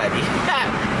trying to be funny.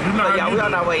 You know but y'all, we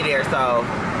on our way there, so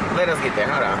let us get there.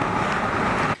 Hold on.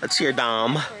 A cheer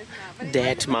dom.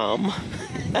 Dad's mom.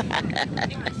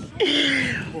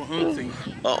 Or auntie.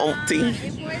 A auntie.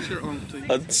 Cheer auntie.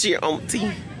 A cheer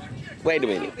auntie. Wait a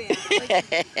minute.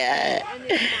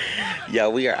 Yo,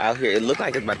 we are out here. It looks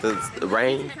like it's about to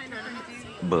rain,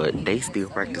 but they still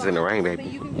practice in the rain,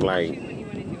 baby. Like,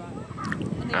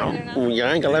 y'all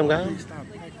ain't gonna let them go?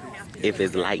 If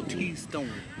it's lightning.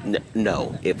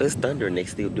 No, if it's thundering, they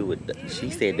still do it. She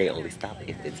said they only stop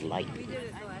if it's lightning.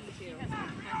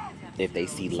 If they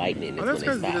see lightning, Oh, that's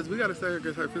that's when they crazy stop. because we gotta say her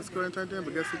because her physical ain't turned in,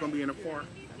 but guess who's gonna be in the car?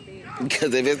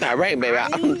 Because if it's not raining, baby,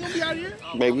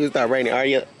 maybe it's not raining. Are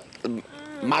you?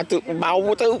 My two,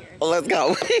 let's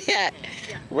go.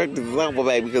 Practice is over,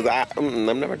 baby, because I'm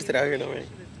never about to sit out here in the rain.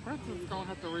 Practice is gonna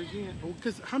have to rig in.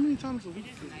 Because how many times a week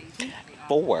is it?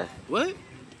 4. What?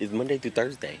 It's Monday through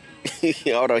Thursday.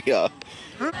 Hold on, y'all.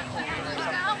 Huh?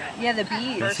 Yeah, the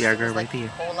bees. You see our girl right there?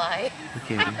 Pool light.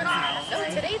 Look at her. No,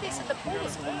 today they said the pool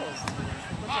was closed.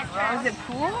 Was it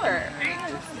pool or?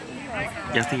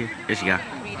 Y'all see her? There she go.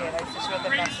 We did. I just read the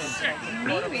message.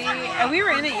 Maybe. We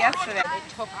were in it yesterday. I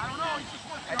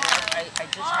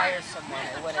just hired someone.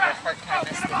 I went in a part-time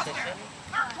esthetician.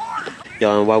 Yo,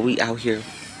 and while we out here,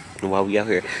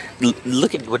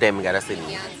 look at what that man got us in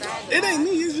here. It ain't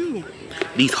me, it's you.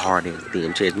 These hard ass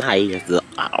damn chairs. My ass is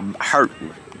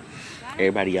hurting.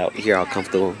 Everybody out here all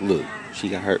comfortable. Look, she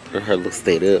got her little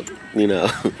stayed up, you know.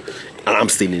 And I'm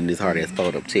sitting in this hard ass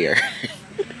fold up chair.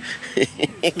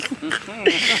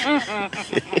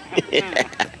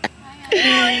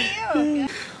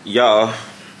 Y'all,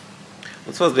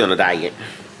 I'm supposed to be on a diet.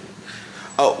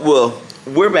 Oh, well,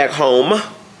 we're back home.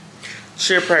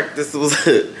 Cheer practice was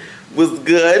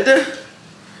good.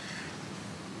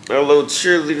 Our little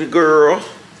cheerleader girl.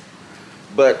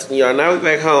 But y'all, now we're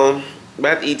back home.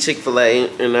 About to eat Chick-fil-A,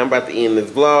 and I'm about to end this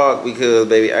vlog because,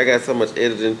 baby, I got so much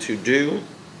editing to do.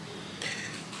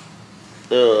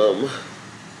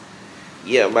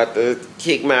 Yeah, I'm about to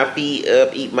kick my feet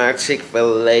up, eat my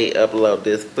Chick-fil-A, upload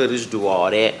this footage, do all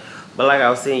that. But like I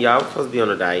was saying, y'all, I was supposed to be on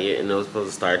a diet, and it was supposed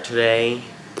to start today.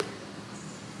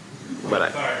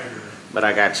 But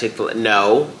I got Chick-fil-A.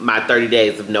 No, my 30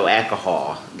 days of no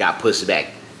alcohol got pushed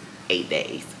back 8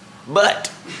 days.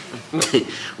 But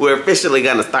we're officially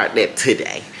gonna start that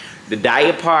today. The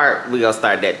diet part, we're gonna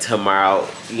start that tomorrow,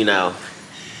 you know,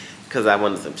 because I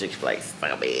wanted some Chick-fil-A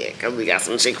so bad. Because we got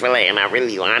some Chick-fil-A and I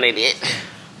really wanted it.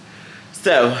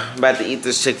 So, I'm about to eat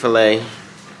this Chick-fil-A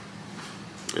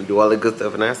and do all the good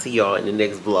stuff. And I'll see y'all in the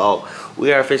next vlog.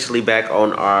 We are officially back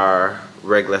on our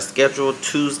regular schedule.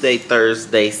 Tuesday,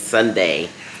 Thursday, Sunday.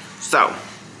 So,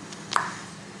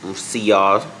 we'll see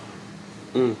y'all.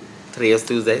 Today is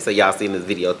Tuesday, so y'all seen this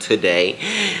video today.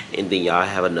 And then y'all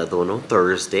have another one on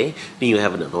Thursday. Then you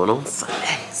have another one on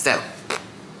Sunday. So,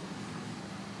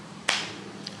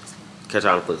 catch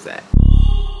y'all on the flip side.